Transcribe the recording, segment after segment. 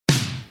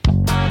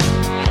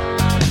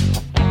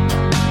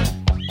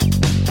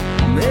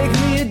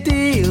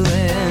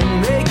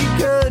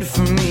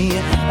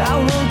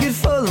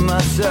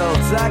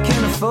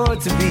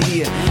want it to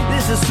be.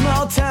 This is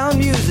small town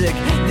music,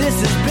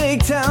 this is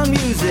big town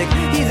music.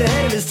 He's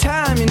ahead of his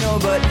time, you know,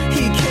 but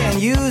he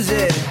can't use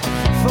it.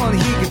 If only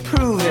he could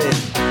prove it.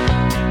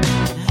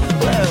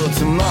 Well,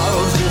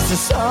 tomorrow's just a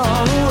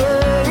song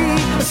away,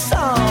 a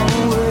song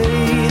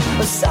away,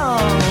 a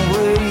song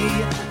away.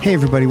 Hey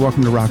everybody,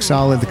 welcome to Rock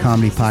Solid, the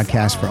comedy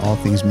podcast for all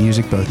things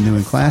music, both new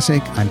and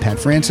classic. I'm Pat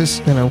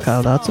Francis. And I'm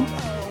Kyle Dotson.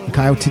 And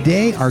Kyle,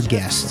 today our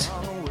guest,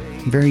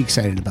 I'm very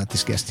excited about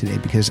this guest today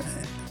because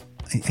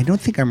I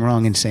don't think I'm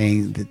wrong in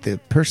saying that the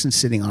person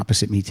sitting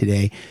opposite me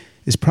today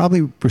is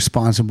probably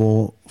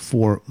responsible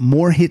for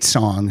more hit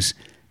songs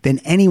than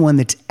anyone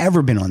that's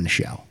ever been on the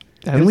show.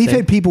 And we've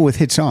had people with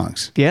hit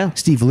songs. Yeah.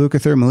 Steve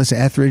Lukather, Melissa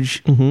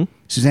Etheridge,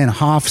 Susanna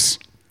Hoffs.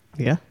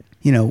 Yeah.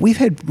 You know, we've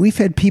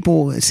had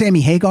people,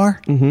 Sammy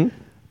Hagar,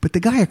 but the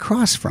guy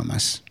across from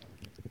us,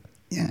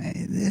 yeah,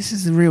 this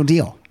is the real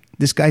deal.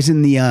 This guy's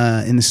in the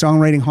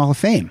Songwriting Hall of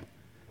Fame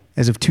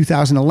as of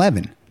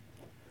 2011.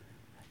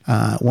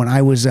 When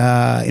I was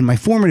in my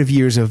formative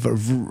years of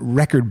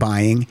record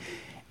buying,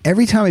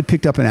 every time I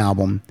picked up an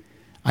album,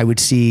 I would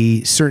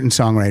see certain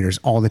songwriters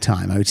all the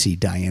time. I would see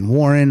Diane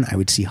Warren, I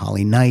would see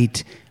Holly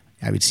Knight,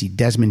 I would see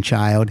Desmond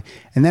Child,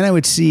 and then I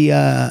would see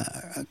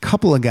a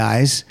couple of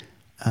guys,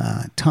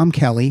 Tom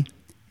Kelly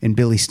and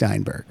Billy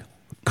Steinberg,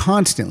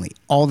 constantly,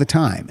 all the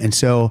time. And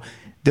so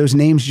those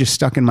names just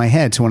stuck in my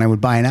head. So when I would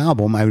buy an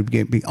album, I would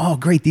be, oh,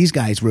 great, these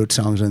guys wrote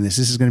songs on this.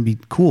 This is going to be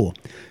cool.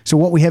 So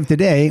what we have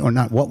today, or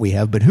not what we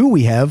have, but who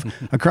we have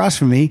across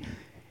from me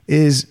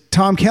is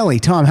Tom Kelly.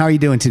 Tom, how are you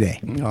doing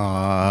today?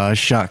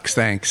 Shucks,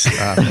 thanks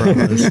for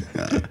those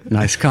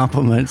nice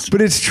compliments.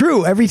 But it's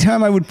true. Every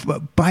time I would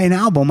buy an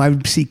album, I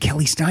would see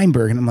Kelly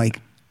Steinberg, and I'm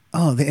like,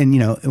 oh, and you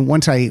know,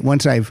 once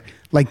I've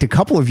liked a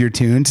couple of your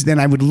tunes, then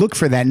I would look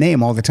for that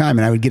name all the time,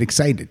 and I would get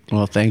excited.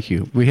 Well, thank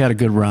you. We had a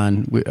good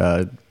run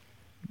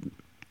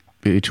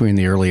between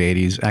the early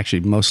 80s,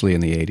 actually mostly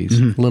in the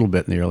 80s, a little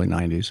bit in the early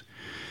 90s.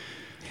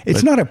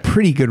 It's not a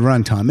pretty good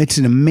run, Tom. It's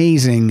an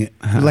amazing,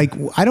 like,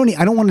 I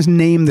don't want to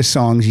name the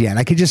songs yet.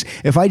 I could just,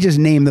 if I just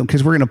name them,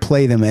 because we're going to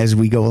play them as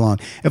we go along.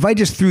 If I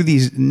just threw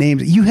these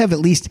names, you have at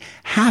least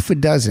half a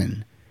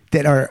dozen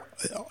that are,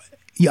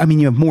 I mean,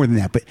 you have more than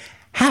that, but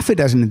half a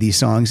dozen of these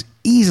songs,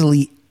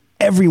 easily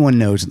everyone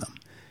knows them.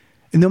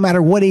 And no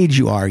matter what age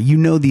you are, you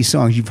know these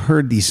songs, you've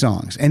heard these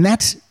songs. And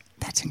that's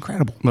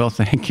incredible. Well,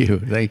 thank you.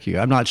 Thank you.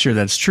 I'm not sure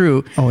that's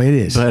true. Oh, it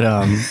is. But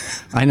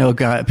I know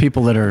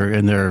people that are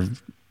in their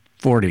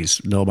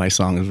 40s know my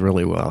songs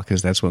really well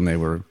because that's when they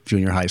were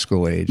junior high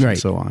school age and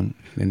so on,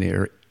 in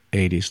the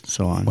 80s and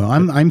so on. Well,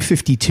 I'm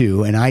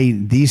 52,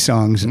 and these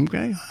songs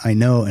I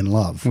know and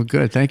love. Well,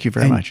 good. Thank you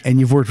very much. And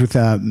you've worked with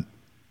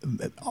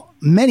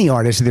many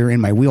artists that are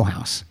in my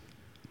wheelhouse,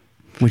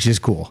 which is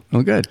cool.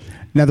 Oh, good.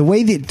 Now, the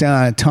way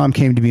that Tom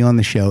came to be on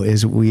the show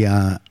is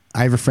I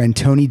have a friend,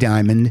 Tony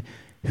Diamond,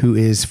 who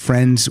is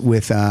friends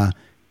with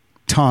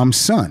Tom's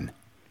son.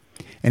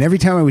 And every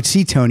time I would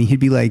see Tony, he'd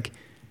be like,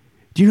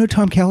 do you know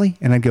Tom Kelly?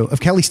 And I'd go,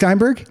 of Kelly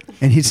Steinberg?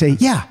 And he'd say,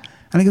 yeah.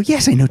 And I go,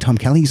 yes, I know Tom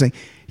Kelly. He's like,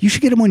 you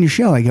should get him on your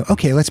show. I go,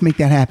 okay, let's make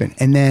that happen.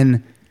 And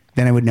then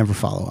I would never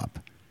follow up.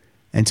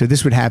 And so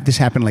this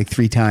happened like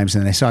 3 times.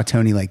 And then I saw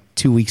Tony like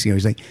 2 weeks ago.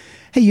 He's like,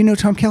 hey, you know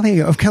Tom Kelly? I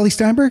go, of Kelly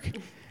Steinberg?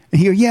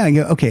 And he goes, yeah. I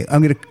go, okay,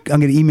 I'm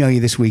gonna email you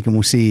this week, and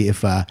we'll see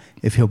if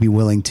he'll be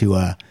willing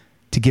to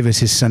give us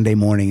his Sunday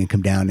morning and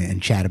come down and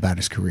chat about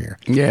his career.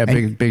 Yeah,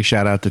 big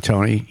shout out to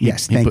Tony.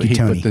 Yes, thank you,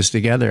 Tony. He put this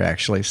together,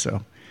 actually.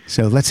 So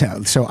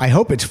I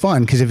hope it's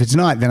fun, because if it's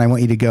not, then I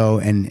want you to go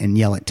and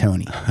yell at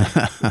Tony.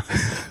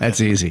 That's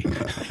easy.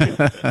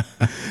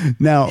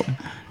 Now,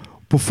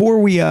 before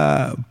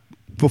I'm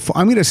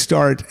going to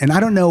start, and I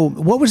don't know,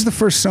 what was the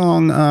first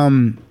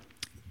song?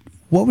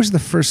 What was the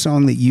first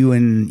song that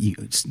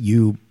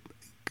you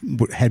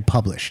had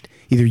published?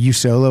 Either you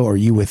solo, or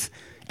you with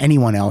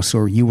anyone else,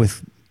 or you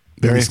with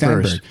Billy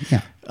Steinberg?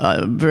 Yeah.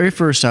 Very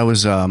first, I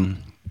was when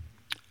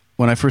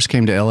I first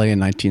came to LA in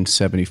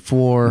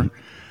 1974.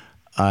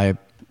 I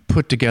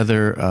put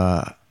together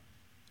a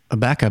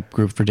backup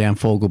group for Dan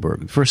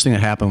Fogelberg. The first thing that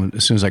happened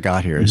as soon as I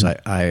got here is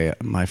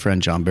my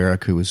friend John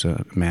Barrick, who was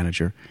a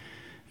manager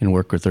and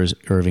worked with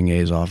Irving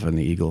Azoff and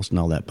the Eagles and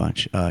all that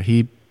bunch,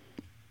 he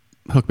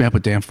hooked me up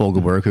with Dan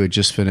Fogelberg, who had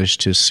just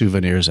finished his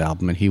Souvenirs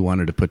album, and he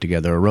wanted to put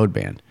together a road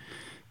band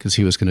because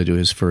he was going to do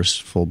his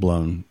first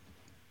full-blown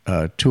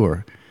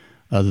tour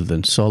other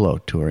than solo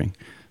touring.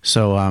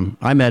 So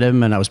I met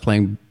him, and I was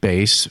playing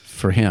bass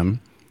for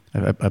him.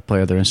 I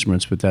play other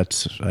instruments, but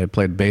I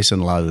played bass in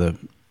a lot of the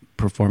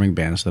performing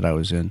bands that I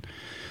was in.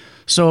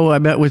 So I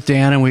met with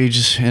Dan, and we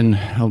just in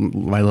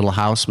my little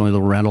house, my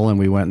little rental, and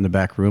we went in the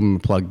back room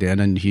and plugged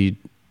in, and he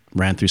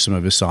ran through some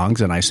of his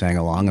songs, and I sang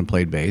along and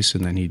played bass,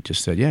 and then he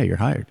just said, "Yeah, you're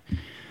hired."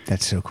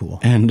 That's so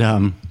cool. And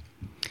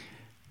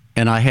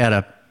I had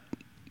a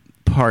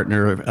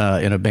partner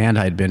in a band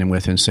I'd been in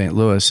with in St.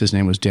 Louis. His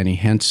name was Denny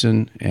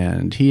Henson,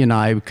 and he and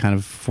I kind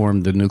of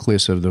formed the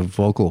nucleus of the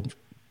vocal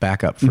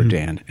backup for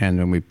Dan, and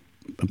then we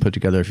put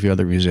together a few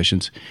other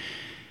musicians,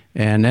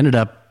 and ended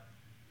up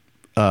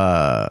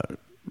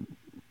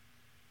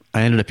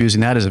I ended up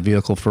using that as a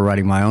vehicle for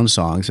writing my own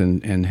songs,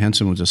 and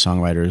Henson was a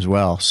songwriter as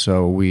well.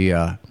 So we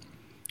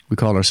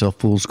called ourselves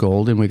Fool's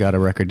Gold, and we got a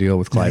record deal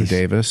with Clive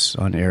Davis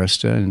on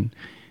Arista,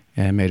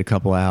 and made a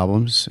couple of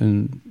albums,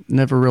 and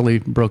never really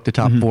broke the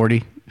top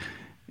 40.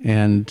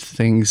 And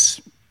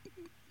things,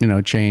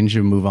 change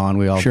and move on.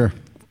 We all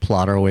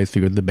plot our way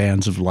through the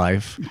bands of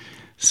life.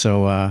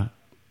 So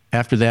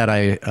after that,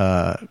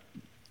 I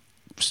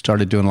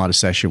started doing a lot of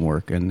session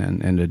work, and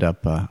then ended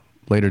up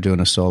later doing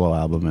a solo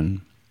album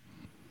and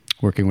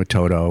working with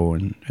Toto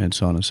and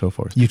so on and so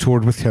forth. You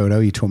toured with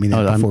Toto. You told me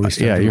that before we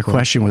started. Yeah, your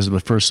question was the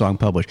first song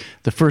published.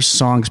 The first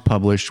songs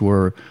published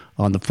were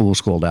on the Fool's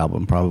Gold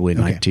album, probably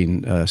in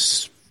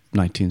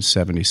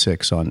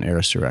 1976 on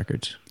Arista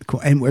Records.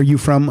 Cool. And were you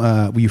from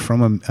a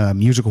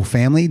musical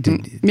family?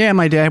 Yeah,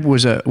 my dad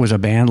was a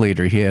band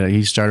leader.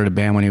 He started a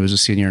band when he was a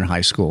senior in high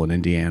school in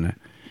Indiana.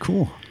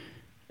 Cool.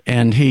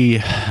 And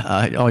he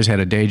always had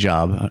a day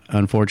job.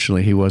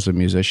 Unfortunately, he was a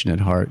musician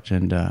at heart,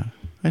 and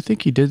I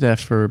think he did that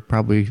for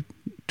probably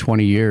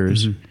 20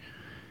 years.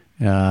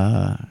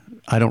 I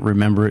don't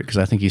remember it because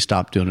I think he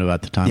stopped doing it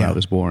about the time I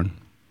was born.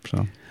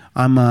 So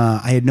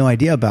I had no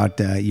idea about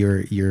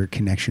your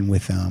connection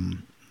with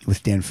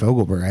Dan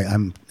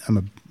Fogelberg. I'm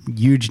a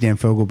huge Dan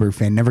Fogelberg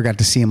fan. Never got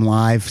to see him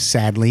live,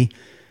 sadly.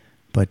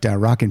 But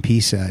rock and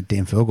peace,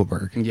 Dan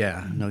Fogelberg.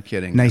 Yeah, no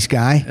kidding. Nice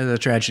guy. It's a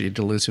tragedy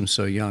to lose him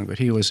so young, but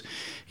he was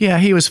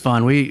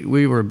fun.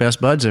 We were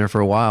best buds there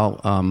for a while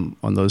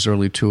on those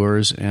early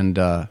tours, and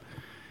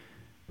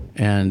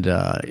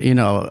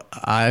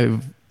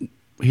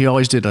he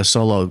always did a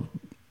solo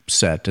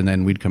set, and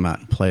then we'd come out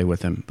and play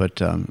with him. But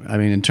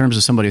in terms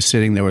of somebody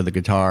sitting there with a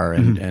guitar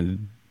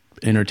and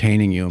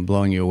entertaining you and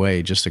blowing you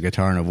away, just a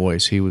guitar and a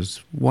voice, he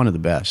was one of the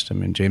best.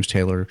 James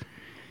Taylor,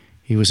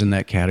 he was in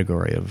that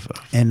category of.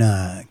 And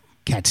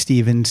Cat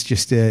Stevens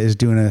just is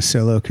doing a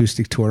solo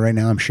acoustic tour right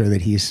now. I'm sure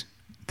that he's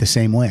the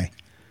same way.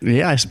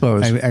 Yeah, I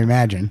suppose. I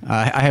imagine.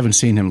 I haven't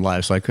seen him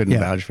live, so I couldn't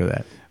vouch for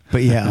that.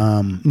 But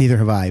yeah, neither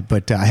have I.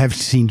 But I have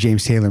seen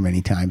James Taylor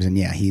many times, and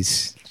yeah,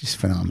 he's just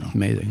phenomenal.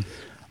 Amazing.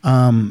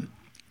 Well,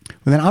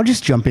 then I'll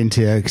just jump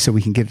into so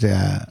we can get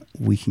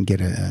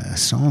a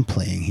song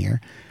playing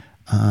here.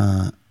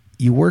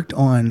 You worked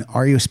on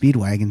REO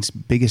Speedwagon's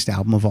biggest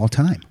album of all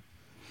time.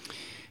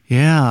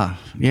 Yeah,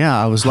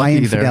 I was lucky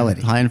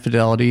Infidelity. there. High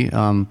Infidelity.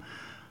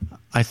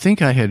 I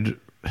think I had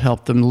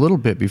helped them a little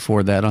bit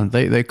before that.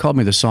 They called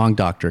me the song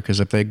doctor because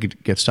if they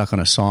could get stuck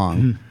on a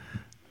song.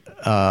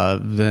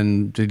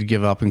 Then they'd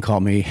give up and call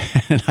me,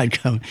 and I'd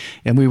come.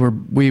 And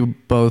we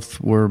both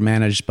were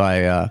managed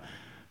by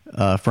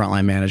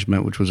Frontline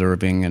Management, which was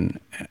Irving and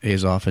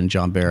Azoff and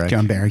John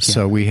Barrick.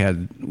 So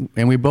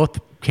we both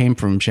came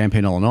from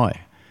Champaign, Illinois.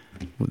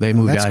 They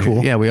moved out cool.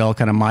 here. Yeah, we all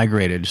kind of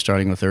migrated,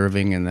 starting with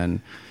Irving,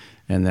 and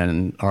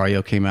then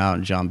REO came out,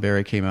 and John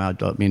Barrick came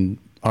out.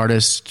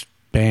 Artists,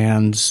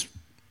 bands,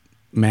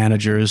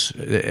 managers.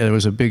 It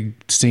was a big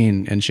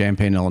scene in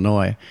Champaign,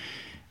 Illinois.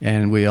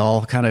 And we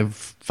all kind of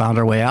found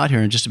our way out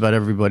here, and just about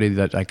everybody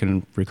that I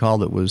can recall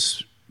that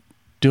was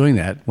doing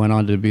that went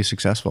on to be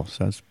successful.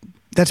 So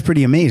that's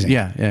pretty amazing.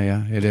 Yeah,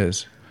 it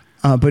is.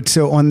 But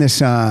so on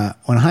this, on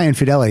High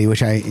Infidelity,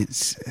 which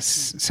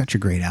it's such a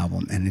great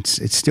album, and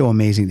it's still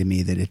amazing to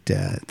me that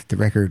that the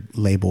record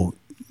label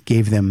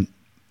gave them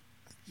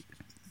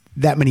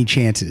that many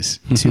chances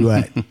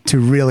to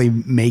really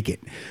make it.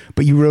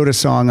 But you wrote a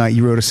song.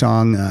 You wrote a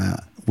song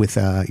with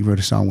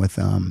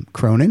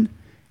Cronin.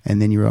 And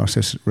then you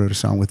also wrote a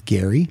song with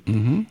Gary.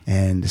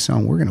 And the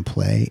song we're going to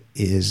play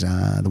is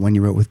the one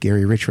you wrote with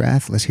Gary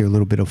Richrath. Let's hear a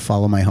little bit of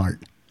Follow My Heart.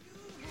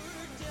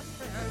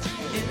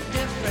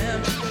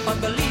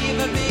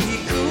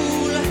 Unbelievably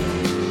cool.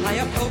 I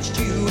approached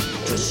you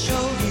to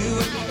show you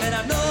that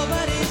I'm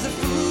nobody's a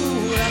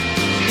fool.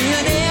 In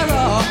an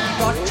era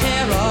brought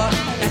terror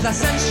as I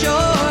sense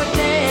your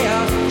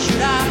dare.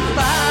 Should I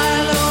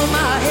follow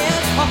my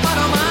head or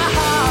follow my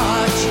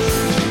heart?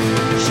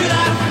 Should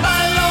I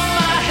follow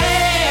my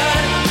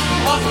head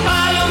or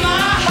follow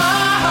my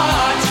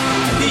heart?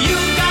 You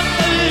got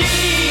the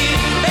lead,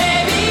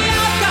 baby,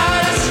 I've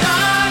got to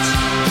start.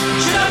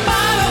 Should I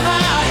follow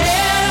my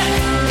head?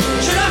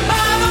 Should I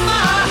follow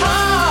my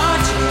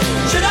heart?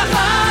 Should I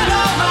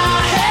follow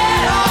my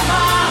head or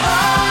my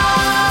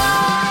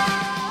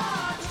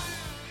heart?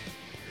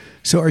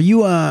 So are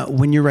you,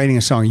 when you're writing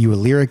a song, are you a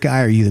lyric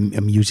guy or are you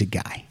a music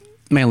guy?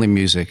 Mainly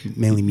music.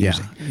 Mainly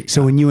music. Yeah.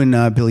 So when you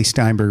and Billy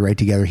Steinberg write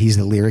together, he's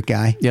the lyric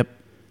guy? Yep.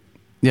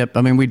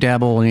 We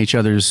dabble in each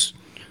other's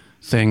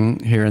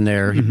thing here and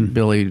there.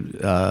 Billy,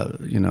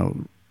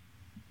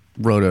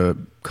 wrote a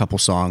couple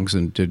songs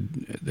and did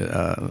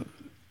a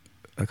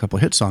couple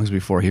hit songs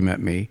before he met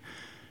me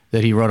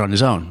that he wrote on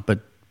his own. But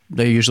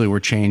they usually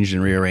were changed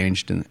and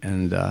rearranged.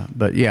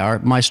 But yeah,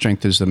 my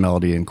strength is the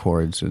melody and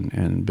chords,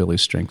 and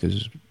Billy's strength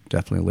is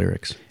definitely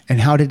lyrics. And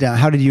how did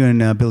you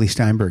and Billy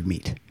Steinberg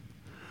meet?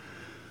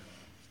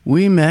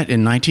 We met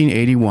in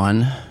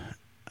 1981.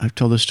 I've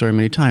told this story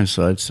many times,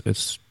 so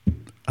it's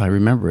I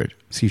remember it.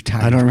 So you're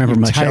tired. I don't remember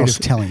you're much tired else.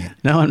 of telling it.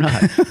 No, I'm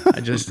not.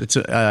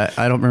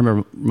 I don't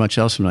remember much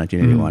else from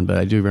 1981, but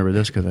I do remember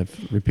this because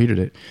I've repeated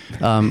it.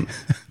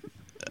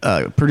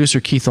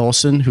 Producer Keith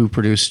Olsen, who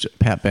produced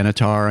Pat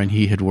Benatar, and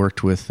he had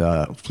worked with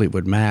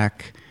Fleetwood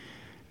Mac,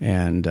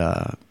 and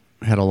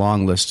had a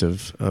long list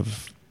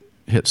of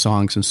hit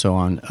songs and so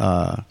on.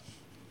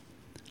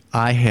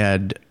 I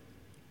had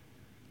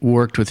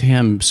worked with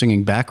him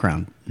singing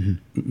background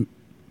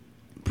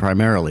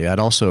primarily. I'd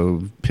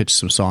also pitched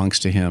some songs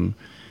to him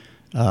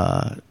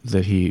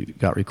that he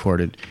got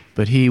recorded.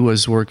 But he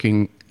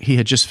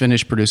had just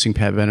finished producing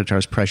Pat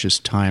Benatar's Precious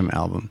Time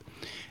album.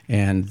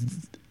 And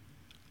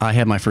I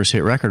had my first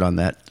hit record on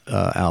that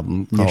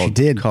album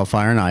called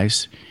Fire and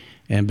Ice.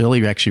 And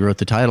Billy actually wrote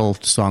the title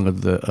song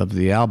of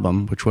the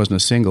album, which wasn't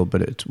a single,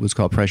 but it was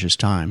called Precious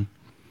Time.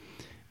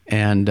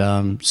 And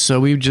so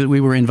we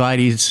were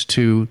invitees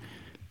to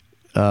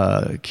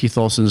Keith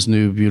Olsen's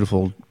new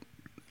beautiful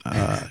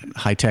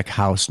high-tech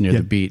house near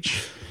the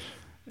beach.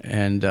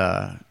 And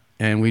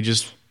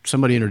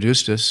somebody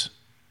introduced us,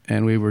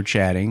 and we were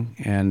chatting,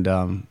 and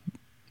a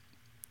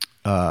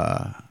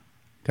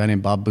guy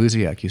named Bob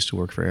Buziak used to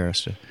work for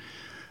Arista.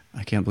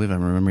 I can't believe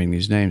I'm remembering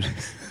these names.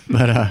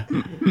 But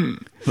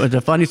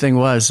the funny thing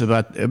was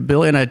about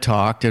Billy and I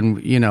talked, and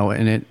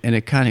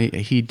it kind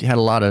of, he had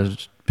a lot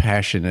of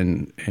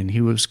passion, and he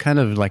was kind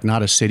of like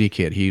not a city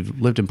kid. He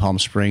lived in Palm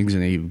Springs,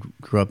 and he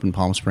grew up in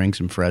Palm Springs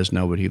and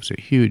Fresno, but he was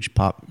a huge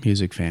pop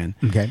music fan.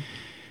 Okay.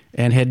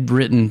 And had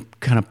written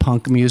kind of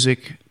punk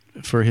music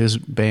for his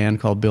band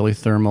called Billy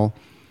Thermal.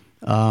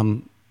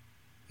 But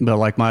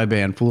like my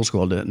band, Fool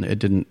School, it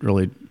didn't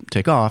really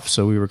take off,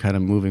 so we were kind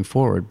of moving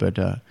forward. But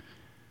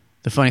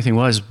the funny thing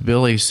was,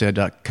 Billy said,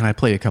 can I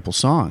play a couple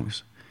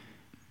songs?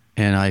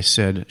 And I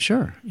said,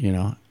 sure,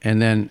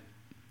 And then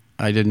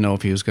I didn't know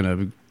if he was going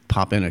to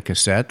pop in a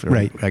cassette, or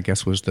I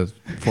guess was the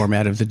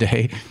format of the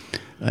day,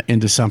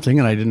 into something,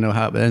 and I didn't know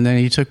how. And then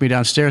he took me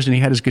downstairs, and he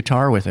had his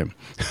guitar with him.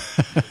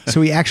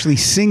 So he actually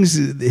sings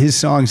his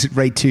songs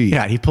right to you.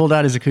 Yeah, he pulled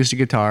out his acoustic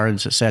guitar and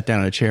sat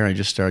down in a chair and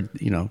just started,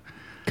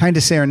 kind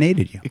of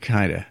serenaded you.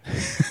 Kind of.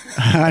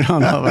 I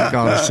don't know if I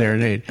call it a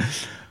serenade.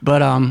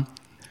 But, and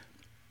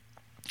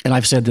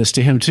I've said this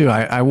to him too,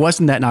 I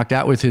wasn't that knocked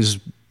out with his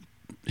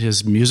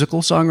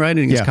musical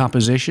songwriting, his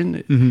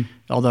composition,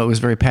 although it was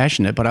very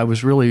passionate, but I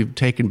was really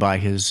taken by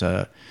his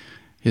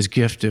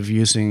gift of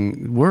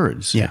using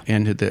words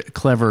and the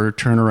clever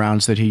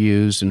turnarounds that he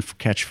used and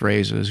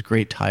catchphrases,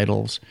 great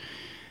titles.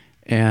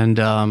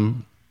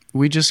 And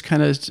we just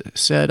kind of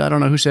said, I don't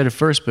know who said it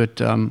first,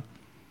 but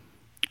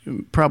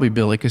probably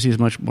Billy, because he's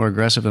much more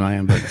aggressive than I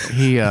am, but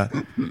he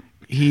said,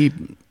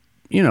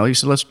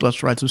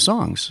 let's write some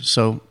songs.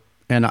 So,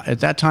 and at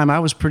that time I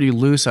was pretty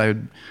loose.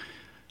 I'd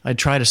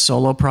tried a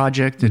solo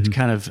project that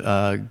kind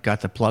of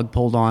got the plug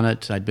pulled on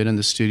it. I'd been in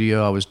the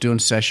studio. I was doing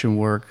session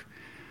work.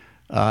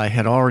 I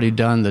had already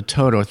done the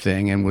Toto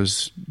thing and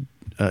was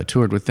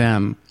toured with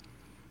them,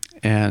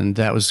 and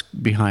that was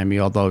behind me,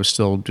 although I was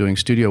still doing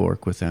studio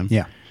work with them.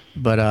 Yeah.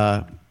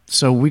 But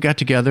so we got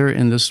together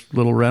in this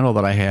little rental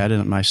that I had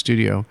in my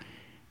studio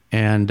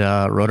and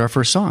wrote our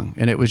first song.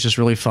 And it was just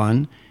really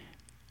fun,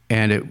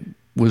 and it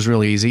was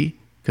really easy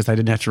because I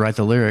didn't have to write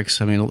the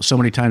lyrics. I mean, so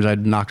many times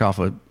I'd knock off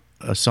a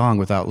song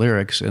without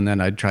lyrics, and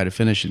then I'd try to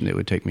finish it, and it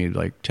would take me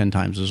like 10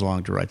 times as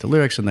long to write the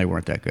lyrics, and they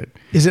weren't that good.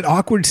 Is it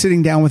awkward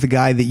sitting down with a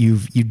guy that you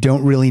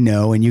don't really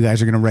know, and you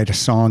guys are going to write a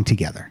song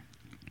together?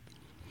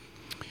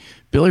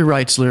 Billy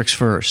writes lyrics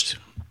first.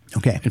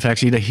 Okay. In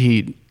fact,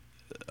 he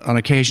on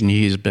occasion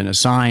he's been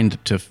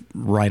assigned to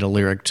write a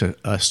lyric to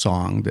a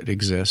song that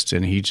exists,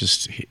 and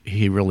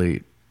he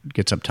really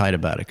gets uptight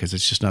about it because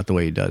it's just not the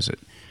way he does it.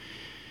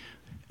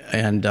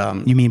 And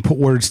you mean put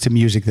words to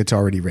music that's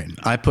already written?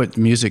 I put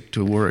music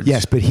to words.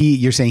 Yes, but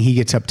you're saying he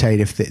gets uptight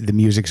if the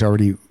music's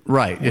already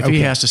right. If he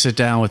has to sit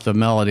down with the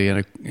melody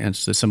and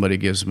somebody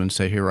gives him and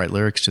say, "Here, write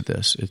lyrics to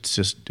this," it's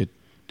just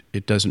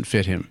it doesn't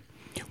fit him.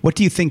 What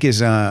do you think is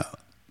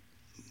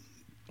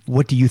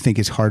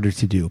harder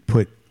to do?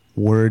 Put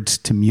words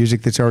to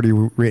music that's already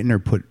written, or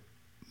put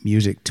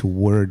music to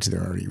words that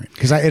are already written?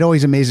 Because it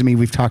always amazes me.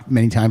 We've talked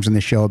many times on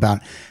the show about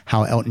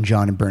how Elton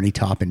John and Bernie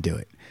Taupin do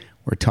it.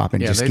 Where Taupin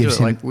just gives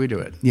him, like we do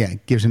it. Yeah,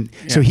 gives him.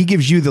 Yeah. So he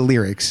gives you the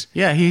lyrics.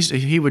 Yeah,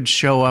 he would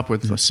show up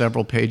with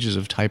several pages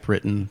of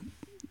typewritten,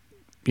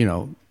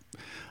 I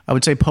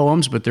would say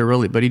poems, but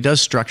he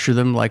does structure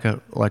them like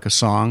a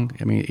song.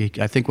 I mean,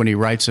 I think when he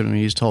writes them,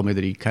 he's told me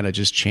that he kind of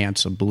just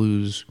chants a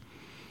blues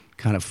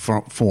kind of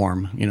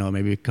form,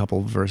 maybe a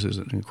couple verses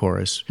and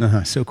chorus,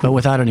 so cool, but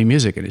without any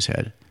music in his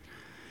head.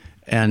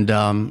 And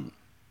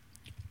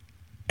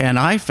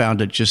I found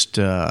it just.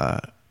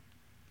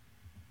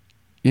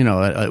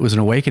 It was an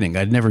awakening.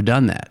 I'd never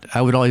done that.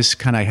 I would always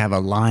kind of have a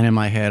line in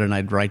my head, and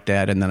I'd write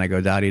that, and then I go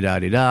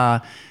da-di-da-di-da,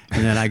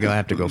 and then I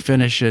have to go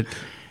finish it.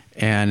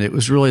 And it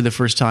was really the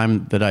first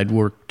time that I'd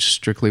worked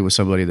strictly with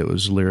somebody that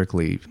was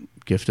lyrically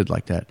gifted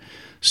like that.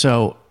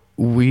 So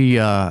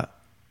our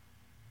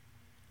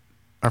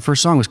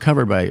first song was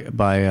covered by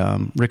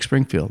Rick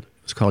Springfield.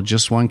 It It's called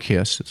Just One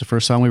Kiss. It's the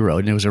first song we wrote,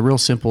 and it was a real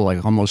simple,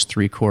 like almost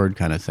 3-chord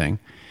kind of thing.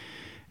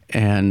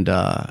 And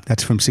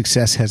that's from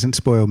Success Hasn't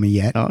Spoiled Me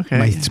Yet.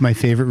 Okay. It's my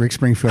favorite Rick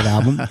Springfield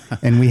album,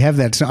 and we have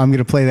that song. I'm going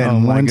to play that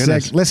in my 1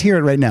 goodness. sec. Let's hear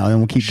it right now, and then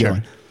we'll keep Sure.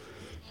 going.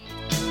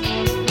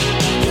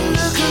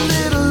 Look a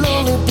little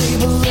lonely,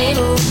 babe, a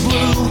little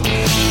blue.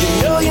 You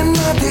know you're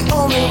not the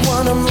only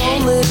one, I'm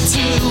lonely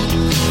too.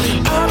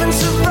 I've been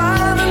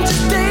surviving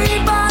just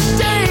day by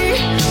day.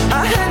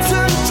 I had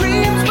some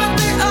dreams, but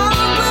they all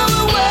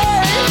blew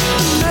away.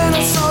 Then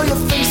I saw your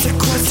face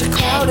across the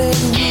crowded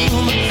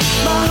room.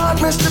 My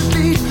heart missed a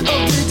beat,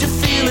 oh did you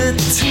feel it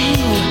too?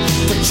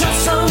 To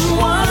trust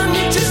someone,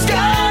 you just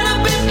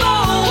gotta be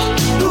bold.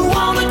 The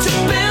wall that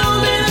you're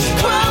building is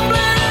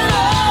crumbling.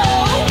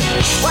 Oh,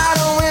 why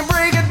don't we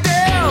break it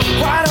down?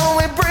 Why don't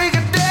we break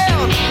it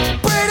down?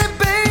 Pretty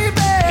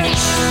baby,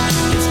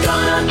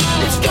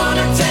 it's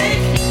gonna take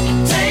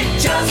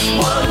just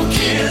one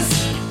kiss.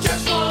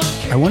 Just one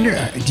kiss. I wonder,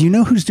 do you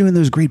know who's doing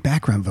those great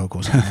background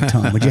vocals on that,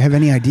 Tom? Would you have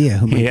any idea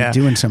who might Yeah. be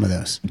doing some of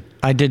those?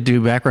 I did do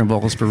background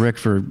vocals for Rick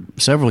for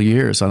several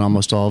years on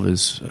almost all of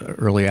his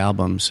early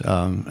albums.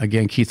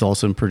 Again, Keith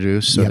Olsen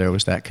produced, so Yep. there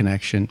was that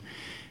connection.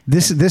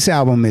 This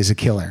album is a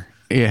killer.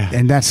 Yeah.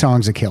 And that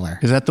song's a killer.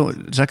 Does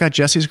that got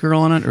Jesse's Girl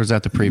on it, or is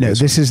that the No, previous?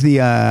 this is the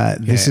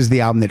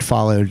album that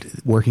followed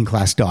Working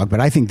Class Dog,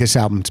 but I think this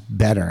album's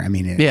better. I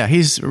mean, Yeah,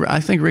 I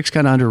think Rick's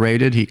kind of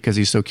underrated because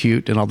he's so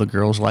cute and all the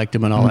girls liked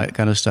him and all that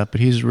kind of stuff.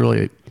 But he's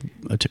really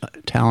a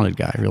talented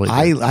guy. Really,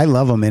 good. I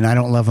love him, and I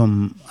don't love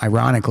him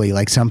ironically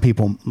like some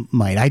people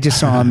might. I just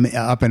saw him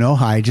up in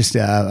Ojai just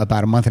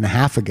about a month and a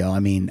half ago. I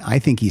mean, I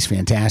think he's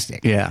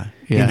fantastic. Yeah.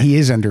 And he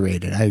is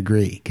underrated. I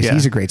agree, because Yeah.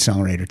 he's a great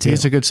songwriter too.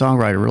 He's a good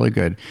songwriter, really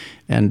good.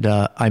 And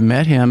I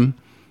met him.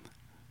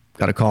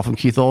 Got a call from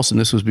Keith Olsen.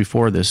 This was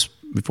before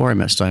I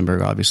met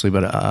Steinberg, obviously.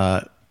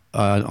 But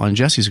on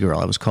Jesse's Girl,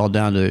 I was called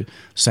down to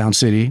Sound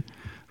City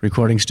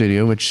recording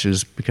studio, which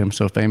has become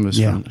so famous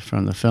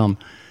from the film.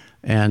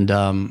 And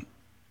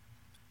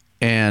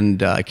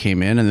I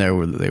came in, and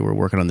they were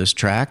working on this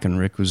track, and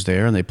Rick was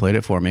there, and they played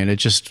it for me. And it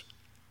just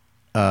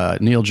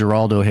Neil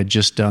Giraldo had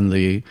just done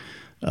the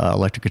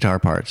electric guitar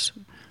parts.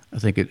 I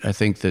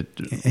think that.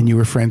 And you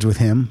were friends with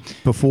him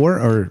before,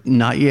 or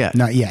Not yet.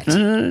 Not yet.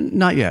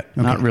 Not yet.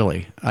 Not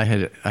really. I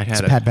had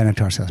it's Pat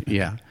Benatar's husband?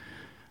 Yeah.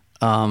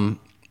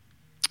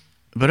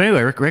 But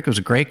anyway, Rick was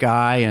a great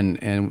guy, and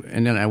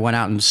then I went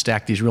out and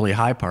stacked these really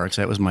high parts.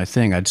 That was my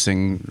thing. I'd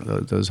sing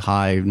those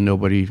high. Where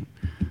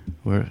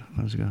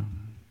was it going?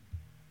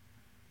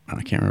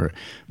 I can't remember.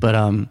 But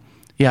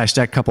I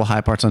stacked a couple of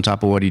high parts on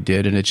top of what he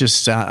did, and it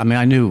just.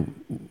 I knew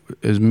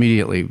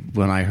immediately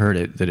when I heard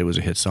it that it was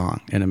a hit song,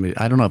 and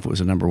I don't know if it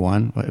was a number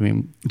one. I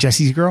mean,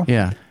 Jesse's Girl?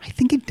 Yeah. I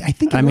think it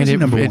was a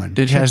number one.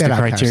 It Check has that the out,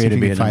 Kyle, see criteria if to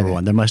you be can a find number it.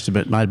 one. There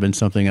might have been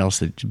something else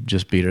that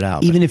just beat it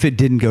out. Even if it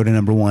didn't go to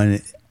number one,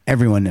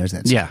 everyone knows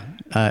that song. Yeah,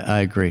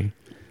 I agree.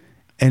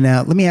 And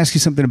let me ask you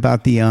something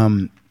about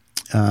the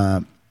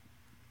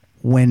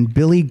when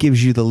Billy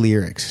gives you the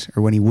lyrics,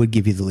 or when he would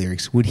give you the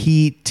lyrics, would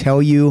he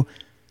tell you,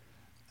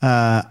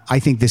 I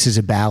think this is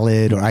a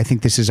ballad, or I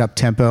think this is up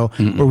tempo,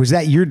 or was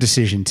that your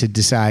decision to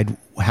decide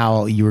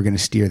how you were going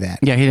to steer that?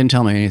 Yeah, he didn't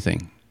tell me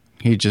anything.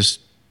 We'd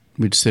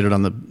sit it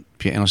on the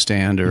piano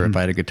stand, or if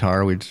I had a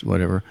guitar,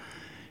 whatever.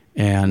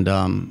 And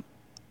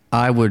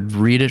I would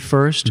read it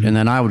first, and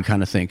then I would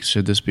kind of think,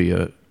 should this be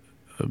is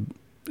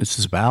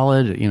this a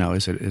ballad? You know,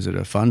 is it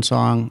a fun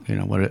song? You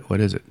know,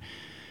 what is it?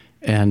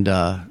 And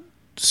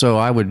so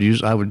I would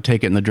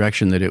take it in the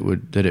direction that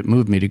it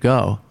moved me to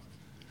go.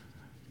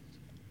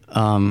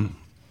 Yeah,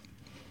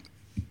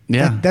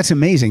 That's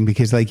amazing,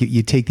 because like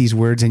you take these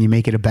words and you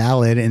make it a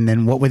ballad, and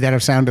then what would that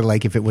have sounded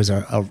like if it was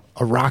a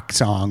rock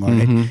song? Or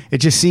it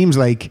just seems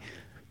like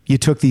you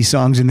took these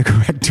songs in the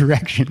correct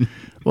direction.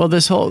 Well,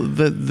 this whole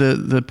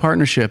the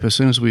partnership, as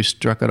soon as we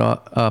struck it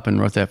up and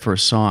wrote that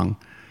first song,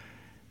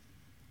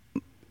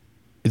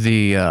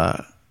 we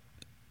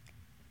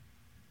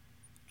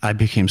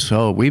became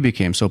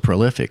so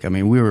prolific. I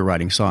mean, we were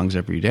writing songs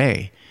every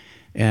day,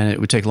 and it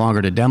would take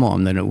longer to demo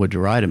them than it would to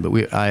write them.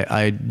 But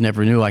I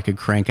never knew I could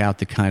crank out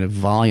the kind of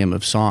volume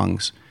of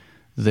songs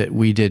that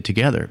we did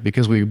together,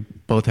 because we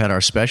both had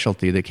our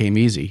specialty that came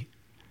easy.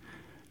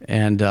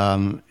 And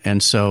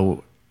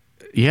so,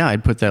 yeah,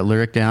 I'd put that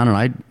lyric down,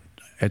 and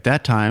at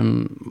that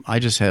time, I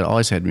just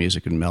always had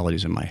music and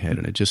melodies in my head,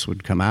 and it just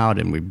would come out,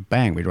 and we'd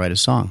write a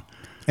song.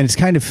 And it's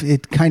kind of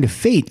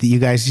fate that you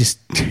guys just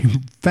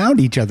found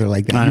each other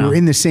like that. You were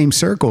in the same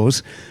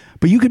circles,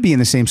 but you could be in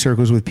the same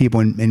circles with people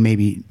and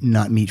maybe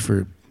not meet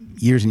for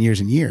years and years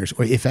and years,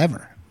 or if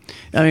ever.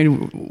 I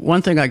mean,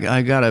 one thing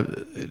I got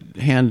to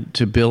hand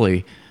to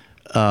Billy,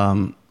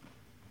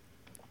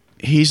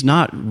 he's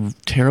not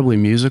terribly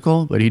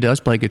musical, but he does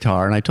play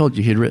guitar. And I told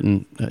you he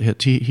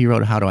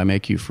wrote "How Do I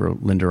Make You" for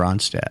Linda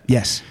Ronstadt.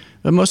 Yes.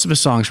 But most of his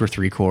songs were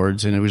 3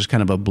 chords, and it was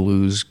kind of a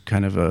blues,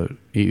 kind of a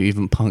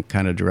even punk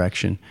kind of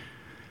direction.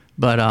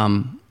 But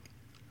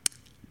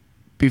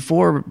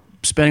before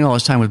spending all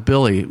this time with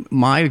Billy,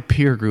 my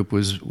peer group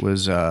was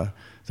the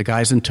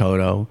guys in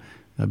Toto,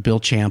 Bill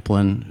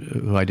Champlin,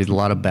 who I did a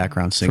lot of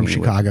background singing From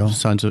Chicago.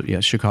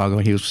 with. Chicago.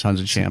 He was Sons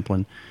of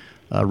Champlin.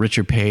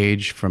 Richard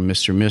Page from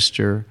Mr.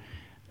 Mister,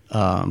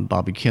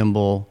 Bobby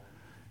Kimball.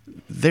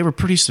 They were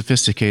pretty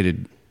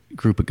sophisticated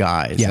group of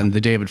guys. Yeah. And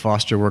the David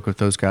Foster worked with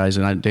those guys,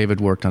 and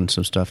David worked on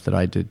some stuff that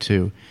I did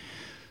too.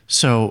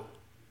 So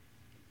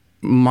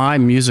my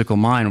musical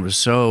mind was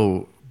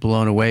so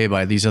blown away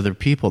by these other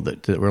people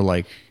that were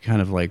like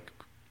kind of like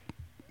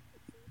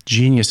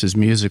geniuses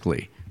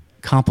musically,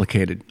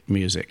 complicated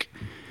music.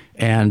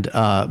 And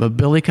but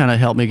Billy kind of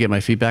helped me get my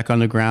feet back on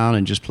the ground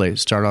and just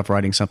start off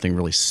writing something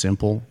really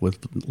simple with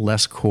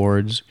less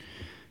chords.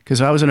 Because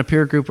I was in a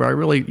peer group where I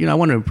really, I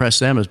wanted to impress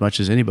them as much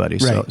as anybody.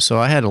 Right. So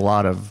I had a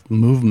lot of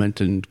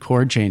movement and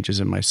chord changes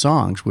in my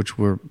songs, which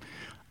were,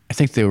 I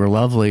think they were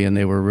lovely and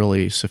they were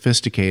really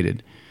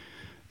sophisticated.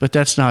 But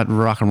that's not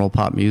rock and roll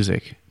pop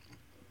music.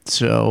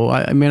 So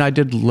I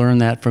did learn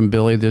that from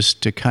Billy, this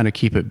to kind of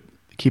keep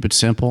it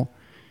simple,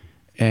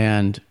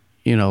 and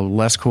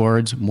less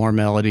chords, more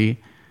melody,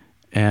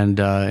 and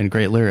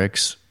great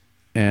lyrics.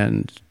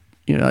 And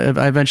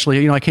I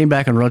eventually, I came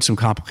back and wrote some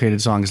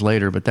complicated songs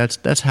later, but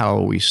that's how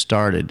we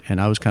started. And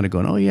I was kind of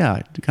going, oh yeah,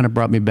 it kind of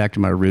brought me back to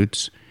my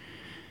roots.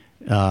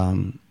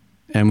 And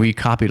we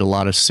copied a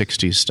lot of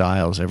 '60s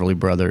styles, Everly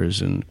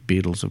Brothers and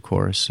Beatles, of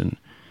course, and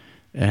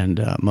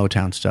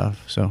Motown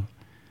stuff. So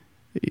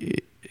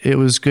it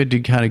was good to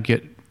kind of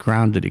get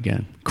grounded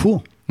again.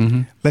 Cool.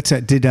 Mm-hmm. Let's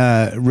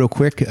real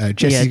quick.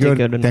 Jesse, Yeah, it did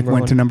go to that number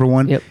went one. to number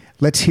one. Yep.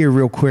 Let's hear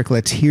real quick.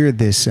 Let's hear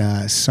this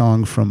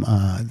song from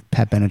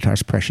Pat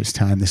Benatar's "Precious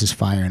Time." This is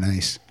 "Fire and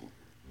Ice."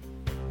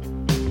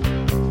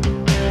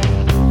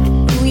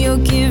 You're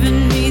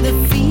giving me the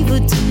fever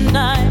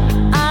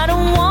tonight. I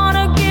don't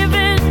wanna give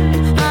in.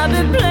 I've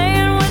been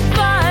playing with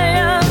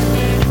fire.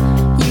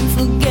 You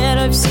forget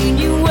I've seen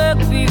you work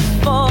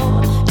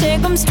before.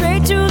 Take 'em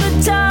straight to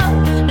the top.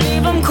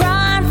 Leave 'em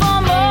crying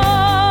for more.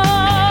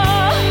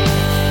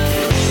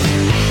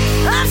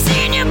 I've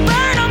seen you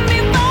burn on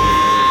me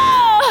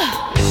more.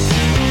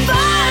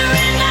 Fire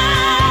and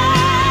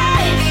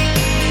ice.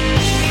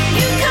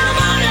 You come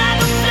on like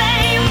a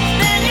flame,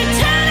 then you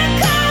turn a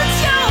cold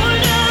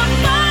shoulder.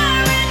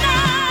 Fire and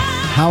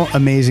ice. How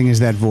amazing is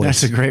that voice?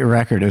 That's a great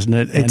record, isn't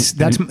it?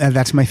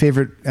 That's my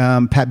favorite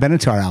Pat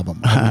Benatar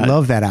album. I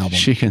love that album.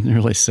 She can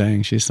really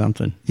sing. She's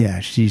something. Yeah,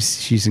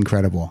 she's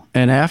incredible.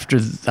 And after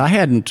I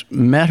hadn't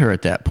met her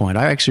at that point.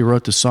 I actually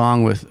wrote the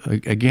song with,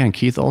 again,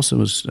 Keith Olsen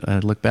was, I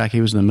look back,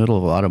 he was in the middle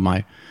of a lot of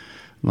my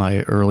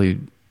early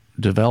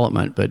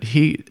development, but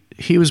he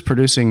was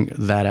producing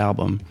that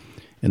album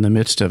in the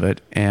midst of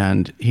it,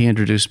 and he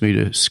introduced me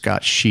to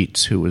Scott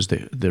Sheets, who was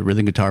the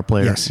rhythm guitar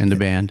player Yes. in the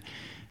band.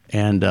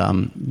 And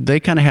they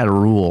kind of had a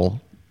rule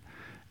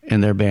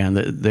in their band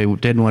that they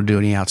didn't want to do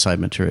any outside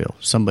material.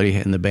 Somebody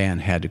in the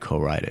band had to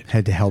co-write it.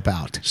 Had to help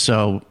out.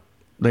 So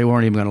they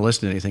weren't even going to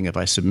listen to anything if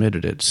I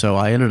submitted it. So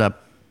I ended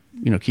up,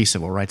 Keith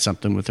said, well, write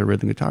something with a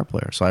rhythm guitar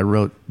player. So I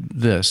wrote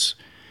this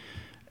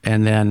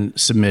and then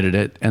submitted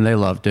it, and they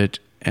loved it.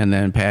 And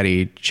then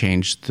Patty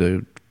changed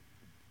the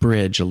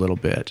bridge a little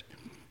bit.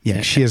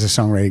 Yeah, she has a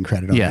songwriting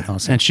credit on Yeah, it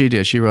also. and she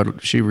did. She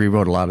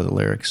rewrote a lot of the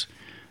lyrics.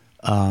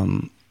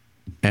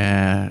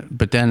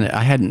 But then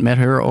I hadn't met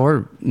her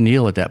or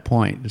Neil at that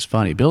point. It's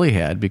funny. Billy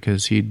had,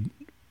 because he'd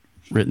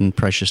written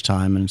Precious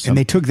Time. And And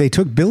they took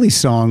Billy's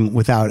song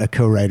without a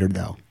co-writer,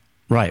 though.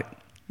 Right.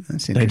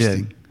 That's They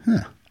interesting. did.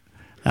 Huh.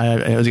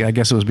 I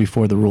guess it was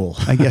before the rule.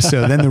 I guess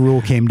so. Then the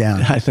rule came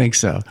down. I think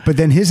so. But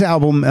then his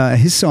album,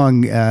 his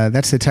song,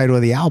 that's the title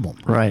of the album.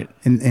 Right.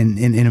 And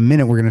in a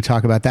minute, we're going to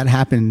talk about that.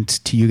 Happened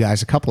to you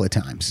guys a couple of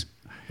times,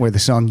 where the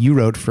song you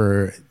wrote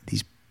for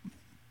these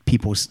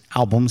people's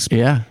albums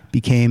Yeah.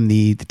 became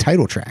the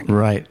title track.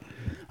 Right.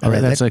 All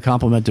right, That's a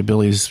compliment to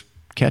Billy's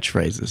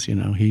catchphrases.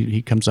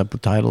 He comes up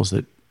with titles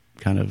that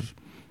kind of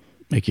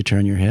make you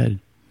turn your head.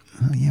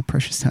 Oh, yeah,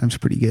 Precious Time's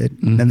pretty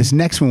good. Now this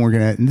next one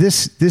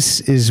this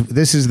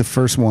is the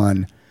first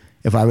one.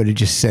 If I would have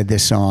just said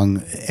this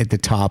song at the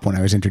top when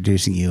I was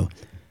introducing you,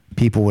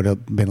 people would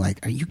have been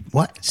like, "Are you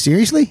what?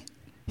 Seriously?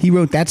 He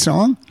wrote that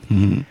song?"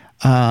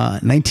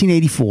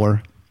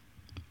 1984,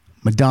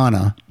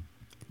 Madonna.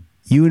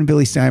 You and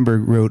Billy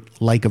Steinberg wrote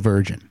 "Like a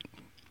Virgin,"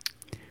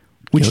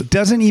 which Yeah.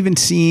 doesn't even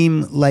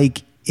seem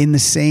like in the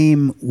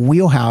same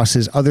wheelhouse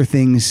as other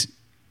things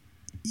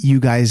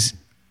you guys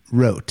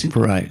wrote.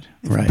 Right.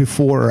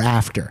 Before or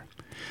after.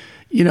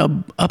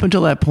 Up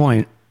until that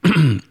point,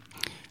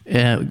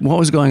 what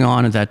was going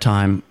on at that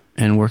time,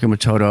 and working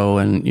with Toto,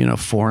 and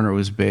Foreigner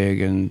was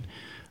big, and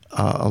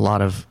a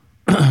lot of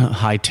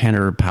high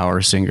tenor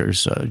power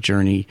singers,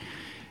 Journey,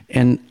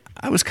 and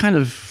I was kind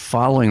of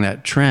following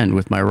that trend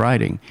with my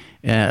writing.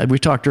 We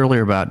talked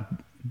earlier about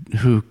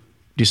who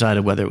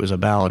decided whether it was a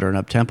ballad or an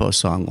up-tempo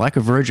song. Like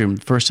a Virgin,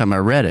 the first time I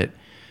read it,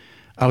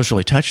 I was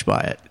really touched by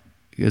it.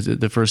 Because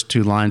the first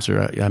two lines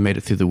are, I made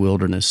it through the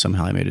wilderness,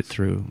 somehow I made it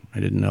through.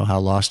 I didn't know how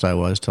lost I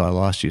was till I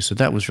lost you. So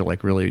that was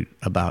really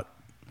about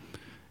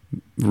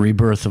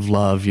rebirth of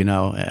love,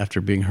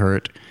 after being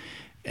hurt.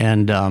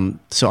 And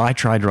so I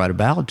tried to write a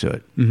ballad to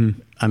it.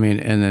 Mm-hmm.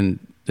 And then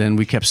then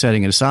we kept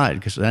setting it aside,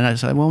 because then I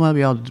said, well,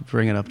 maybe I'll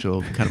bring it up to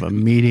a kind of a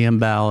medium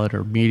ballad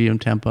or medium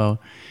tempo.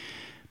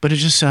 But it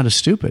just sounded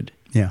stupid.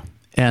 Yeah.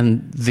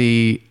 And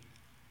the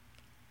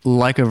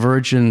Like a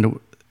Virgin,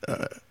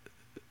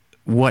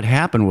 what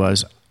happened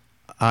was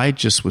I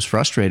just was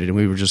frustrated, and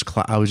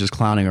I was just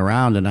clowning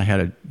around, and I had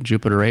a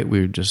Jupiter 8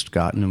 we had just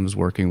gotten and was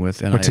working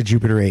with. And What's a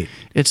Jupiter 8?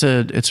 It's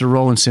a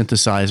Roland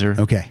synthesizer.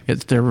 Okay.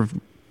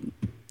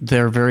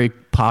 They're very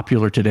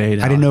popular today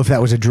now. I didn't know if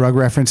that was a drug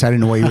reference. I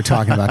didn't know what you were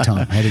talking about, Tom.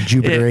 I had a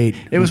Jupiter 8.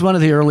 It was one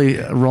of the early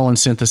Roland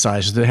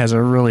synthesizers that has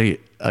a really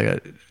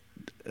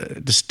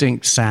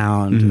distinct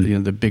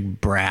sound, the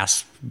big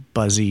brass,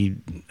 buzzy,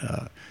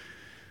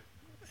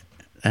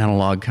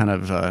 analog kind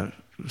of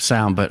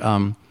sound. But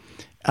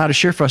out of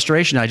sheer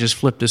frustration, I just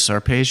flipped this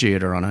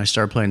arpeggiator on, and I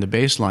started playing the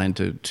bass line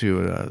to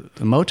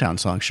the Motown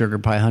song, Sugar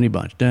Pie Honey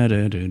Bunch. Da,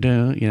 da, da,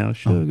 da,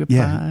 Sugar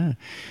Pie.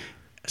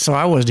 So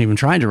I wasn't even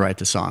trying to write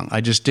the song. I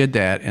just did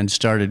that and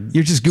started...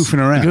 You're just goofing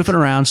around. Goofing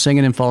around,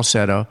 singing in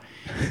falsetto.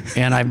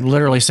 And I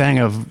literally sang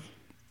a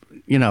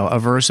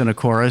verse and a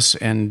chorus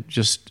and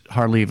just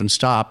hardly even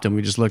stopped. And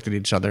we just looked at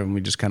each other and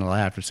we just kind of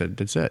laughed and said,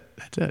 that's it.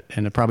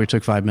 And it probably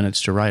took 5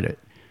 minutes to write it.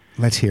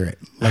 Let's hear it.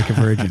 Like a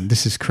Virgin.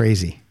 This is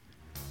crazy.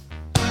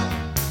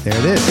 There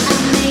it is.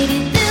 I made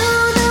it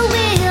through the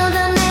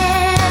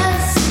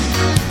wilderness.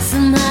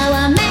 Somehow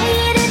I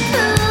made it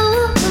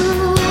through.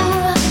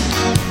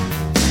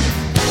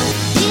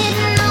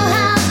 Didn't know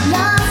how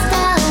lost I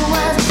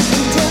was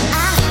until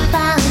I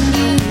found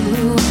you.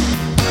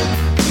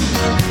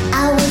 I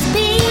was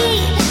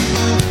beat,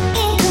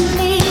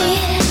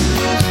 incomplete.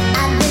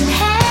 I'd been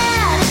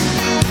had.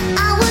 I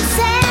was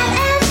sad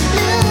and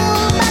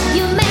blue, but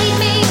you made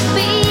me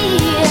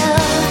feel.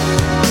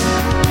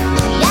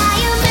 Yeah,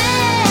 you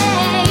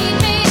made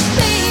me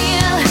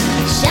feel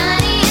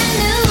shiny and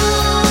new,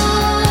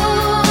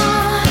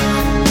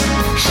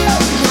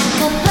 like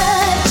a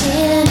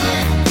virgin,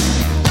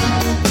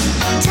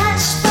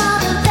 touched for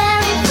the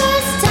very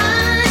first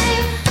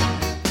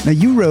time. Now,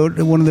 you wrote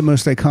one of the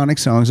most iconic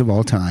songs of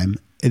all time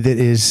that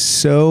is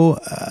so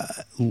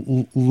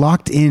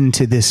locked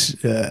into this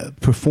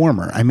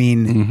performer. I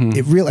mean,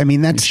 it really. I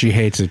mean, that's She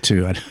hates it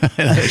too.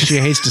 She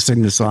hates to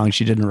sing the song.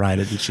 She didn't write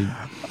it.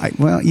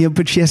 And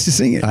but she has to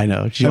sing it. I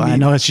know. I I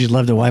know she'd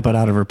love to wipe it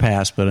out of her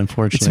past, but It's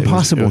unfortunately,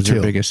 impossible it was to.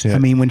 her biggest hit. I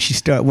mean, when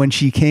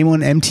she came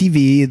on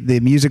MTV, the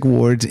Music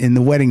Awards in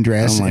the wedding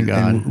dress. Oh, my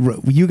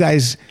God. You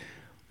guys,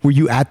 were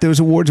you at those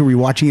awards? Or were you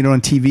watching it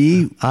on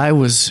TV? I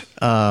was.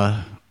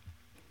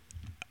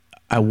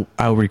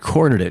 I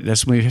recorded it.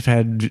 That's when we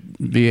had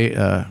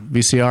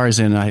VCRs,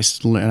 and I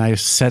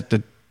set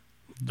the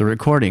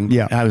recording.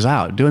 Yeah. I was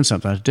out doing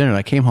something. I was at dinner.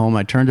 I came home.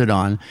 I turned it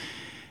on,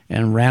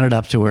 and ran it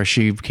up to where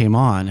she came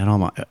on.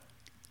 And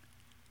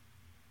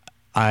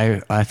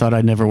I thought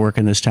I'd never work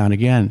in this town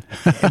again.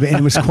 And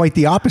it was quite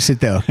the opposite,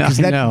 though,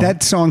 because I know.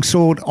 that song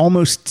sold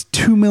almost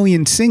 2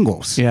 million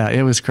singles. Yeah,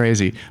 it was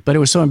crazy. But it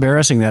was so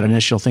embarrassing, that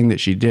initial thing that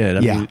she did.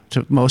 I Yeah. mean,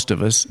 to most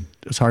of us,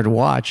 it was hard to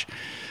watch.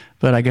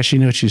 But I guess she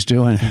knew what she was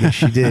doing.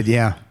 She did,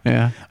 yeah.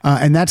 Yeah.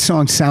 And that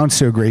song sounds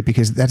so great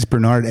because that's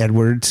Bernard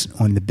Edwards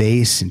on the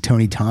bass and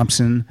Tony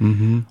Thompson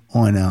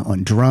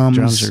on drums.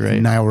 Drums are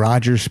great. Nile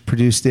Rodgers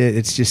produced it.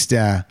 It's just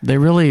They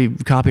really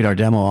copied our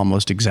demo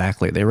almost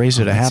exactly. They raised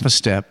it a half a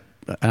step.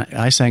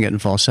 I sang it in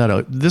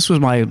falsetto. This was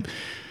my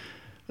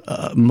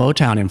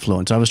Motown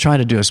influence. I was trying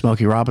to do a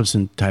Smokey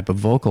Robinson type of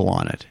vocal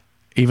on it,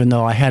 even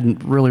though I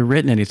hadn't really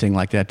written anything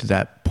like that to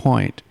that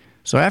point.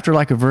 So after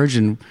Like a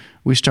Virgin,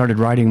 we started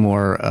writing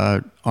more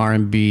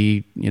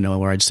R&B,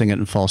 where I'd sing it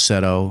in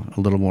falsetto,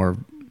 a little more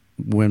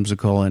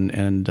whimsical and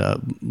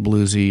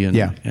bluesy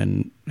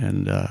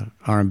and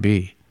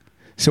R&B.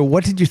 So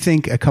what did you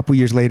think a couple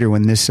years later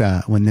when this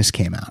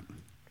came out?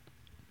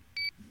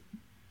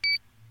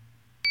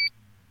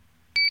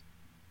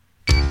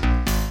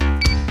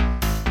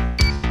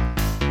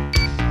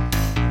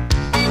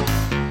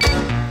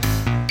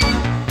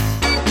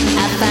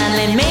 I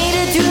finally made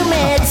it through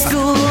med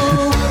school.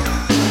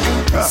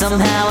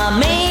 Somehow I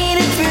made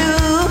it through.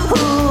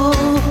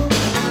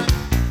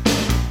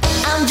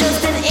 I'm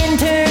just an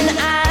intern.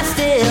 I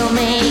still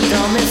make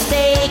a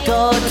mistake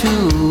or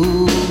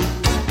two.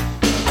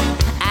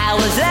 I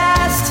was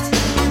last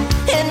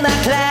in my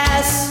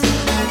class,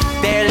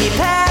 barely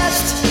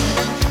passed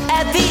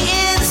at the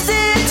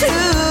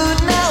institute.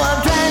 Now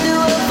I'm trying to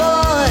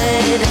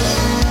avoid.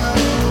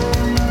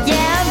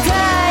 Yeah, I'm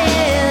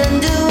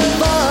trying to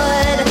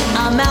avoid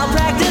a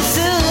malpractice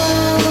suit.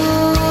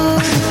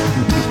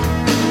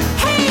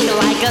 Hey,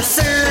 like a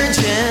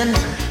surgeon.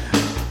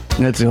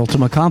 That's the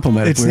ultimate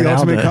compliment. It's the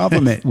ultimate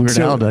compliment. Weird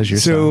Al does your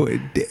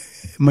song.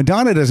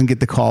 Madonna doesn't get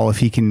the call if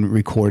he can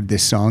record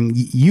this song.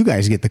 You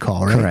guys get the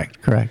call,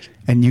 right? Correct.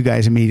 And you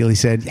guys immediately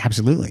said,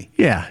 absolutely.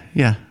 Yeah.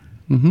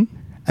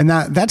 And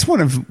that's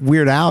one of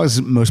Weird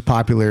Al's most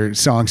popular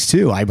songs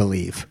too, I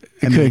believe.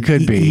 It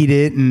could be. Eat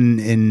It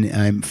and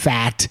I'm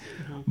Fat.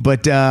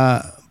 But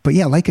yeah,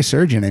 Like a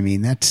Surgeon, I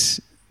mean, that's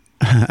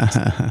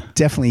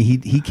definitely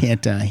he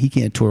can't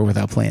tour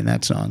without playing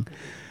that song.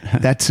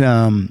 That's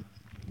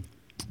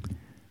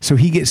So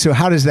So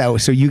how does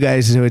that? So you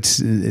guys. So it's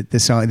the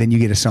song. Then you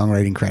get a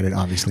songwriting credit,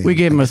 obviously. We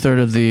gave him a third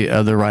of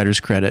the writer's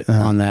credit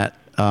on that.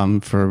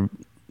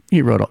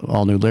 He wrote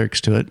all new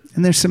lyrics to it.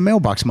 And there's some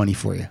mailbox money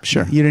for you.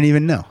 Sure. You didn't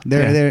even know.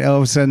 There. All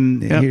of a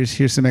sudden, Yep.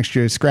 here's some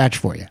extra scratch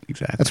for you.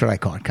 Exactly. That's what I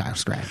call it, Kyle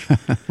Scratch.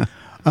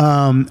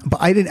 But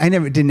I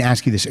didn't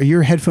ask you this. Are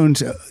your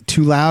headphones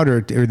too loud,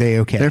 or are they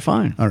okay? They're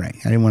fine. All right.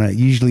 I didn't want to.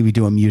 Usually we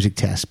do a music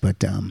test,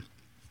 but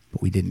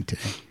we didn't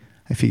today.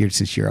 I figured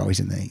since you're always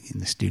in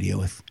the studio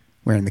with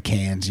wearing the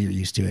cans, you're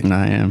used to it. And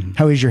I am.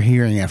 How is your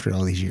hearing after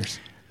all these years?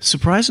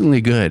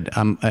 Surprisingly good.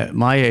 At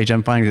my age,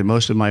 I'm finding that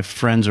most of my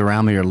friends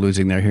around me are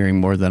losing their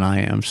hearing more than I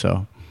am.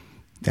 So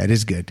That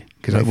is good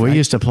because we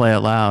used to play it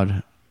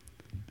loud.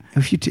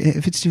 If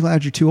it's too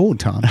loud, you're too old,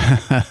 Tom.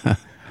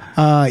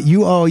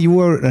 You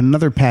wrote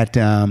another Pat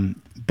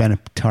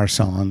Benatar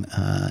song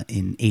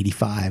in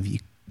 '85. You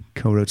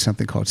co-wrote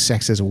something called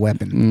 "Sex as a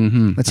Weapon."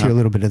 Mm-hmm. Let's hear a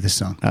little bit of this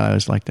song. I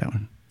always liked that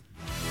one.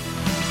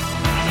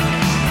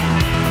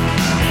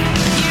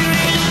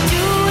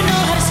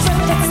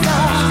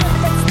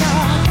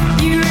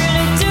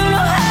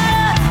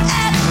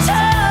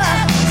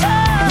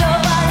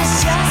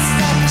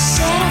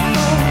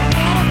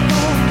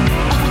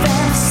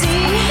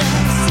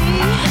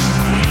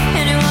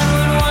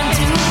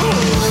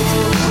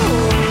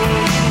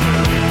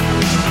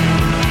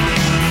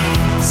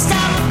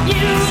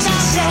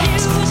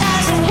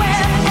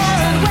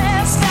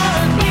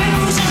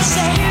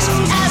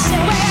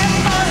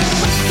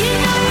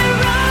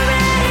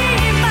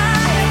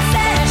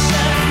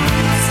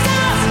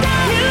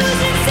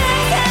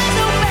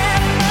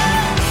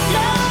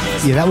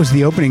 Yeah, that was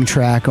the opening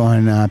track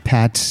on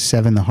Pat's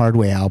Seven the Hard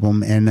Way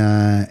album, and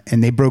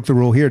they broke the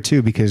rule here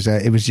too because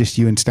it was just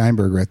you and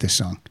Steinberg wrote this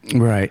song.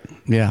 Right.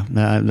 Yeah,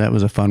 that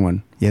was a fun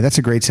one. Yeah, that's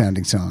a great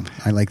sounding song.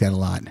 I like that a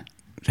lot.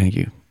 Thank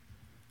you.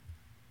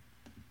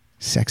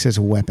 Sex as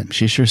a Weapon.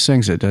 She sure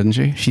sings it, doesn't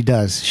she? She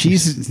does.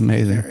 She's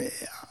amazing.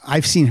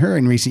 I've seen her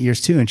in recent years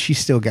too, and she's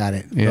still got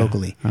it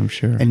vocally. I'm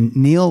sure. And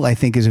Neil, I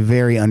think, is a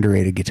very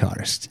underrated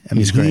guitarist. I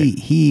mean, He's great.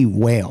 He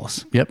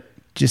wails. Yep.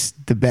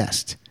 Just the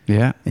best.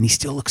 Yeah. And he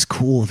still looks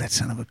cool, that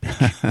son of a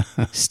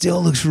bitch.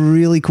 Still looks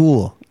really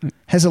cool.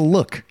 Has a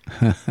look.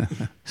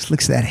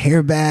 Slicks that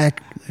hair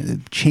back,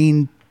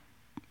 chain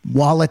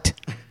wallet,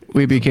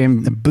 We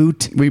became the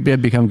boot. We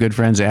had become good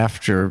friends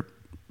after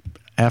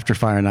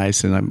Fire and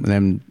Ice, and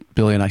then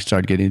Billy and I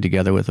started getting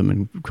together with him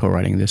and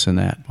co-writing this and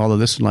that. Although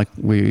this one, like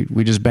we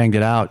just banged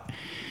it out,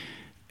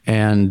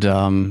 and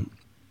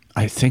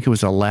I think it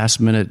was a last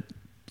minute.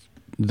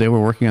 They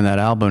were working on that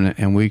album,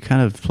 and we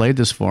kind of played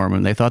this for them,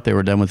 and they thought they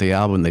were done with the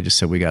album. They just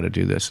said, "We got to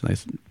do this," and they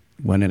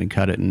went in and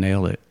cut it and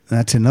nailed it.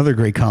 That's another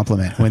great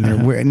compliment. When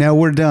now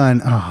we're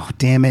done. Oh,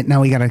 damn it!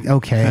 Now we gotta.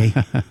 Okay,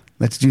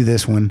 let's do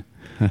this one.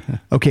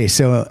 Okay,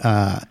 so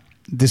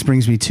this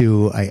brings me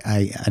to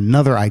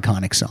another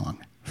iconic song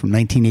from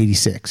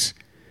 1986.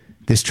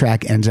 This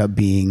track ends up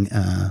being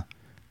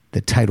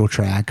the title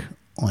track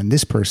on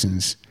this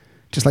person's,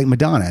 just like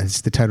Madonna.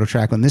 It's the title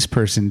track on this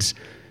person's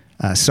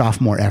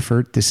sophomore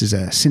effort. This is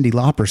a Cyndi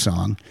Lauper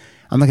song.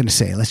 I'm not going to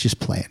say it. Let's just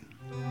play it.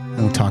 And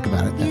we'll talk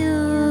about it then.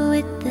 You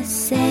with the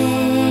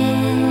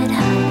sad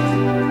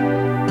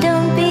heart.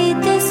 Don't be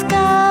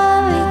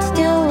discouraged.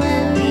 Don't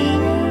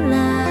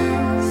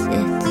realize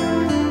it's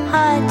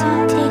hard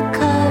to take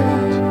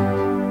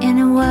courage in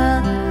a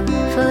world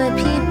full of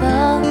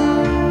people.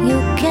 You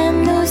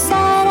can lose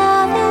sight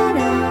of it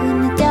all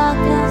in the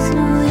darkness.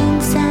 No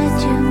inside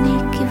you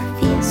make you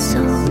feel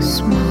so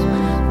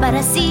small. But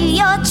I see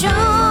your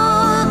true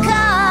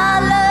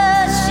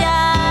colors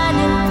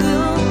shining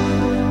through.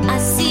 I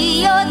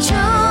see your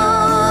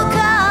true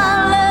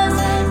colors,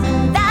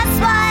 and that's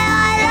why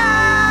I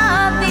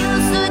love you.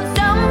 So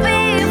don't be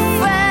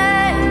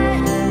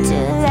afraid to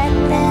let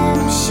them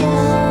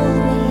show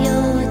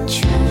your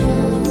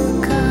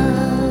true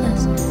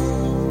colors.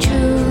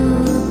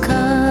 True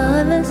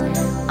colors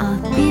are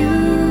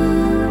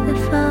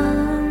beautiful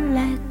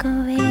like a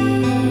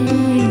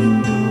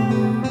rainbow.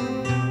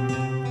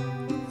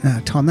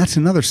 Tom, that's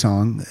another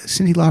song.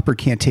 Cyndi Lauper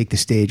can't take the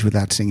stage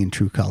without singing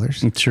True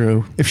Colors.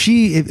 True.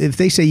 If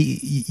they say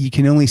you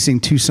can only sing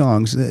two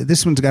songs,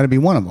 this one's got to be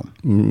one of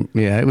them.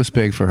 Yeah, it was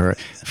big for her.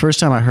 First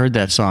time I heard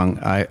that song,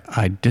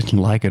 I didn't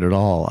like it at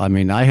all. I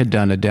mean, I had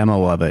done a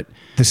demo of it.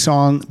 The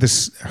song,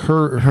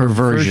 her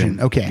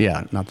version. Okay.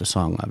 Yeah, not the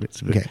song of it.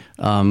 Okay.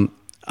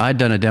 I'd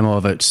done a demo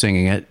of it,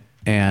 singing it,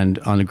 and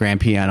on the grand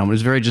piano. It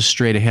was very just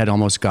straight ahead,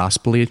 almost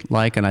gospel-y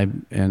like,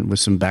 and with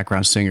some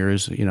background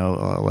singers,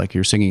 like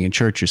you're singing in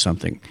church or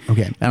something.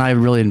 Okay. And I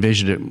really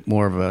envisioned it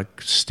more of a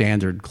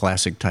standard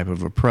classic type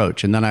of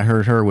approach. And then I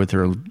heard her with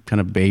her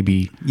kind of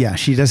baby Yeah,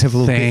 she does have a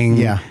little thing,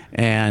 bit, yeah.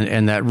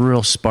 and that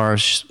real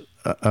sparse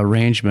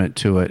arrangement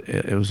to it.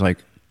 It was like,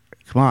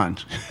 come on,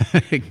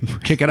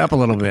 kick it up a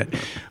little bit.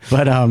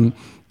 But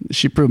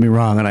she proved me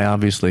wrong, and I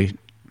obviously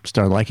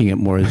started liking it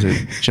more as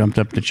it jumped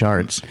up the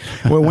charts.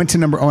 Well, it went to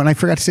number. Oh, and I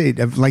forgot to say,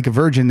 Like a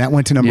Virgin, that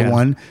went to number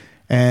one.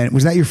 And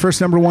was that your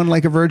first number one,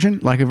 Like a Virgin?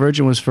 Like a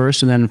Virgin was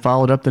first, and then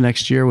followed up the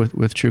next year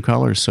with True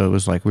Colors. So it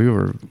was like we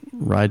were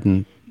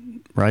riding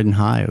riding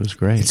high. It was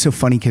great. It's so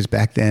funny because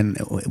back then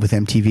with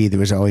MTV, there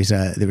was always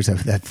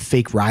that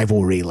fake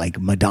rivalry, like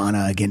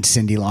Madonna against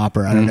Cyndi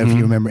Lauper. I don't know if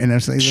you remember, and it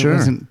was like, Sure.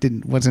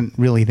 it wasn't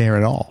really there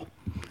at all.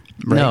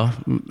 Right? No,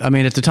 I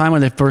mean, at the time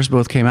when they first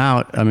both came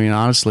out, I mean,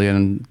 honestly,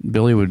 and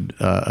Billy would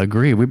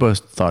agree, we both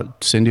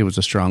thought Cyndi was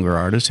a stronger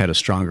artist, had a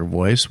stronger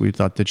voice. We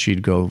thought that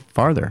she'd go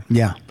farther.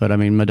 Yeah. But I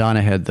mean,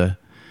 Madonna had the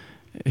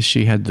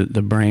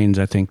brains,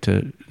 I think,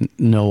 to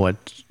know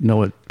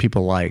what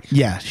people like.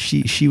 Yeah,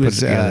 she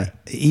was it together.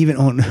 even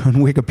on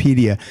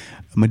Wikipedia.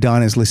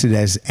 Madonna is listed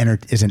as an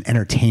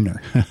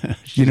entertainer.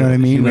 You know what I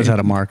mean? She knows how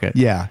to market.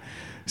 Yeah.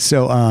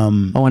 So I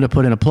want to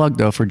put in a plug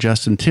though for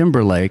Justin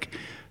Timberlake.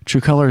 True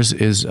Colors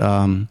is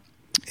in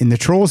the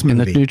Trolls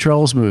movie, in the new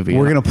Trolls movie.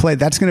 we're gonna play.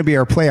 That's gonna be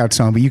our play out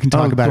song, but you can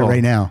talk about cool. it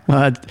right now.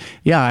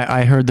 Yeah,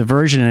 I heard the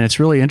version, and it's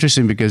really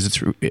interesting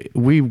because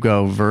we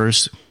go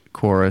verse,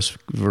 chorus,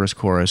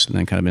 and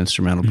then kind of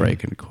instrumental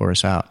break and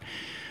chorus out.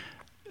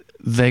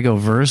 They go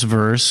verse,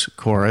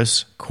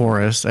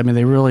 chorus. I mean,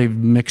 they really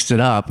mixed it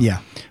up. Yeah.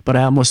 But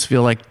I almost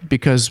feel like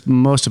because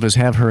most of us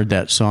have heard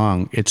that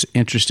song, it's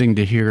interesting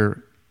to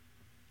hear.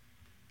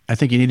 I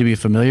think you need to be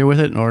familiar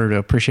with it in order to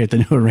appreciate the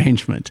new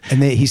arrangement.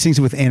 And he sings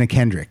it with Anna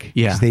Kendrick.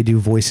 Yeah. 'Cause they do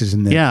voices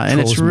in the And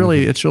Trolls it's really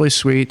movie. it's really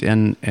sweet,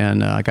 and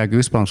I got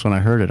goosebumps when I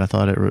heard it. I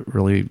thought it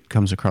really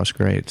comes across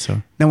great.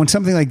 So Now, when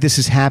something like this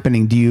is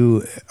happening,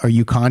 are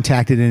you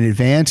contacted in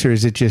advance, or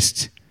does it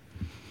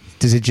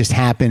just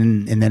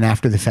happen and then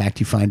after the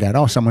fact you find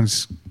out,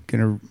 someone's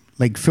gonna,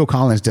 like Phil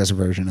Collins does a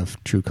version of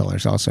True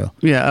Colors also.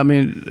 yeah, I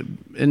mean,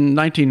 in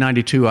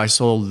 1992, I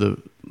sold the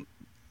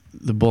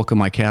bulk of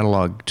my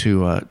catalog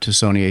to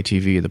Sony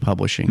ATV, the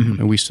publishing,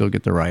 and we still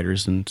get the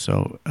writers, and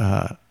so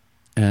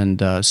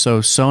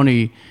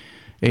Sony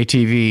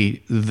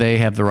ATV, they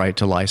have the right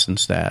to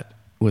license that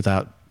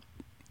without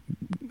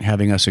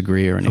having us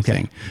agree or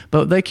anything. Okay.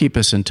 But they keep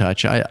us in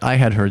touch. I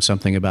had heard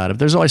something about it.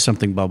 There's always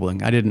something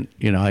bubbling. I didn't,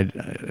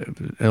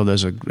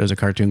 there's a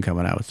cartoon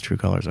coming out with True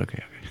Colors.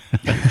 Okay.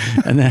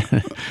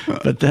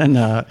 but then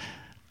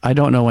I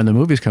don't know when the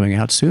movie's coming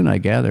out. Soon, I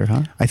gather,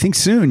 huh? I think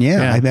soon,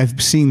 yeah. Yeah.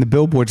 I've seen the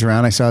billboards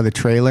around. I saw the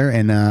trailer,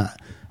 and I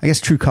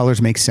guess True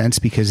Colors makes sense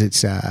because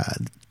it's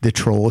the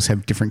Trolls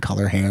have different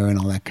color hair and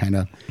all that kind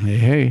of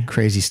Hey.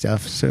 crazy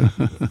stuff. So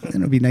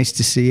it'll be nice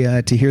to see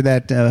to hear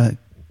that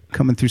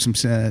coming through some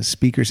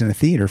speakers in a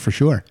theater for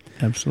sure.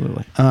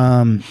 Absolutely.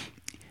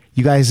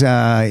 You guys,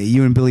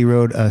 you and Billy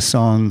wrote a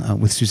song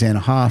with Susanna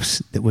Hoffs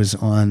that was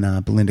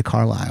on Belinda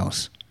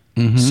Carlisle's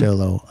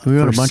solo. We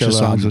wrote a first bunch of solo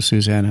songs album. with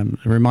Susanna.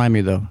 Remind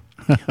me, though.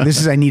 This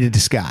is I Need a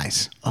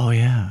Disguise. Oh,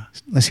 yeah.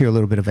 Let's hear a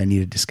little bit of I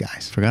Need a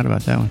Disguise. Forgot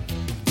about that one.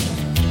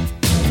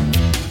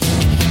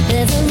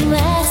 There's a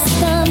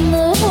mask on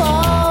the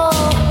wall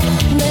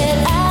that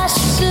I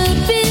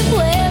should be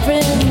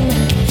wearing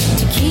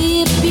to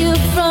keep you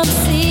from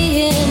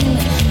seeing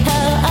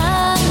how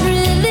I'm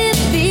really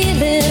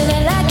feeling.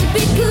 And I could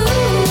be cool,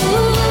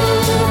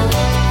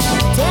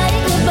 tell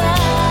you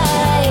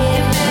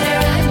goodbye.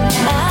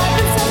 I've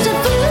been such a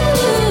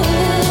fool.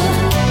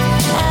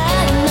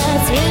 I'm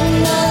not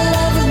written all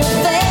over my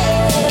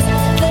face,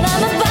 but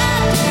I'm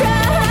about to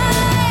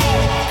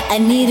cry. I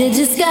need a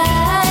disguise.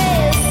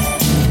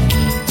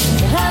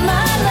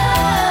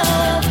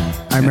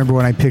 I remember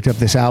when I picked up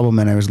this album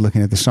and I was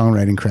looking at the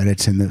songwriting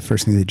credits, and the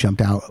first thing that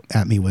jumped out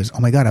at me was, oh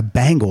my God, a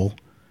Bangle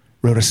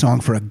wrote a song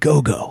for a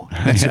go-go.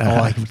 That's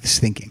all I was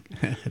thinking.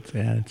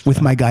 It's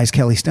With my guys,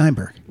 Kelly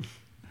Steinberg.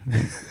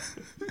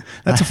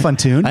 That's a fun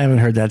tune. I haven't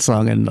heard that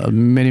song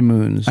in many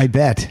moons. I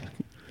bet.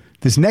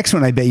 This next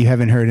one I bet you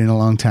haven't heard in a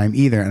long time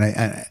either. And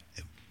I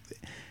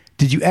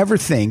did you ever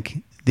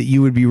think that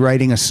you would be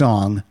writing a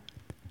song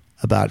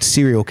about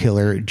serial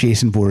killer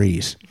Jason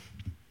Voorhees?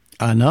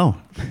 No.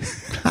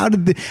 How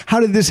did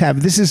this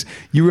happen?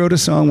 You wrote a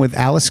song with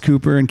Alice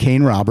Cooper and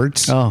Kane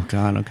Roberts. Oh,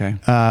 God, okay.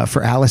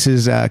 For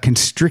Alice's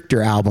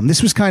Constrictor album.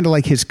 This was kind of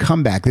like his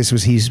comeback.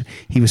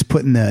 He was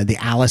putting the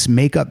Alice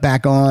makeup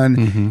back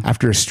on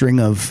after a string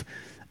of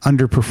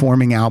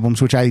underperforming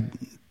albums, which I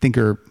think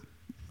are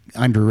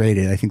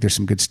underrated. I think there's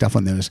some good stuff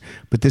on those.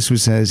 But this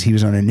was he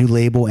was on a new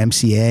label,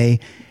 MCA,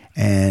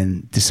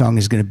 and the song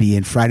is going to be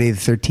in Friday the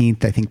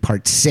 13th, I think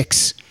part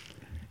 6.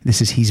 This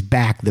is He's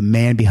Back, the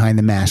man behind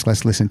the mask.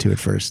 Let's listen to it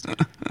first.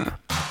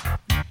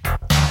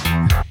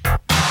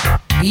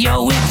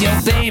 You're with your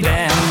baby,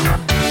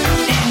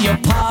 and you're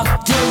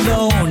parked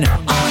alone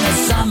on a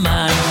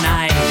summer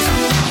night.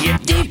 You're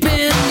deep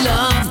in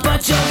love,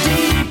 but you're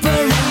deeper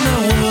in the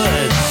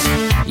woods.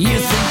 You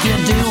think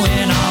you're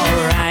doing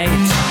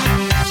alright.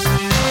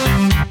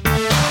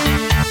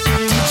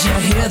 Did you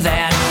hear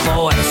that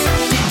voice?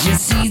 Did you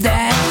see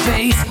that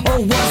face? Or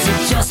was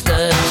it just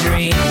a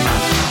dream?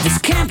 This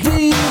can't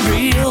be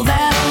real,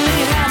 that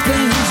only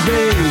happens,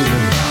 babe,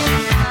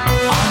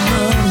 on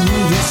the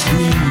movie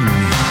screen.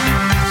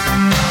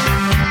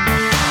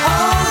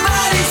 Oh,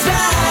 but he's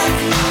back.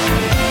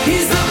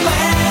 He's the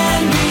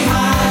man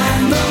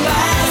behind the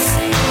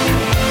mask,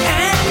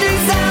 and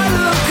he's out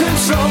of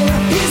control.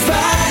 He's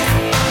back.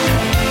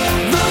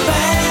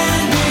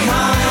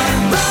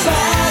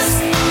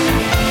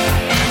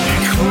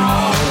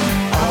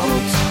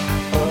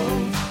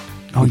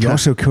 You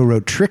also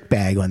co-wrote Trick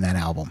Bag on that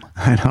album.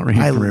 I don't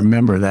even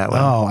remember that one.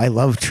 Oh, I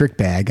love Trick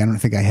Bag. I don't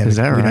think I have. Is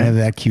that we don't right? have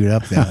that queued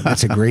up though.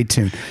 That's a great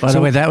tune. By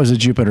the way, that was a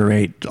Jupiter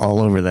 8 all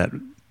over that.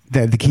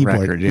 The keyboard.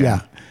 record,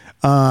 yeah.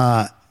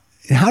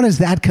 How does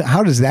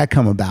that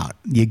come about?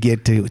 You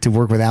get to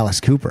work with Alice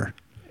Cooper.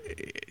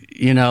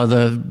 You know,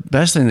 the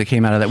best thing that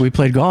came out of that, we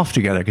played golf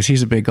together because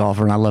he's a big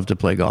golfer and I love to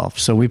play golf.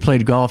 So we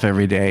played golf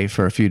every day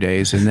for a few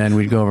days, and then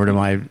we'd go over to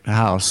my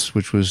house,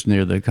 which was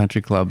near the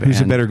country club.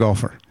 Who's a better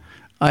golfer?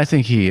 I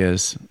think he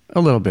is a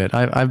little bit.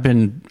 I've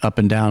been up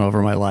and down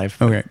over my life.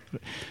 Okay,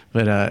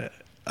 but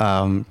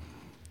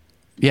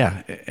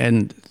yeah,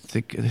 and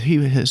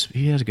he has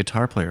a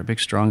guitar player, a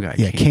big strong guy.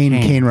 Yeah,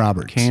 Kane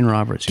Roberts. Kane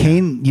Roberts. Yeah.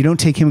 Kane, you don't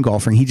take him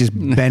golfing. He just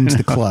bends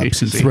the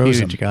clubs and He's throws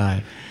a huge them.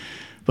 guy.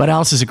 But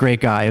Alice is a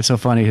great guy. It's so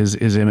funny, his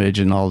image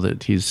and all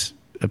that he's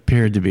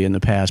appeared to be in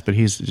the past, but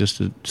he's just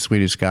the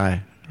sweetest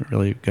guy.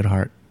 Really good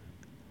heart.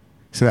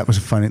 So that was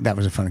a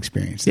fun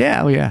experience.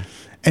 Yeah, well, yeah.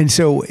 And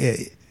so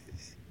it's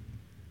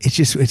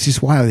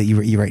just wild that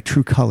you write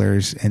True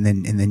Colors and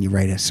then you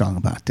write a song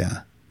about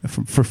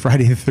for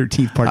Friday the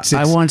 13th Part 6.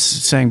 I once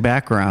sang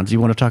Backgrounds. You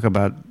want to talk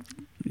about,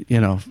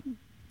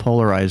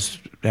 polarized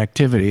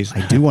activities?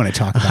 I do want to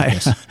talk about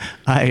this.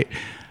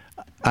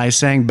 I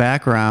sang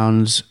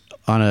Backgrounds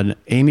on an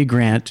Amy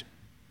Grant,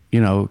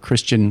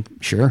 Christian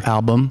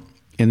album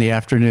in the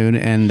afternoon,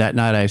 and that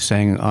night I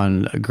sang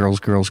on Girls,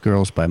 Girls,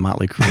 Girls by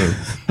Motley Crue.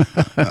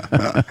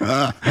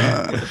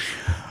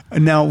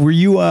 Now, were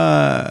you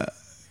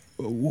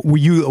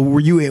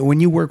when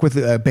you work with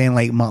a band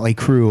like Motley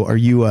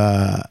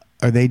Crue,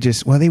 are they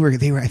just, well, they were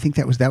I think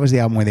that was the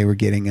album where they were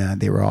getting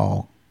they were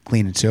all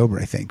clean and sober,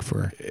 I think,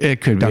 for it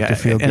could Dr. be.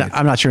 Feelgood. And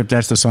I'm not sure if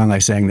that's the song I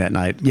sang that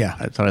night. Yeah.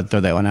 I thought I'd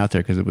throw that one out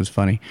there because it was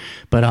funny.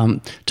 But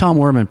Tom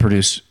Werman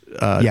produced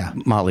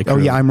Motley Crue. Oh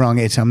yeah, I'm wrong.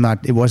 It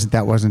wasn't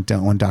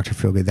on Dr.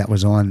 Feelgood. That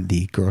was on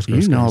the Girls,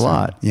 Girls, You know Girls a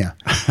lot. Yeah.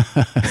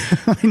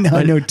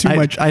 I know too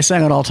much. I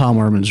sang on all Tom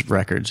Werman's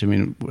records. I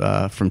mean,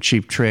 from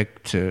Cheap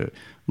Trick to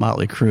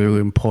Motley Crue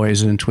and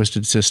Poison,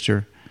 Twisted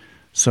Sister.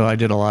 So I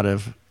did a lot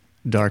of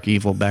dark,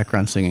 evil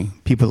background singing.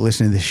 People that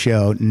listen to this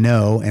show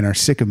know and are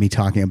sick of me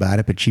talking about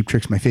it, but Cheap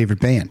Trick's my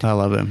favorite band. I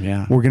love him.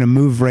 Yeah. We're gonna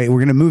move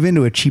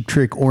into a Cheap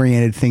Trick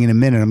oriented thing in a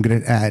minute. I'm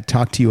gonna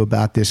talk to you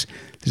about this.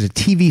 There's a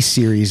TV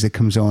series that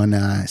comes on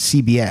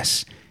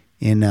CBS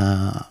in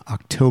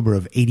October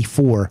of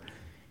 '84.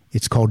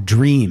 It's called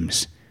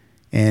Dreams,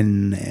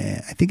 and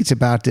I think it's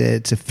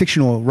a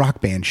fictional rock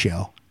band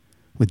show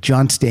with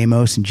John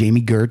Stamos and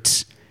Jamie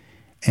Gertz.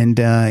 And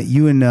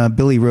you and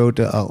Billy wrote.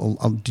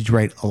 Did you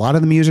write a lot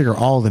of the music or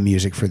all of the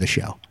music for the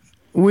show?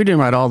 We didn't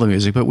write all the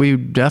music, but we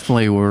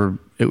definitely were.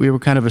 We were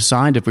kind of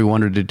assigned if we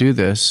wanted to do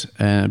this.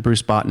 And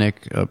Bruce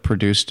Botnick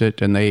produced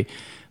it, and they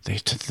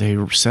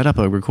set up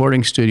a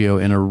recording studio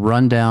in a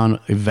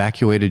rundown,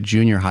 evacuated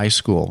junior high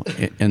school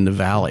in the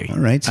Valley. All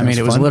right, I mean,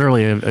 it was fun.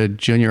 literally a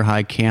junior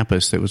high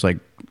campus that was like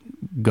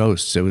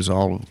ghosts. It was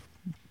all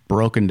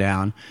broken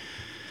down.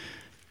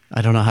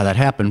 I don't know how that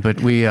happened,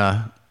 but we.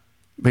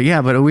 But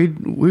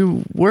we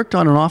worked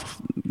on and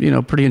off,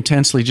 pretty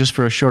intensely just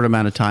for a short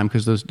amount of time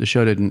because the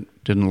show didn't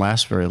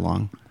last very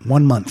long.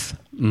 1 month.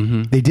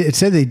 Mm-hmm. It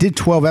said they did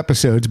 12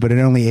 episodes, but it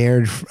only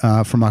aired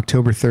from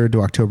October 3rd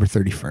to October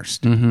 31st.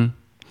 Mm-hmm.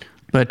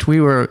 But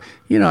we were,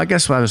 I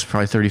guess I was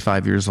probably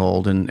 35 years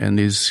old, and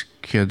these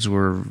kids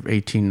were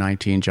 18,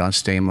 19, John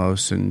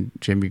Stamos and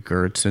Jimmy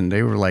Gertz, and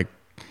they were like,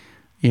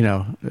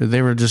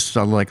 they were just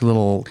like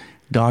little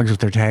dogs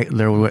with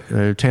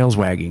their tails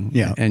wagging.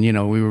 Yeah. And,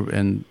 we were,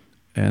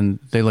 and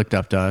they looked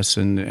up to us,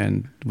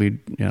 and we,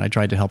 I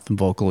tried to help them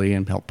vocally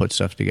and help put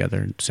stuff together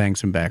and sang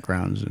some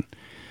backgrounds. And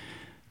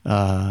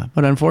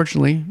but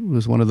unfortunately, it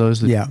was one of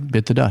those that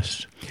bit the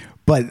dust.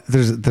 But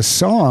there's a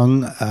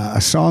song on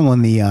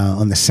the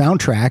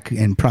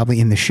soundtrack and probably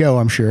in the show,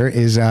 I'm sure,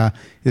 is a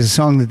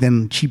song that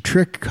then Cheap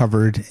Trick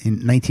covered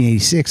in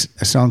 1986,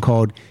 a song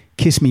called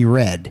 "Kiss Me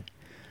Red,"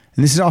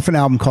 and this is off an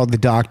album called "The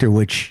Doctor,"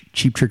 which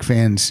Cheap Trick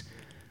fans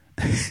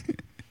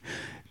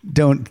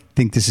don't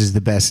think this is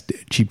the best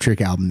Cheap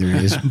Trick album there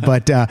is.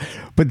 But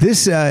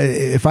this,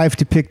 if I have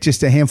to pick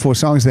just a handful of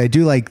songs that I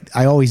do like,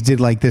 I always did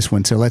like this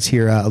one. So let's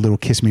hear a little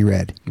 "Kiss Me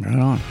Red." Right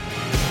on.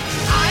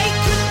 I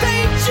could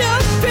paint your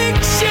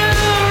picture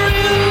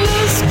in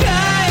the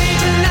sky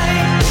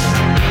tonight.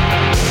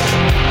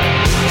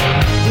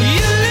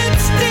 Your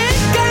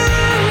lipstick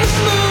on the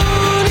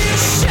moon, it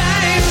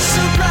shines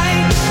so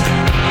bright.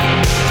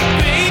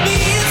 Baby,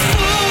 it's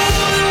full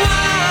and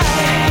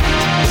wide.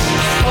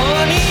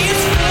 Honey,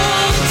 it's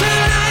full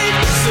tonight.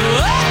 So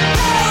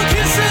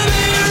kiss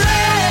me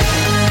red.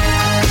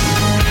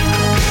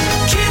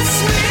 Kiss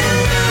me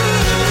red.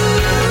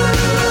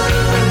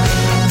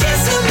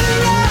 Kiss me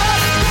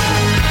rough.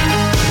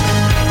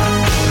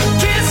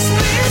 Kiss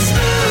me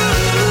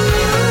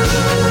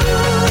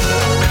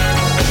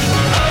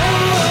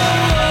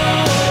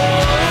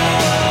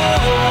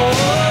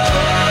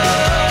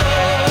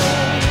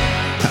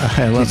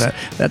I love that.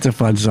 That's a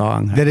fun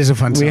song. That is a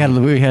fun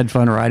song. We had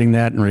fun writing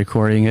that and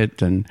recording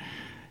it, and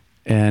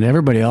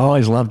everybody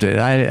always loved it.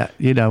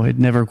 It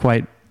never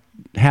quite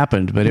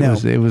happened, but No.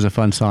 it was a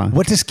fun song.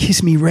 What does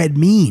Kiss Me Red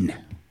mean?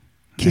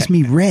 Kiss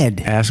Me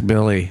Red. Ask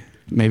Billy.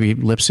 Maybe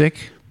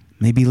lipstick?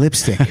 Maybe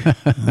lipstick.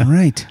 All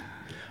right.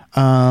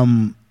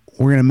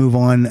 We're going to move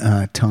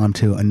on, Tom,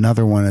 to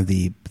another one of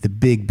the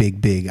big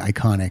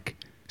iconic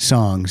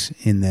songs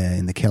in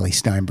the Kelly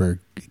Steinberg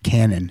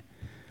canon.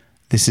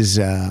 This is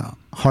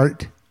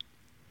Heart.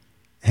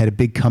 Had a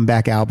big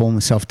comeback album,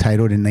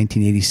 self-titled in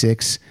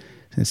 1986.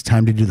 It's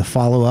time to do the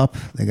follow-up.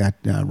 They got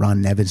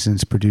Ron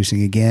Nevinson's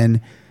producing again.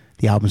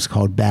 The album's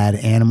called Bad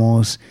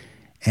Animals,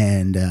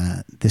 and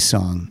this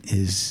song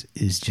is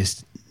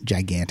just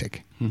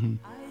gigantic. I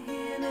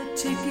hear the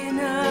ticking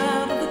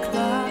of the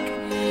clock.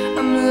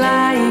 I'm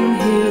lying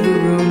here, the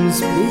room's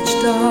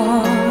pitch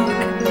dark.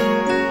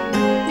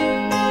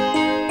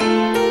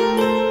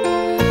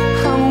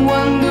 I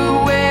wonder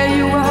where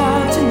you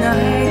are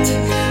tonight.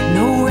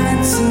 No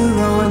answer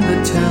on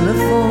the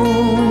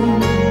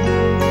telephone.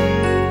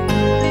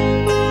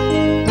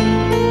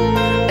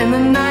 And the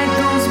night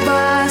goes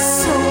by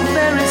so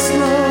very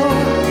slow.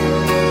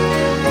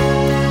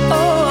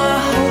 Oh, I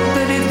hope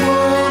that it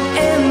won't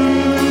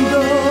end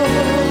though.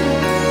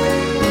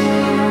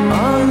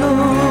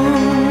 Alone.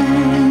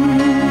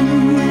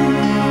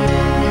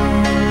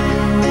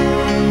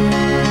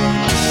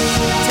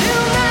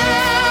 Till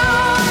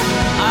now,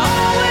 I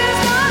always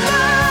got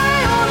by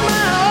on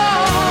my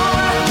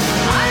own.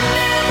 I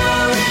never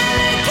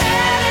really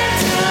cared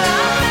until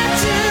I met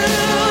you.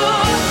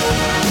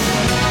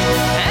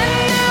 And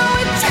now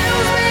it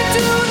tells me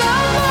to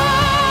the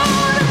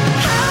moon.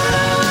 How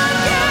do I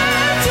get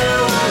to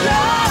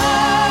alone?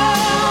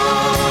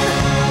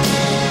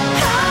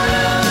 How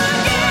do I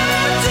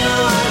get to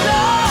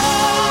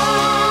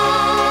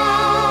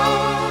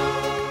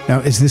alone? Now,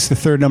 is this the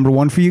third number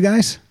one for you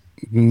guys?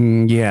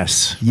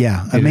 Yes.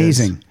 Yeah, It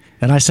amazing. is.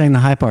 And I sang the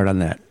high part on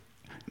that,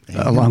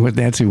 along with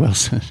Nancy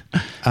Wilson.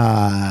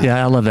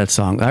 Yeah, I love that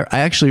song. I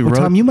actually Well, wrote...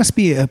 Tom, you must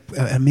be an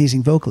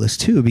amazing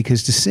vocalist too,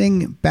 because to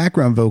sing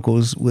background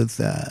vocals with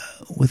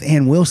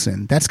Ann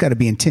Wilson, that's got to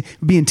be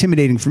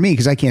intimidating for me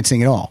because I can't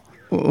sing at all.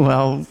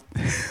 Well,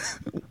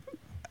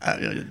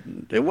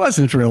 it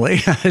wasn't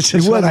really. It's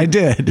just what wasn't. I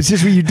did. It's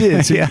just what you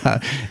did. So-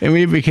 Yeah, and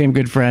we became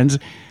good friends.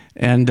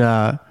 And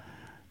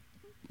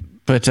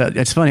but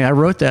it's funny. I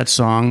wrote that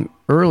song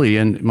early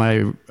in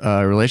my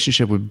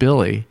relationship with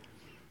Billy.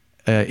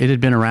 It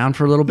had been around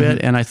for a little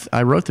bit, and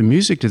I wrote the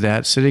music to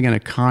that sitting in a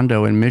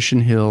condo in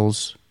Mission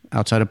Hills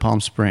outside of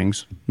Palm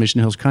Springs, Mission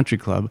Hills Country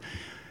Club.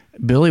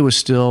 Billy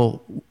was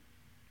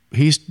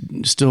he's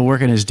still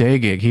working his day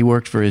gig. He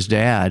worked for his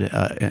dad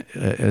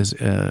as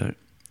in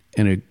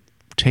a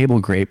table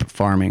grape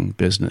farming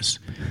business.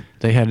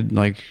 They had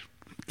like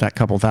that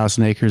couple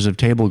thousand acres of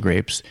table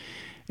grapes,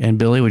 and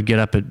Billy would get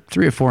up at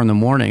 3 or 4 in the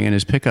morning in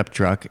his pickup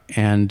truck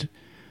and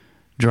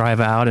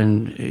drive out,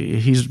 and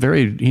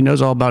he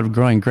knows all about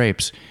growing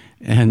grapes,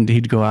 and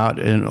he'd go out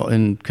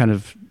and kind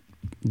of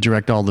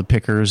direct all the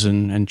pickers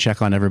and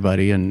check on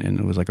everybody, and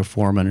it was like a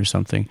foreman or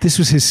something. This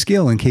was his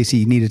skill in case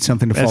he needed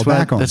something to fall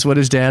back on. That's what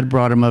his dad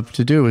brought him up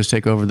to do, was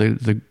take over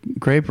the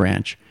grape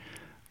ranch.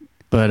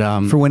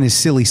 But for when his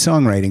silly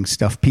songwriting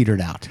stuff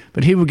petered out.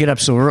 But he would get up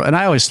so early, and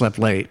I always slept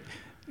late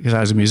because I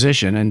was a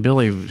musician, and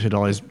Billy had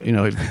always,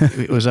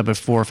 it was up at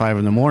 4 or 5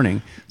 in the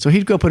morning. So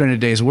he'd go put in a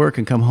day's work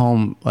and come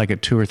home like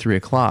at 2 or 3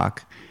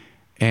 o'clock.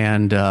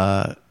 And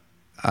they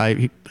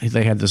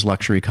had this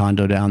luxury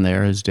condo down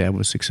there. His dad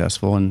was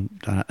successful, and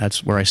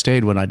that's where I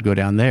stayed when I'd go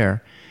down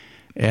there.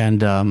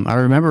 And I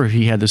remember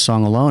he had this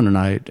song Alone, and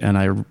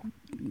I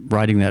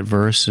writing that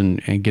verse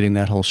and getting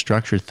that whole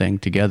structure thing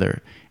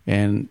together,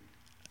 and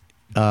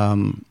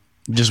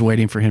just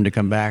waiting for him to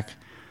come back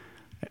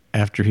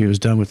after he was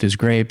done with his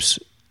grapes,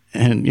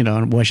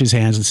 and wash his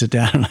hands and sit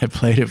down, and I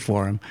played it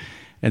for him,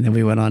 and then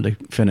we went on to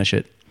finish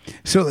it.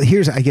 So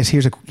here's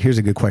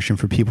a good question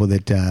for people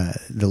that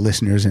the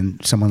listeners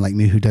and someone like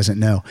me who doesn't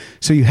know.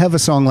 So you have a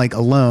song like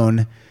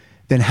Alone,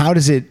 then how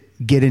does it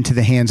get into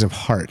the hands of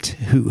Heart?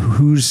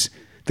 Who's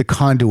the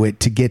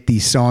conduit to get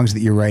these songs that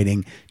you're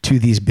writing to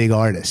these big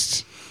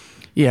artists?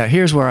 Yeah,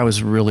 here's where I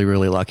was really,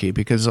 really lucky,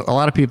 because a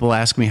lot of people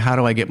ask me, how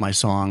do I get my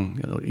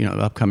song,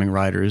 upcoming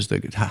writers,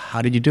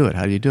 how did you do it?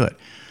 How do you do it?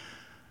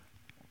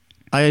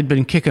 I had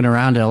been kicking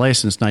around LA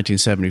since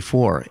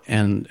 1974,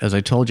 and as I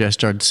told you, I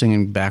started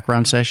singing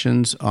background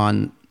sessions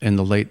in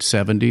the late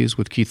 70s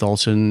with Keith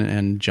Olsen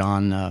and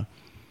John, I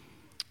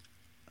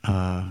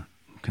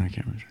can't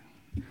remember,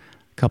 a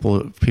couple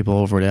of people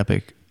over at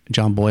Epic,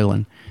 John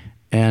Boylan.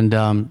 And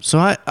so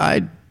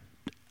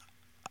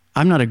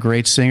I'm not a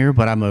great singer,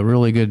 but I'm a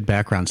really good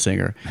background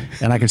singer,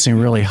 and I can sing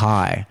really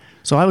high.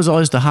 So I was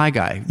always the high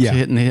guy,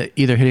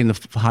 either hitting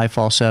the high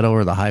falsetto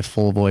or the high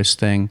full voice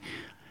thing.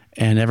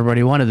 And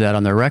everybody wanted that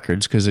on their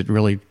records because it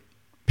really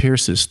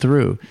pierces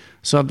through.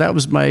 So that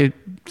was my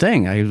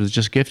thing. I was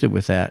just gifted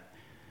with that.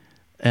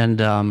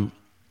 And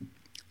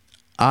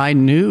I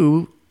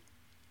knew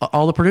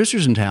all the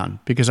producers in town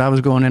because I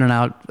was going in and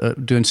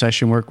out doing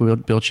session work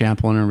with Bill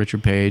Champlin and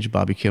Richard Page,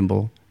 Bobby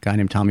Kimball, a guy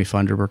named Tommy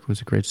Funderburk, who was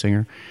a great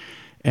singer.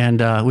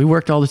 And we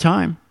worked all the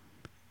time.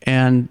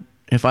 And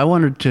if I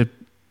wanted to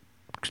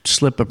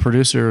slip a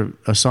producer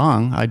a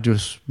song, I'd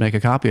just make a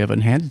copy of it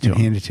and hand it to And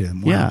him. hand it to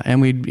them. Wow. Yeah,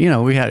 and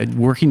we had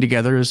working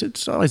together.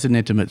 It's always an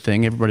intimate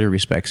thing. Everybody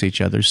respects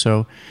each other.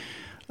 So,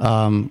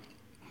 in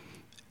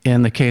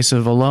the case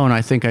of Alone,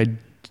 I think I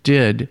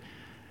did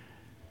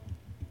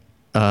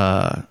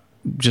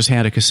just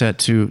hand a cassette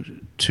to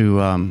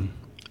Ron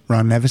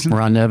Nevison?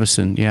 Ron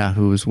Nevison, yeah,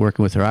 who was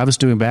working with her. I was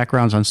doing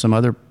backgrounds on some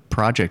other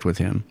project with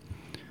him.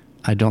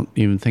 I don't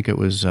even think it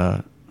was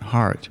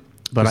Heart.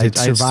 But Was it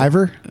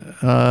Survivor?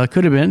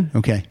 Could have been.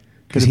 Okay.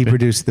 Because Could've he been.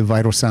 produced the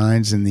Vital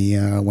Signs and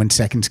the When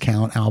Seconds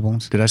Count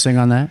albums. Did I sing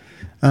on that?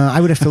 I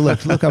would have to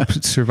look up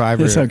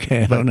Survivor. It's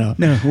okay. I don't know.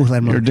 No, we'll let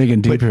him. You're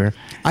digging deep here.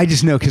 I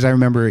just know because I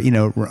remember,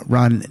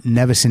 Ron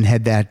Nevison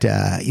had that.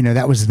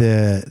 That was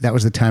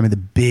the time of the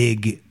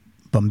big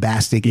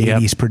bombastic Yep.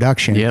 80s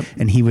production, Yep.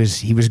 and he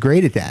was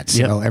great at that.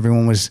 So Yep.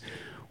 everyone was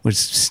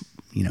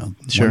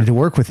Sure. wanted to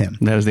work with him.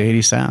 That was the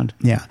 80s sound.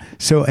 Yeah.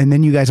 So, and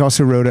then you guys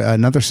also wrote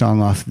another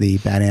song off the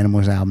Bad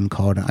Animals album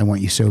called "I Want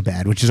You So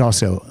Bad," which is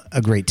also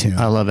a great tune.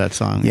 I love that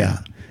song. Yeah.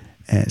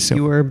 So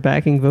You were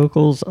backing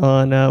vocals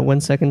on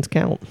When Seconds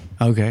Count.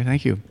 Okay,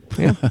 thank you.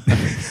 Yeah.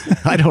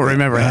 I don't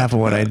remember half of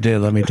what I did,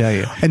 let me tell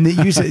you. and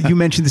you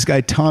mentioned this guy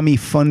Tommy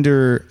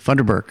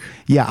Funderburk.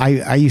 Yeah,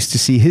 I used to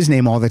see his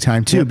name all the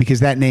time too,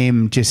 because that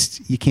name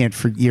just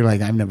you're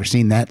like, I've never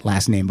seen that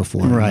last name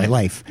before in my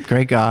life.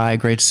 Great guy,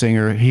 great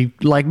singer. He,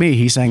 like me,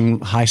 he sang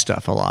high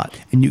stuff a lot.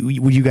 And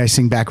would you guys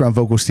sing background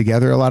vocals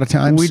together a lot of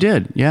times? We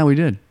did. Yeah, we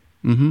did.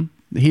 Hmm.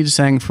 He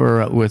sang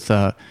with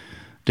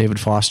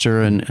David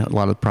Foster and a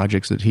lot of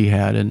projects that he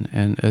had,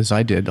 and as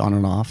I did on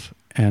and off.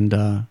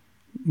 And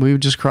we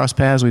would just cross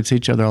paths. We'd see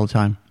each other all the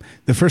time.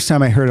 The first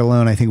time I heard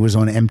Alone, I think it was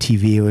on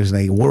MTV. It was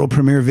like world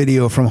premiere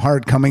video from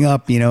Heart coming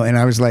up, and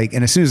I was like,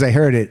 and as soon as I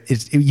heard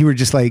it, you were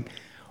just like,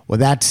 well,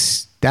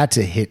 that's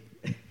a hit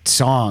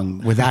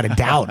song without a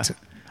doubt.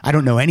 I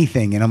don't know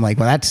anything, and I'm like,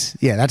 well, that's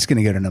going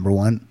to go to number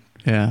one.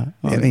 Yeah.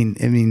 I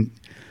mean,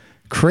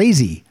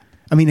 crazy.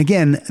 I mean,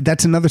 again,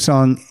 that's another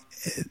song.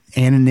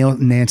 Ann and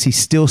Nancy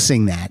still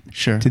sing that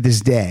to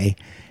this day.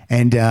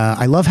 And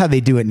I love how they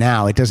do it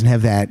now. It doesn't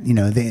have that, do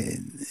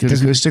it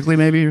acoustically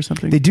maybe or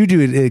something? They do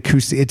it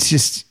acoustic. It's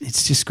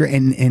just great.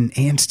 And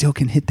Ann still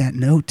can hit that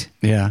note.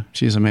 Yeah,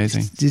 she's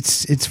amazing.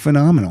 It's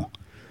phenomenal.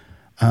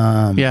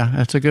 Yeah,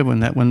 that's a good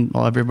one. That one,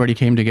 everybody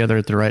came together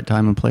at the right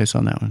time and place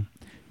on that one.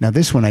 Now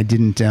this one, I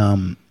didn't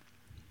know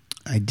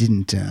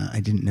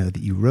that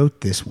you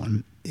wrote this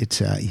one.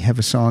 It's you have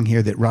a song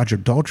here that Roger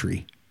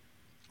Daltrey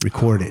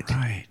recorded. Oh,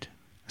 right.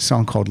 A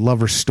song called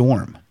Lover's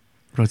Storm.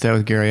 Wrote that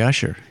with Gary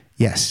Usher.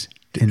 Yes.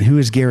 And who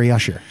is Gary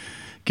Usher?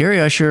 Gary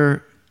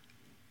Usher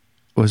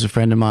was a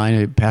friend of mine.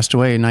 He passed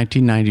away in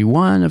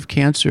 1991 of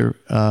cancer,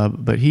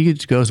 but he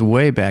goes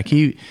way back.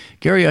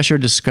 Gary Usher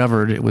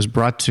was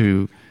brought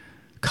to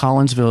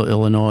Collinsville,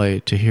 Illinois,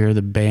 to hear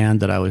the band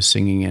that I was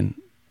singing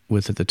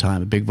with at the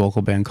time, a big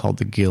vocal band called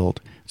The Guild.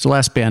 It's the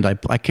last band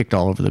I kicked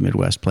all over the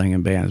Midwest playing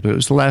in bands, but it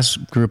was the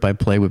last group I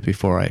played with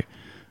before I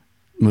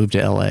moved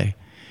to L.A.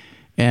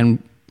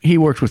 And he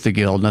worked with The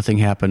Guild. Nothing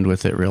happened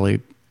with it really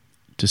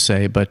to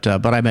say, but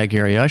I met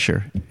Gary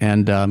Usher,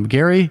 and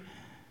Gary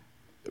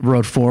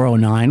wrote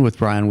 409 with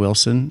Brian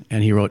Wilson,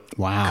 and he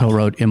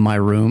co-wrote In My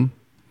Room.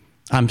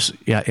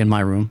 In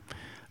My Room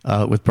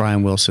with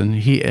Brian Wilson.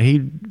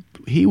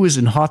 He was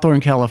in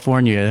Hawthorne,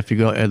 California. If you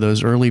go at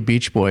those early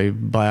Beach Boy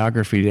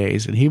biography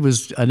days, and he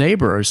was a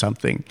neighbor or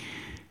something,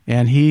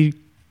 and he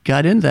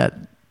got in that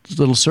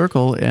little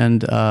circle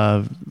and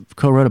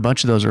co-wrote a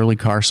bunch of those early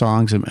car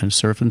songs and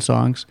surfing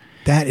songs.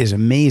 That is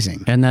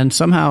amazing. And then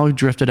somehow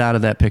drifted out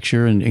of that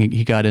picture, and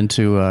he got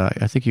into,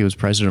 I think he was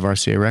president of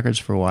RCA Records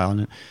for a while,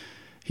 and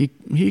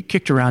he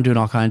kicked around doing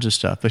all kinds of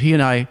stuff. But he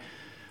and I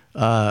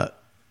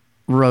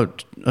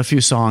wrote a few